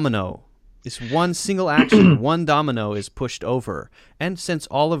 a domino, this one single action, one domino is pushed over. And since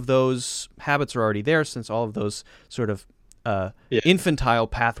all of those habits are already there, since all of those sort of infantile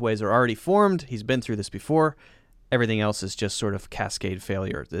pathways are already formed, he's been through this before, everything else is just sort of cascade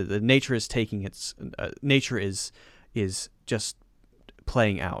failure. The nature is taking its nature is just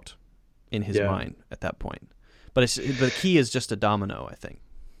playing out in his mind at that point. But the key is just a domino, I think.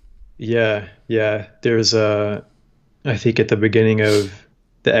 Yeah. There's I think at the beginning of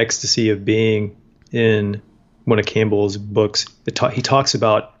The Ecstasy of Being, in one of Campbell's books, he talks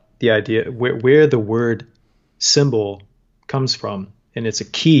about the idea where the word symbol comes from. And it's a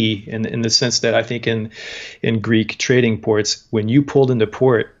key in the sense that I think in Greek trading ports, when you pulled into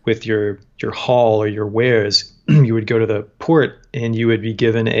port with your haul or your wares, you would go to the port and you would be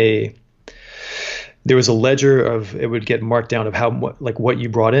given there was a ledger of, it would get marked down of what you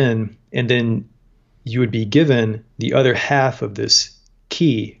brought in, and then you would be given the other half of this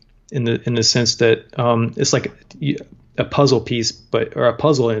key. in the sense that it's like a puzzle piece, or a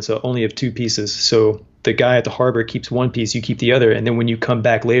puzzle, and it's only of two pieces. So the guy at the harbor keeps one piece, you keep the other, and then when you come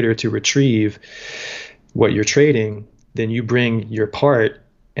back later to retrieve what you're trading, then you bring your part,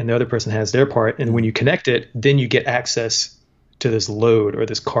 and the other person has their part, and when you connect it, then you get access to this load or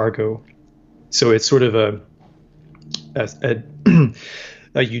this cargo. So it's sort of a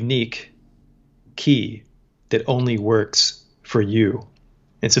a unique key that only works for you.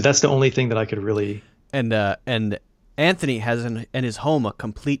 And so that's the only thing that I could really. And Anthony has in his home a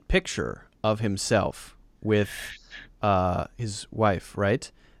complete picture of himself with his wife,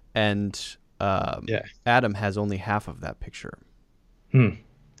 right? And Adam has only half of that picture.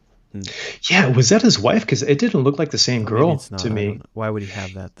 Yeah, was that his wife? Because it didn't look like the same girl to me. Why would he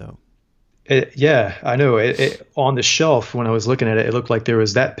have that though? Yeah, I know. On the shelf when I was looking at it, it looked like there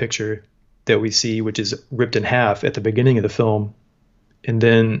was that picture that we see, which is ripped in half at the beginning of the film, and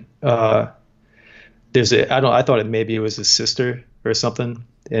then there's I thought maybe it was his sister or something,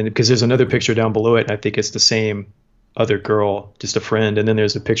 and because there's another picture down below it, and I think it's the same other girl, just a friend, and then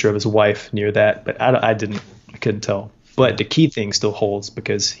there's a picture of his wife near that, but I couldn't tell. But the key thing still holds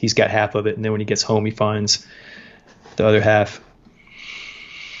because he's got half of it, and then when he gets home, he finds the other half.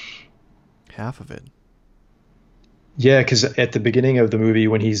 Half of it. Yeah, because at the beginning of the movie,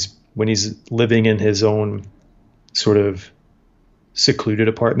 when he's living in his own sort of secluded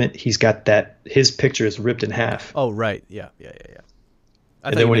apartment, he's got his picture is ripped in half. Oh, right. Yeah. I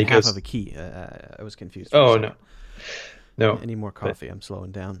thought then when he half goes, of a key. I was confused. Oh, no. Any more coffee? I'm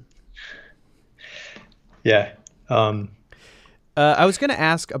slowing down. Yeah. I was going to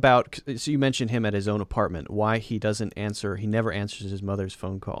ask about. So you mentioned him at his own apartment. Why he doesn't answer? He never answers his mother's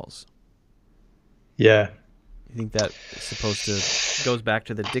phone calls. Yeah. You think that goes back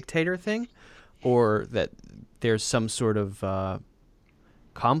to the dictator thing, or that there's some sort of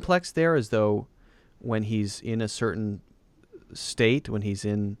complex there, as though when he's in a certain state, when he's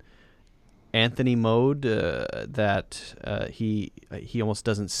in Anthony mode, that he almost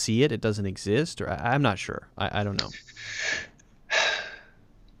doesn't see it doesn't exist, or I'm not sure. I don't know.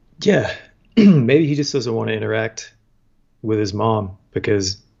 Yeah, maybe he just doesn't want to interact with his mom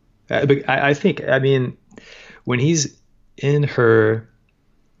because I think, I mean, when he's in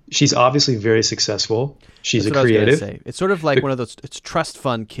she's obviously very successful. She's a creative. It's sort of like one of those. It's trust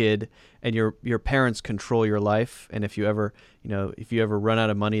fund kid, and your parents control your life. And if you ever run out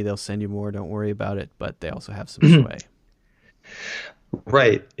of money, they'll send you more. Don't worry about it. But they also have some sway.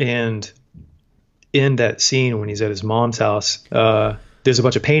 Right. And in that scene when he's at his mom's house, there's a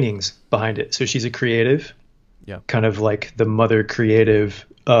bunch of paintings behind it. So she's a creative. Yeah. Kind of like the mother creative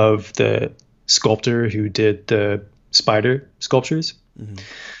of the sculptor who did the spider sculptures.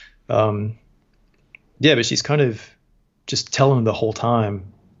 Mm-hmm. Yeah, but she's kind of just telling him the whole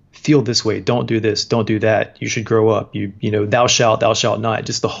time, feel this way, don't do this, don't do that, you should grow up, you know, thou shalt not,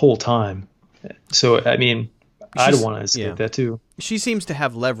 just the whole time. So I mean, I'd want to escape that too. She seems to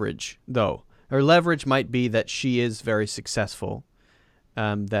have leverage, though. Her leverage might be that she is very successful,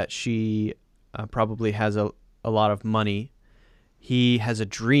 that she probably has a lot of money. He has a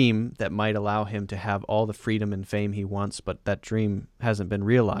dream that might allow him to have all the freedom and fame he wants, but that dream hasn't been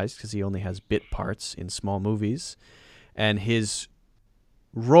realized because he only has bit parts in small movies. And his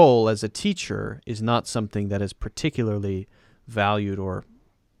role as a teacher is not something that is particularly valued or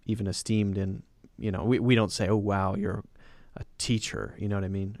even esteemed in, we don't say, oh, wow, you're a teacher, you know what I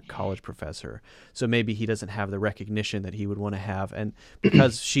mean? A college professor. So maybe he doesn't have the recognition that he would want to have. And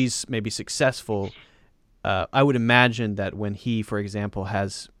because she's maybe successful, I would imagine that when he, for example,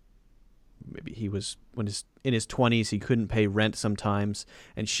 maybe he was in his 20s, he couldn't pay rent sometimes,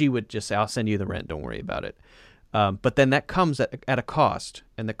 and she would just say, I'll send you the rent, don't worry about it. But then that comes at a cost,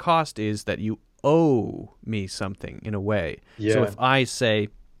 and the cost is that you owe me something in a way. Yeah. So if I say,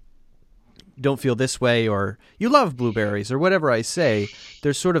 don't feel this way, or you love blueberries, or whatever I say,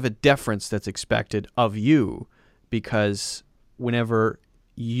 there's sort of a deference that's expected of you, because whenever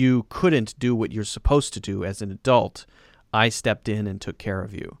you couldn't do what you're supposed to do as an adult, I stepped in and took care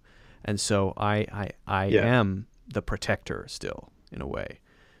of you. And so I am the protector still, in a way.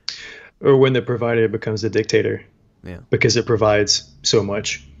 Or when the provider becomes the dictator. Yeah. Because it provides so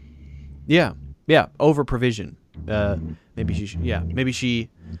much. Yeah. Yeah. Over provision.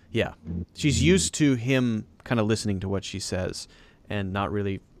 She's used to him kind of listening to what she says and not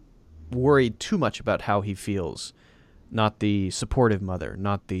really worried too much about how he feels. Not the supportive mother,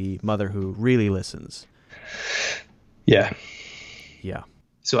 not the mother who really listens. Yeah. Yeah.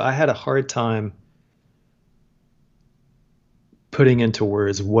 So I had a hard time putting into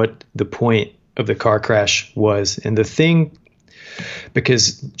words what the point of the car crash was. And the thing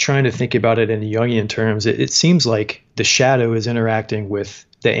because trying to think about it in Jungian terms, it seems like the shadow is interacting with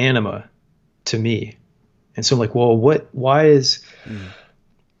the anima to me. And so I'm like, well, why is,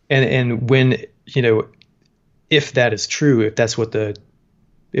 and when, if that is true, if that's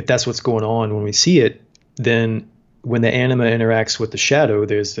what's going on when we see it, then when the anima interacts with the shadow,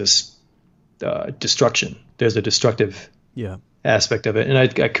 there's this destruction. There's a destructive aspect of it. And I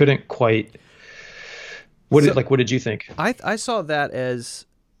couldn't quite, what did you think? I saw that as,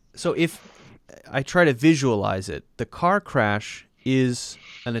 so if I try to visualize it, the car crash is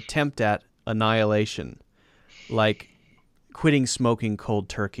an attempt at annihilation, like quitting smoking cold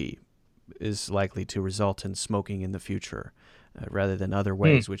turkey is likely to result in smoking in the future, rather than other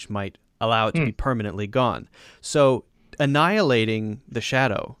ways which might allow it to be permanently gone. So annihilating the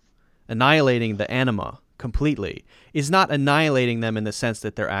shadow, annihilating the anima completely, is not annihilating them in the sense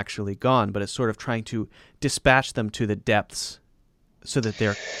that they're actually gone, but it's sort of trying to dispatch them to the depths so that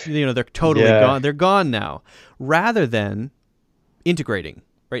they're totally gone. They're gone now, rather than integrating.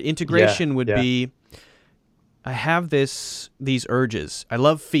 Right? Integration would be, I have these urges. I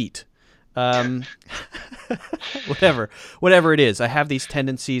love feet. Whatever it is, I have these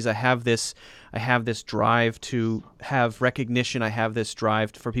tendencies. I have this drive to have recognition. I have this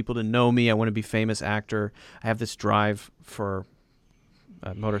drive for people to know me. I want to be a famous actor. I have this drive for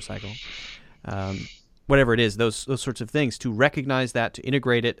a motorcycle. Whatever it is, those sorts of things. To recognize that, to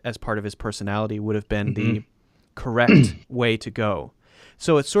integrate it as part of his personality would have been the correct way to go.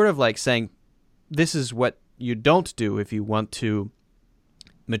 So it's sort of like saying, this is what you don't do if you want to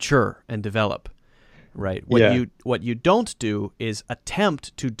mature and develop, right? What you don't do is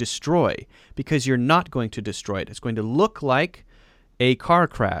attempt to destroy, because you're not going to destroy it. It's going to look like a car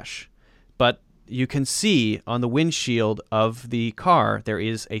crash, but you can see on the windshield of the car there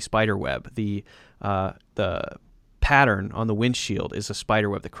is a spider web. The pattern on the windshield is a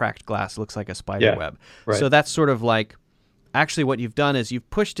spider web. The cracked glass looks like a spider web. Right. So that's sort of like, actually what you've done is you've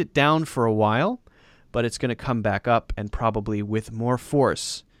pushed it down for a while, but it's going to come back up, and probably with more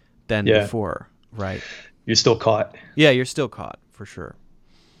force than before, right? You're still caught. Yeah, you're still caught, for sure.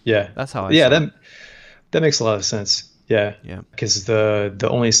 Yeah. That's how I saw it. That makes a lot of sense. Yeah. Yeah. Because the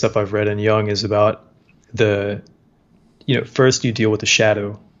only stuff I've read in Jung is about first you deal with the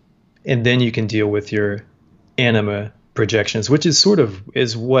shadow, and then you can deal with your anima projections, which is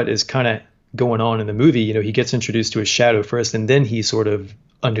what is kind of going on in the movie. He gets introduced to his shadow first, and then he sort of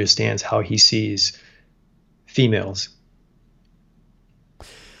understands how he sees females.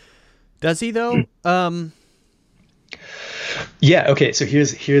 Does he though? Yeah. Okay. So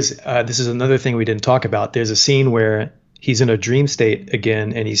here's this is another thing we didn't talk about. There's a scene where he's in a dream state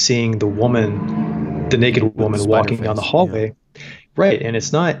again, and he's seeing the naked woman walking down the hallway. Yeah. Right. And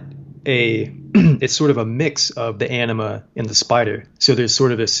it's not it's sort of a mix of the anima and the spider. So there's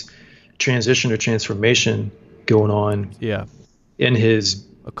sort of this transition or transformation going on in his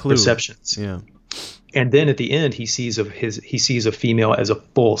perceptions. Yeah. And then at the end he sees a female as a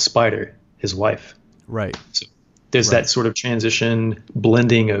full spider, his wife. Right. So there's that sort of transition,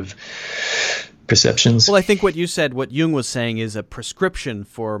 blending of perceptions. Well, I think what Jung was saying is a prescription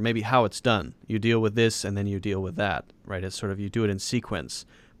for maybe how it's done. You deal with this and then you deal with that, right? It's sort of, you do it in sequence.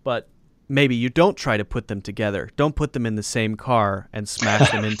 But maybe you don't try to put them together. Don't put them in the same car and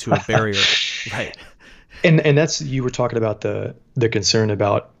smash them into a barrier. Right. And that's, you were talking about the concern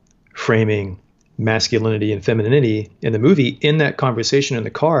about framing masculinity and femininity in the movie. In that conversation in the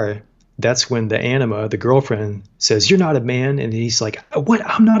car, that's when the anima, the girlfriend, says, "You're not a man." And he's like, "What?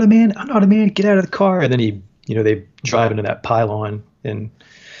 I'm not a man. I'm not a man. Get out of the car." And then they drive into that pylon,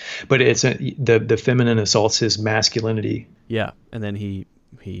 but it's the feminine assaults his masculinity. Yeah. And then he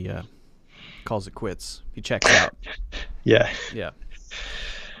calls it quits. He checks out. Yeah.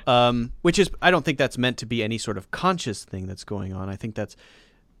 Which is, I don't think that's meant to be any sort of conscious thing that's going on. I think that's,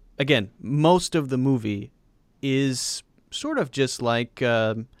 again, most of the movie is sort of just like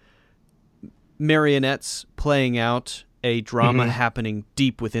marionettes playing out a drama happening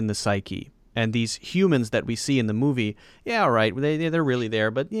deep within the psyche. And these humans that we see in the movie, yeah, all right, they're really there,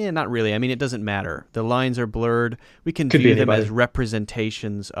 but yeah, not really. I mean, it doesn't matter. The lines are blurred. We can view them as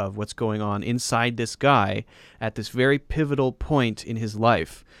representations of what's going on inside this guy at this very pivotal point in his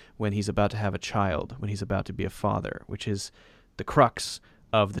life, when he's about to have a child, when he's about to be a father, which is the crux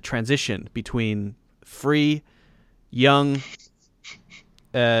of the transition between free, young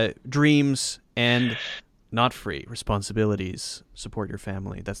dreams and not free responsibilities. Support your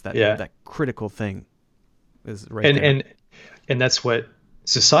family. That's that critical thing is right there. And that's what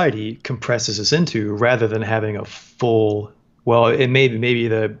society compresses us into, rather than having a full, well, it maybe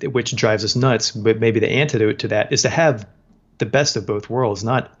which drives us nuts, but maybe the antidote to that is to have the best of both worlds,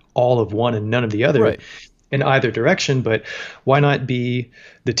 not all of one and none of the other Right. in either direction. But why not be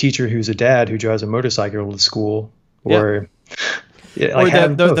the teacher who's a dad who drives a motorcycle to school, or yeah, Or like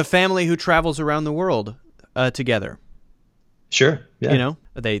have the both. family who travels around the world together. Sure. Yeah. You know,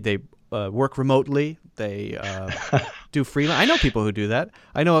 they work remotely. They do freelance. I know people who do that.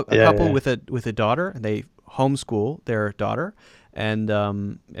 I know a Yeah, couple yeah. with a daughter. They homeschool their daughter, and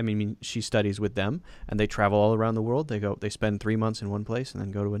I mean she studies with them, and they travel all around the world. They spend 3 months in one place and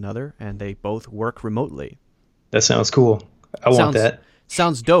then go to another, and they both work remotely. That sounds cool. I want Sounds that.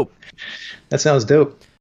 sounds dope. That sounds dope.